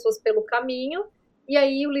outras pessoas pelo caminho. E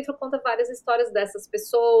aí o livro conta várias histórias dessas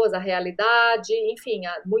pessoas, a realidade, enfim,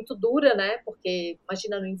 muito dura, né? Porque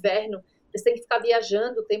imagina no inverno, eles têm que ficar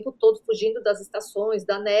viajando o tempo todo, fugindo das estações,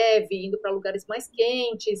 da neve, indo para lugares mais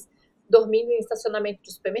quentes, dormindo em estacionamento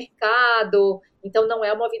de supermercado. Então não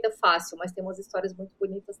é uma vida fácil, mas tem umas histórias muito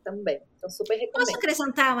bonitas também. Então super recomendo. Posso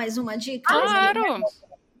acrescentar mais uma dica? Claro!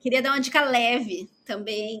 Queria dar uma dica leve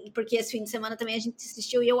também, porque esse fim de semana também a gente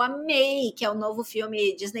assistiu e eu amei, que é o novo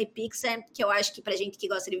filme Disney Pixar, que eu acho que pra gente que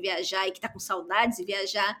gosta de viajar e que tá com saudades de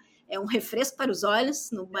viajar, é um refresco para os olhos,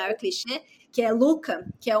 no maior clichê, que é Luca,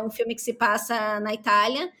 que é um filme que se passa na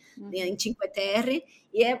Itália, em Cinque Terre,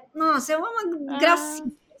 e nossa, é uma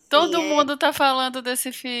gracinha. Todo mundo tá falando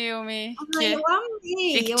desse filme. Eu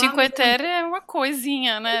amei. E que Cinque Terre é uma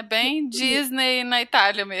coisinha, né? Bem Disney na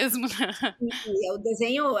Itália mesmo. E o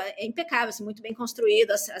desenho é impecável, assim, muito bem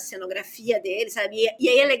construído, a cenografia dele, sabe? E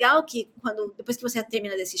aí é legal que depois que você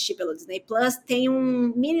termina de assistir pelo Disney Plus, tem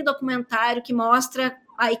um mini documentário que mostra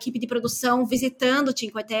a equipe de produção visitando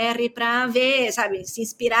Cinque Terre para ver, sabe, se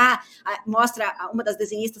inspirar. Mostra uma das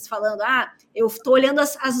desenhistas falando, eu tô olhando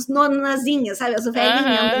as nonazinhas, sabe, as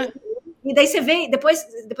velhinhas. E daí você vê, depois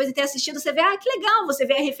de ter assistido, você vê, que legal, você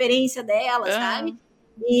vê a referência dela, sabe?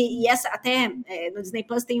 E essa, até no Disney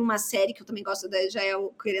Plus tem uma série que eu também gosto, já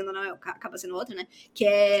querendo ou não, acaba sendo outra, né? Que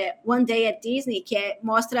é One Day at Disney, que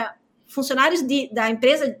mostra funcionários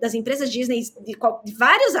das empresas Disney de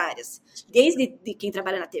várias áreas, desde quem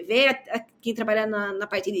trabalha na TV, a quem trabalha na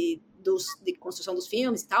parte de construção dos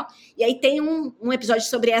filmes e tal. E aí tem um episódio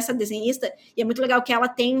sobre essa desenhista, e é muito legal que ela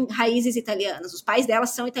tem raízes italianas. Os pais dela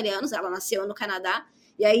são italianos, ela nasceu no Canadá,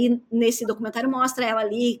 e aí nesse documentário mostra ela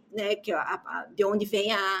ali, né, de onde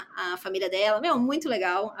vem a família dela. Muito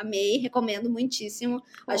legal, amei, recomendo muitíssimo.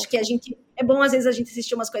 Acho que é bom às vezes a gente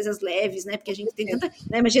assistir umas coisas leves, né, porque a gente tem tanta,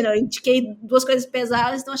 né, imagina, eu indiquei 2 coisas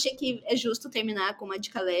pesadas, então achei que é justo terminar com uma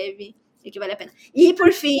dica leve e que vale a pena. E,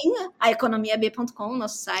 por fim, a economiab.com,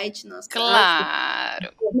 nosso site, nosso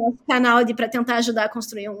canal para tentar ajudar a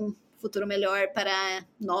construir um futuro melhor para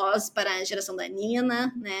nós, para a geração da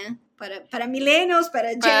Nina, né? Para millennials, para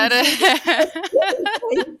Gen Z.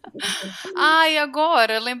 E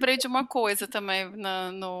agora, lembrei de uma coisa também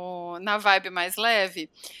na vibe mais leve.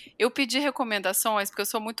 Eu pedi recomendações, porque eu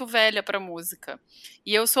sou muito velha para música.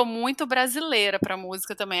 E eu sou muito brasileira para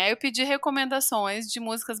música também. Aí eu pedi recomendações de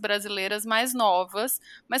músicas brasileiras mais novas,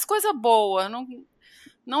 mas coisa boa,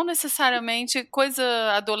 não necessariamente coisa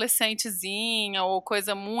adolescentezinha ou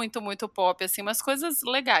coisa muito, muito pop, assim, mas coisas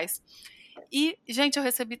legais. E, gente, eu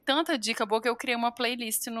recebi tanta dica boa que eu criei uma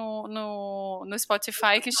playlist no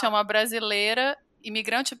Spotify que chama Brasileira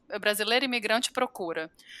Imigrante Procura.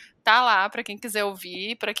 Tá lá para quem quiser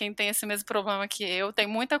ouvir, para quem tem esse mesmo problema que eu. Tem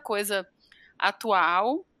muita coisa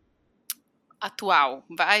atual,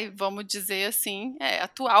 vamos dizer assim,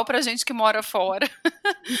 atual pra gente que mora fora.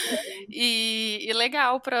 e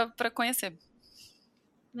legal pra conhecer.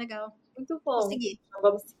 Legal. Muito bom.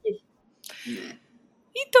 Vamos seguir.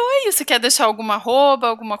 Então é isso. Quer deixar alguma arroba,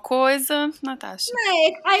 alguma coisa, Natasha?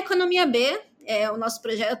 A Economia B é o nosso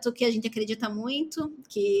projeto que a gente acredita muito,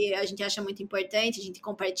 que a gente acha muito importante, a gente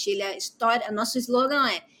compartilha a história. Nosso slogan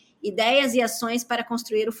é ideias e ações para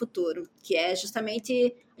construir o futuro, que é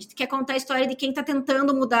justamente, a gente quer contar a história de quem está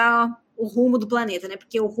tentando mudar o rumo do planeta, né?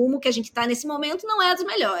 Porque o rumo que a gente está nesse momento não é dos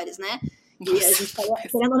melhores, né? E a gente,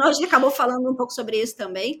 querendo ou não, a gente acabou falando um pouco sobre isso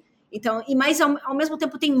também. Então, mas ao mesmo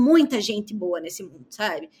tempo tem muita gente boa nesse mundo,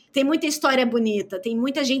 sabe? Tem muita história bonita, tem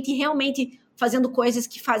muita gente realmente fazendo coisas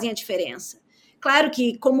que fazem a diferença. Claro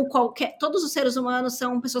que, como todos os seres humanos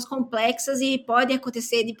são pessoas complexas e pode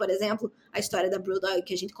acontecer de, por exemplo, a história da Brewdog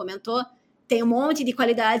que a gente comentou, tem um monte de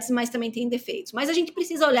qualidades, mas também tem defeitos. Mas a gente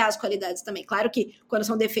precisa olhar as qualidades também. Claro que quando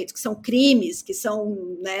são defeitos, que são crimes, que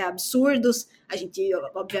são, né, absurdos, a gente,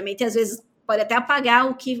 obviamente, às vezes pode até apagar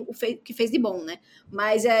o que fez de bom, né?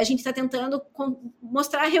 Mas a gente está tentando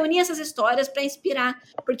reunir essas histórias para inspirar,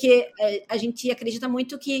 porque a gente acredita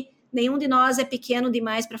muito que nenhum de nós é pequeno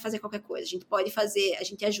demais para fazer qualquer coisa. A gente pode fazer, a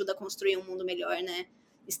gente ajuda a construir um mundo melhor, né?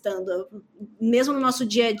 Estando mesmo no nosso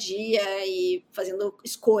dia a dia e fazendo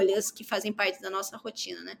escolhas que fazem parte da nossa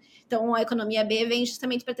rotina, né? Então, a Economia B vem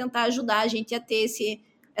justamente para tentar ajudar a gente a ter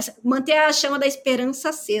manter a chama da esperança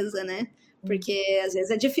acesa, né? Porque às vezes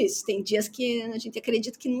é difícil. Tem dias que a gente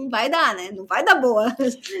acredita que não vai dar, né? Não vai dar boa.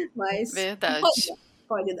 Mas verdade.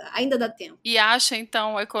 Pode dar. Ainda dá tempo. E acha,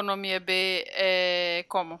 então, a Economia B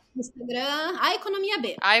como? No Instagram, a Economia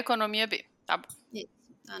B. A Economia B, tá bom. Isso.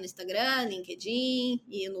 Tá no Instagram, LinkedIn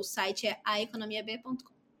e no site é aeconomiab.com.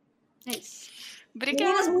 É isso.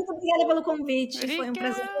 Obrigada. Meninas, muito obrigada pelo convite. Foi um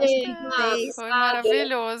prazer. Foi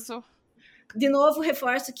maravilhoso. De novo,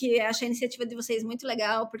 reforço que acho a iniciativa de vocês muito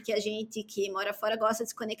legal, porque a gente que mora fora gosta de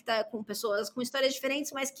se conectar com pessoas com histórias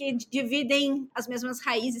diferentes, mas que dividem as mesmas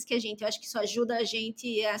raízes que a gente. Eu acho que isso ajuda a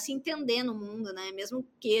gente a se entender no mundo, né? Mesmo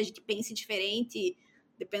que a gente pense diferente,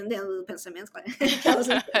 dependendo do pensamento, claro.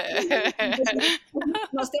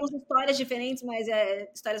 Nós temos histórias diferentes, mas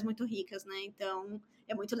histórias muito ricas, né? Então,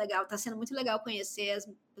 é muito legal. Tá sendo muito legal conhecer as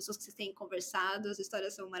pessoas que vocês têm conversado, as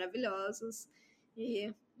histórias são maravilhosas.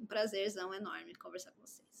 E um prazerzão enorme conversar com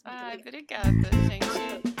vocês. Muito obrigada. Obrigada, gente.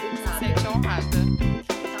 Me sinto honrada.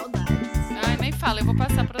 Saudade. fala, eu vou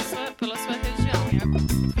passar pela sua região em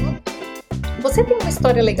agosto. Você tem uma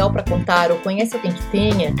história legal para contar ou conhece alguém que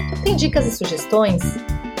tenha? Tem dicas e sugestões?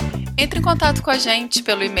 Entre em contato com a gente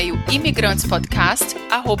pelo e-mail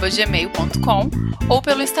imigrantespodcast@gmail.com ou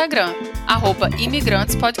pelo Instagram,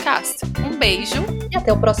 @imigrantespodcast. Um beijo e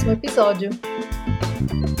até o próximo episódio.